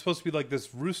 Yeah, there was supposed to be like this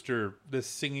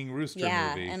singing rooster Yeah,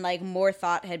 movie, and like more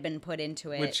thought had been put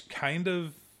into it. which kind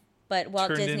of but Walt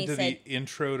turned Disney into said, the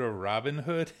intro to Robin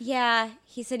Hood. yeah,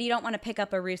 he said you don't want to pick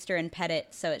up a rooster and pet it,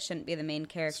 so it shouldn't be the main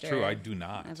character. It's true, I do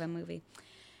not. Of a movie.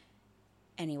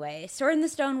 Anyway, Sword in the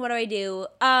Stone, what do?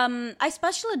 I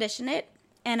special edition it,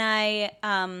 and I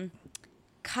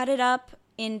cut it up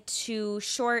into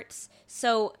shorts.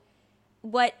 So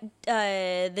what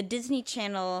the Disney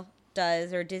Channel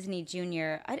does, or Disney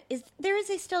Junior, there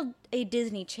is still a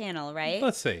Disney Channel, right?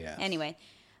 Let's say yes. Anyway.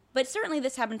 But certainly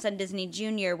this happens on Disney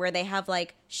Junior, where they have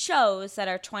like shows that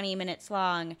are 20 minutes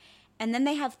long, and then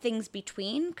they have things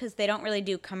between because they don't really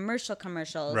do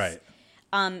commercials. Right.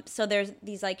 So there's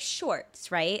these like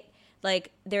shorts, right?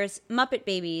 Like there's Muppet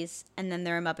Babies, and then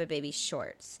there are Muppet Babies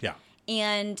shorts. Yeah.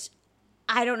 And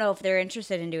I don't know if they're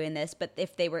interested in doing this, but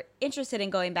if they were interested in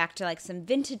going back to like some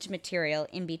vintage material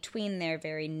in between their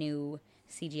very new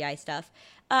CGI stuff,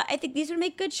 I think these would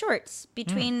make good shorts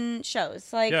between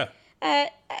shows. Like, Yeah.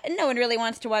 No one really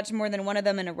wants to watch more than one of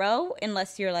them in a row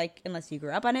unless you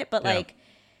grew up on it. But Yeah. like,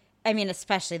 I mean,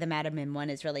 especially the Madam Mim one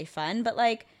is really fun. But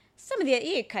like some of the,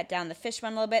 you cut down the fish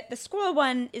one a little bit. The squirrel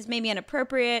one is maybe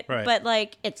inappropriate, Right. but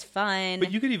like it's fun.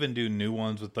 But you could even do new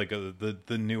ones with like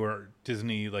the newer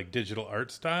Disney like digital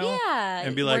art style. yeah,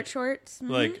 And be Wart like, shorts. Mhm.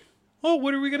 like, oh,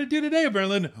 what are we going to do today,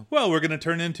 Merlin? Well, we're going to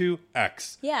turn into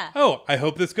X. Yeah. Oh, I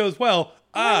hope this goes well.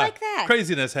 I like that.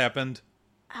 Craziness happened.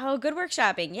 Oh, good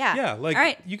workshopping. Yeah. Yeah, like all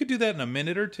right, you could do that in a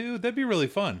minute or two. That'd be really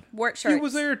fun. Wart He shorts.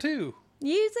 was there too.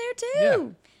 You was there too. Yeah.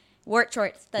 Wart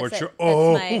shorts. That's Wart it. short- That's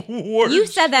Oh, my. wart You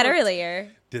said that shorts.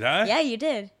 earlier. Did I? Yeah, you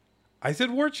did. I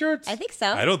said wart shorts? I think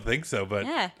so. I don't think so, but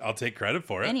Yeah. I'll take credit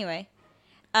for it. Anyway,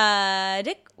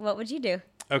 Dick, what would you do?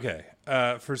 Okay.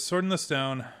 For Sword in the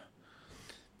Stone,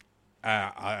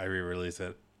 I re-release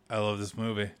it. I love this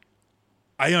movie.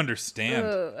 I understand.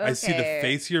 Ooh, I see the okay.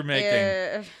 face you're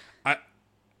making. Uh,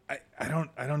 I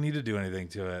don't need to do anything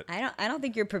to it. I don't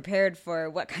think you're prepared for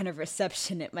what kind of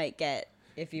reception it might get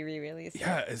if you re-release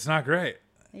Yeah, it. it's not great.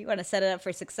 You want to set it up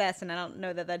for success, and I don't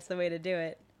know that that's the way to do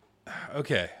it.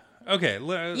 Okay. You can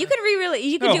re-release.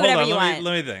 You can do whatever you want.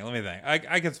 Let me think.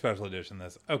 I can special edition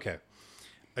this. Okay.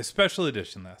 I special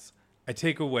edition this. I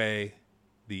take away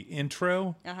the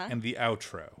intro and the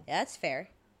outro. Yeah, that's fair.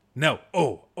 No.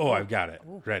 Oh, I've got it.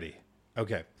 Ready.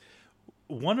 Okay.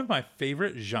 One of my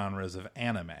favorite genres of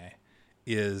anime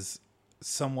is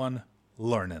someone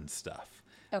learning stuff.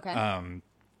 Okay.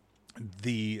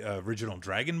 The original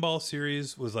Dragon Ball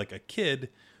series was like a kid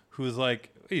who was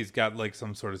like, he's got like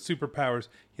some sort of superpowers.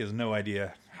 He has no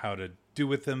idea how to do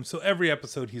with them. So every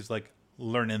episode he's like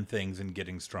learning things and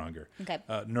getting stronger. Okay.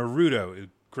 Naruto,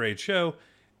 great show.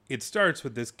 It starts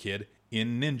with this kid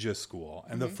in ninja school.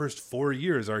 And the first 4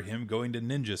 years are him going to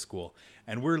ninja school.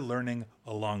 And we're learning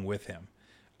along with him.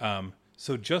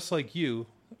 So just like you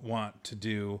want to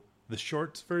do the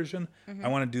shorts version, I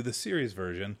want to do the series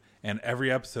version. And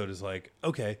every episode is like,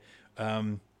 okay,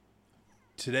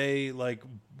 today, like,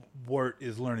 Wart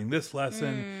is learning this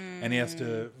lesson and he has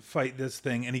to fight this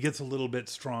thing and he gets a little bit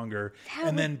stronger.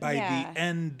 And then by the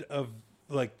end of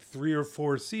like 3 or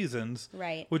 4 seasons,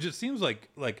 right, which it seems like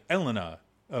Elena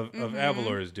of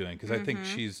Avalor is doing, because I think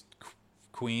she's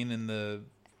queen in the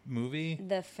movie.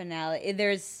 The finale.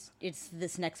 It's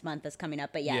this next month that's coming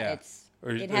up, but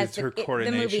it has her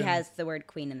coronation. The movie has the word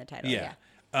queen in the title. Yeah.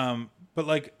 But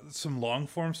like some long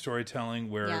form storytelling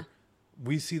where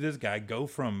we see this guy go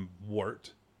from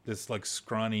Wart, this like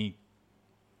scrawny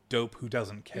dope who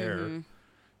doesn't care,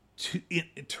 to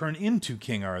turn into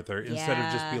King Arthur instead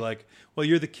of just be like, well,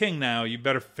 you're the king now, you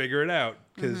better figure it out,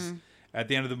 because at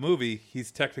the end of the movie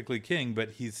he's technically king,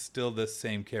 but he's still the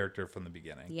same character from the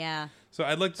beginning. So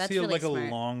I'd like to see really like smart.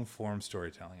 a long form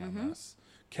storytelling on this.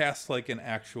 Cast like an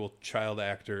actual child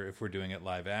actor if we're doing it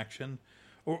live action,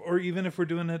 or even if we're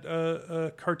doing it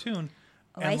a cartoon.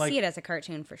 Oh, I see it as a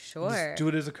cartoon for sure. Just do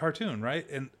it as a cartoon, right?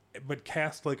 But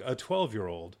cast like a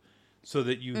 12-year-old, so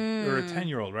that you or a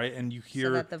 10-year-old, right? And you hear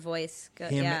so that the voice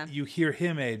him. You hear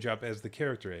him age up as the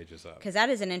character ages up. Because that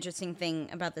is an interesting thing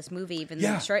about this movie. Even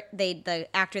the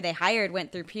actor they hired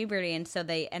went through puberty, and so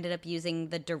they ended up using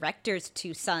the director's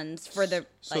 2 sons for the.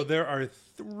 So there are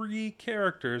 3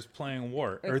 characters playing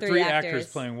Wart, or 3 actors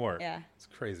playing Wart. Yeah, it's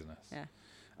craziness. Yeah,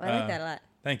 well, I like that a lot.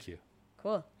 Thank you.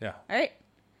 Cool. Yeah. All right,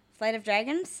 Flight of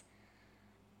Dragons.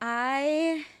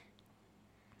 I'll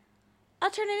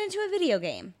turn it into a video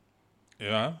game.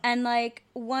 Yeah. And like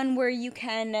one where you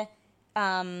can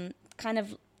kind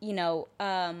of, I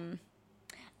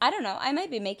don't know, I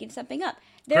might be making something up.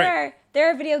 There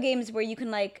are video games where you can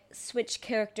like switch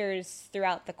characters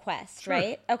throughout the quest,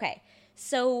 right? Okay.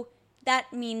 So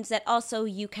that means that also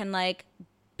you can like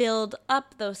build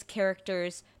up those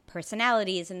characters'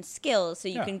 personalities and skills. So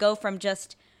you can go from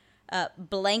just a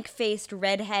blank-faced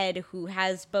redhead who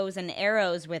has bows and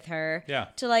arrows with her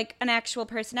to like an actual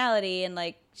personality, and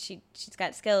like she's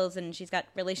got skills and she's got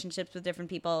relationships with different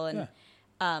people, and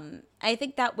I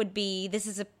think this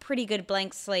is a pretty good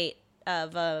blank slate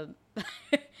of a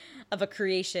of a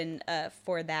creation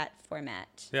for that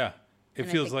format. Yeah, it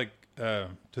feels like to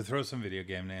throw some video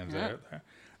game names out there.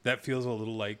 That feels a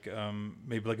little like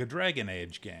maybe like a Dragon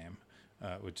Age game.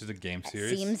 Which is a game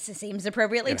series. Seems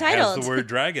appropriately it titled. Has the word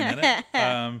dragon in it.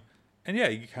 And yeah,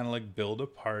 you kind of like build a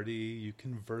party. You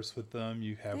converse with them.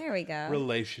 You have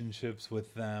relationships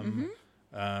with them.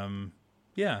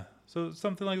 Yeah, so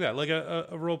something like that, like a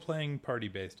role playing party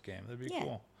based game. That'd be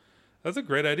cool. That's a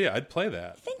great idea. I'd play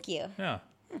that. Thank you. Yeah.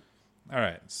 All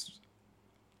right.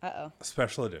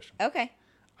 Special edition. Okay.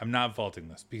 I'm not vaulting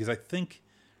this because I think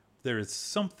there is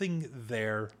something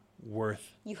there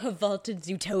worth. You have vaulted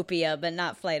Zootopia, but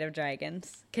not Flight of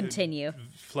Dragons. Continue.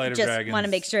 Flight of Dragons. Just want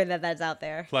to make sure that that's out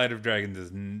there. Flight of Dragons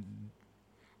is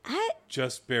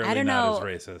just barely I don't not know.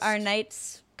 as racist. Are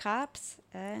knights cops?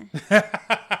 I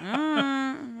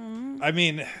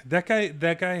mean, that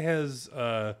guy has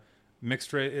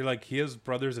mixed race. Like he has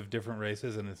brothers of different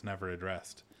races, and it's never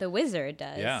addressed. The wizard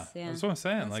does. Yeah. That's what I'm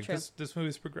saying. That's like true. this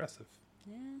movie's progressive.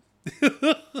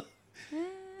 Yeah.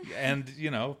 And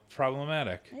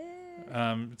problematic.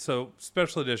 So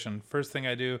special edition. First thing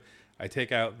I do, I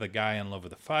take out the guy in love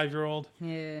with a 5-year-old.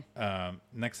 Yeah.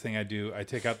 Next thing I do, I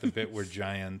take out the bit where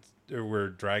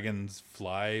dragons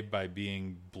fly by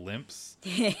being blimps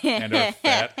and are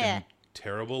fat and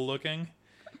terrible looking.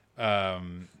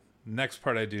 Next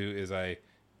part I do is I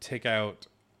take out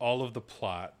all of the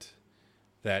plot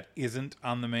that isn't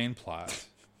on the main plot.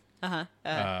 I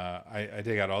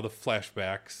take out all the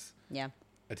flashbacks. Yeah.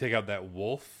 I take out that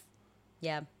wolf.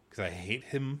 Yeah. Because I hate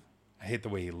him. I hate the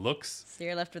way he looks. So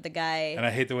you're left with a guy. And I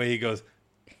hate the way he goes,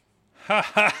 ha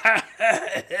ha ha,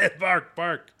 bark,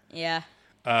 bark. Yeah.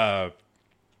 I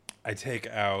take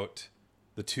out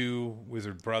the 2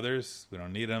 wizard brothers. We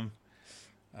don't need them.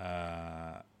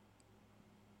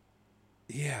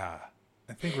 Yeah,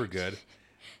 I think we're good.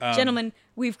 Gentlemen,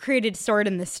 we've created Sword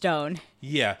in the Stone.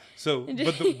 Yeah. So,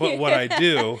 but what I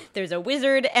do, there's a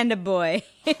wizard and a boy.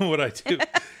 What I do,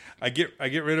 I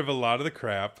get rid of a lot of the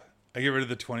crap. I get rid of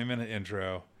the 20-minute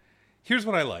intro. Here's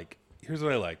what I like.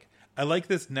 I like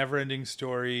this never-ending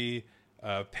story,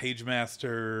 page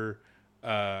master,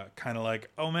 kind of like,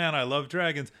 oh man, I love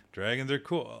dragons. Dragons are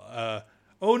cool.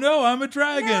 Oh no, I'm a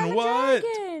dragon. What?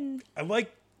 Dragon.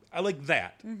 I like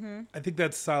that. Mm-hmm. I think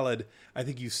that's solid. I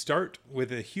think you start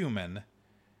with a human,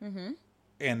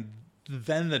 and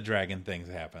then the dragon things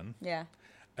happen. Yeah.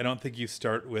 I don't think you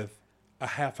start with a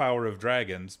half hour of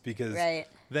dragons because Right.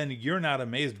 then you're not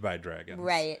amazed by dragons.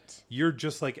 Right. You're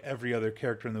just like every other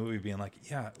character in the movie being like,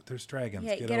 yeah, there's dragons.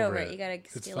 Yeah, get over it. You gotta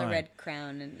It's steal a fine." red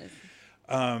crown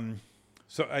and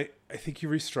So I think you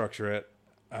restructure it.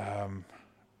 I'm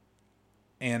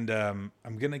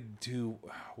going to do,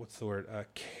 what's the word?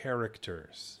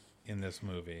 Characters in this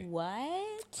movie.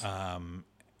 what?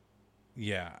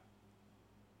 Yeah.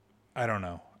 I don't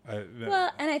know.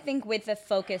 Well, and I think with the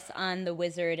focus on the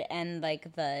wizard and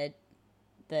like the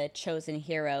chosen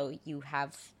hero, you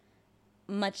have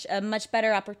a much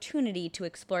better opportunity to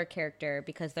explore character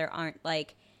because there aren't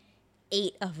like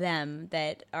 8 of them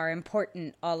that are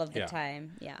important all of the Yeah.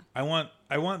 time. Yeah. I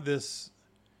want this.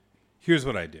 Here's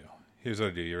what I do.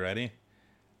 You ready?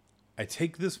 I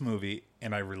take this movie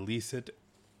and I release it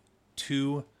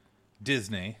to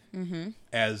Disney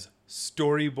as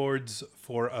storyboards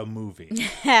for a movie.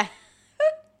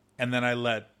 And then I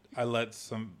let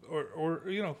some or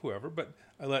whoever, but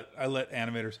I let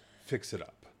animators fix it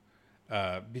up.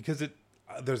 Because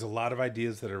there's a lot of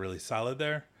ideas that are really solid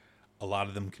there. A lot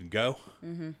of them can go.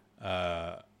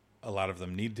 A lot of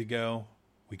them need to go.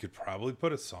 We could probably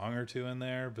put a song or two in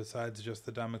there besides just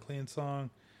the Don McLean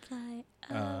song. Fly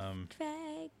of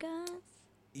dragons.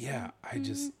 Yeah, I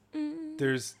just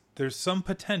there's some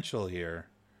potential here,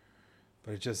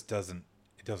 but it just doesn't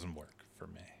work for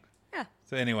me. Yeah.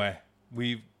 So anyway,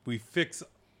 we fix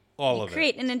all of it.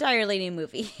 Create an entirely new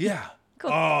movie. Yeah.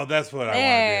 Cool. Oh, that's what I want to do.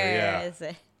 Yeah. There's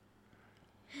it.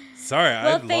 Sorry, I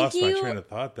Well, thank lost my you. train of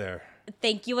thought there.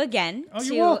 Thank you again Oh, to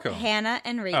you're welcome. Hannah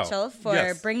and Rachel for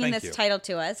yes, bringing thank this you. title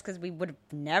to us because we would have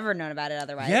never known about it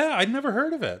otherwise. Yeah, I'd never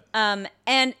heard of it. And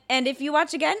if you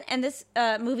watch again and this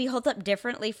movie holds up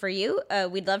differently for you,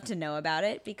 we'd love to know about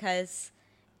it because,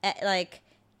 like,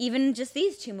 even just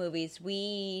these 2 movies,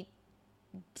 we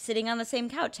sitting on the same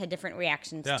couch had different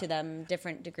reactions Yeah. to them,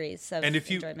 different degrees of and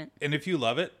if enjoyment. you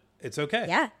love it, it's okay.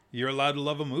 Yeah. You're allowed to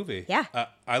love a movie. Yeah.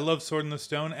 I love Sword in the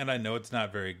Stone, and I know it's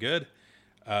not very good.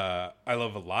 I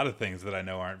love a lot of things that I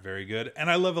know aren't very good,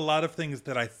 and I love a lot of things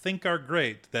that I think are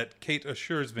great that Kate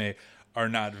assures me are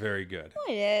not very good.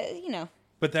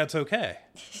 But that's okay.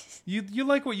 You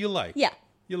like what you like. Yeah.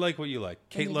 You like what you like.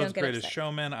 Kate you loves don't get Greatest upset.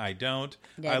 Showman. I don't.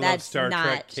 Yeah, I love that's Star not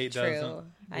Trek. Kate true. doesn't.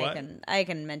 What? I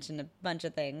can mention a bunch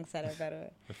of things that are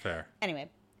better. Fair. Anyway,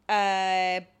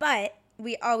 but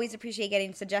we always appreciate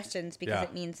getting suggestions because Yeah.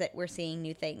 it means that we're seeing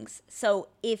new things. So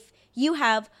if you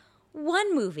have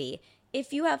one movie,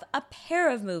 if you have a pair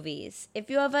of movies, if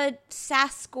you have a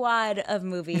squad of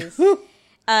movies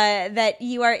that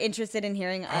you are interested in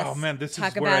hearing us Oh man, this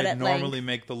talk is where about I at normally length,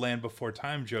 make the Land Before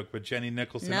Time joke, but Jenny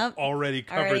Nicholson Nope. already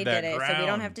covered already that did it, ground. so we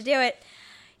don't have to do it.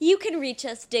 You can reach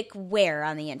us, Dick, where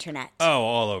on the internet? Oh,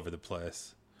 all over the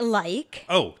place. Like,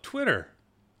 Oh, Twitter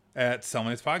at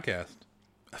Cellmates Podcast.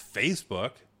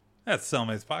 Facebook at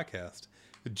Cellmates Podcast.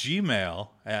 Gmail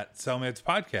at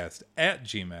Cellmatespodcast at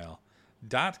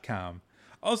gmail.com.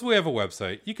 Also, we have a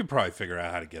website. You can probably figure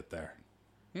out how to get there.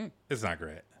 It's not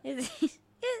great.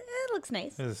 it looks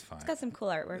nice. It's fine. It's got some cool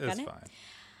artwork It's on it. fine.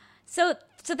 So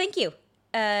thank you.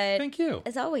 Thank you.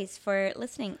 As always, for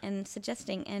listening and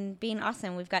suggesting and being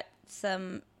awesome. We've got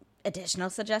some additional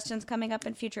suggestions coming up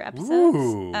in future episodes.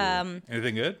 Ooh.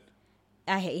 Anything good?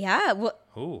 Yeah. Well,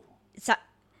 Ooh. so,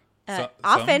 Some?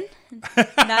 often.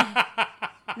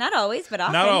 not always, but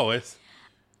often. Not always.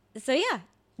 So yeah,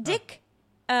 Dick.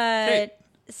 Kate.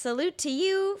 Salute to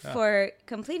you for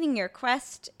completing your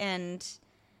quest and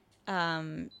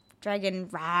dragon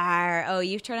rawr. Oh,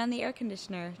 you've turned on the air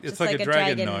conditioner. It's just like a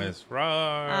dragon noise.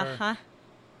 Rawr.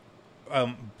 Uh-huh.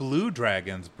 Blue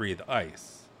dragons breathe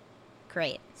ice.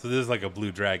 Great. So there's like a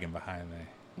blue dragon behind me.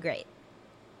 Great.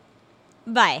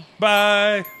 Bye.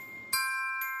 Bye.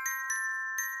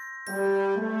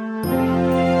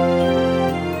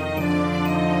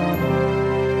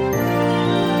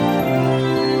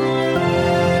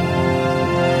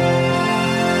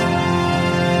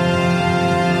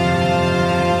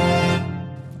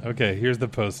 Okay, here's the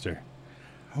poster.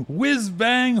 Whiz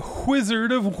Bang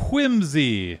Wizard of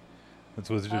Whimsy. That's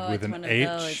wizard with an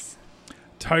H.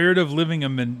 Tired of living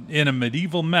in a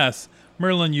medieval mess,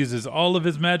 Merlin uses all of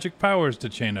his magic powers to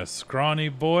chain a scrawny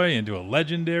boy into a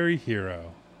legendary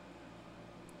hero.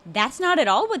 That's not at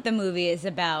all what the movie is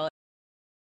about.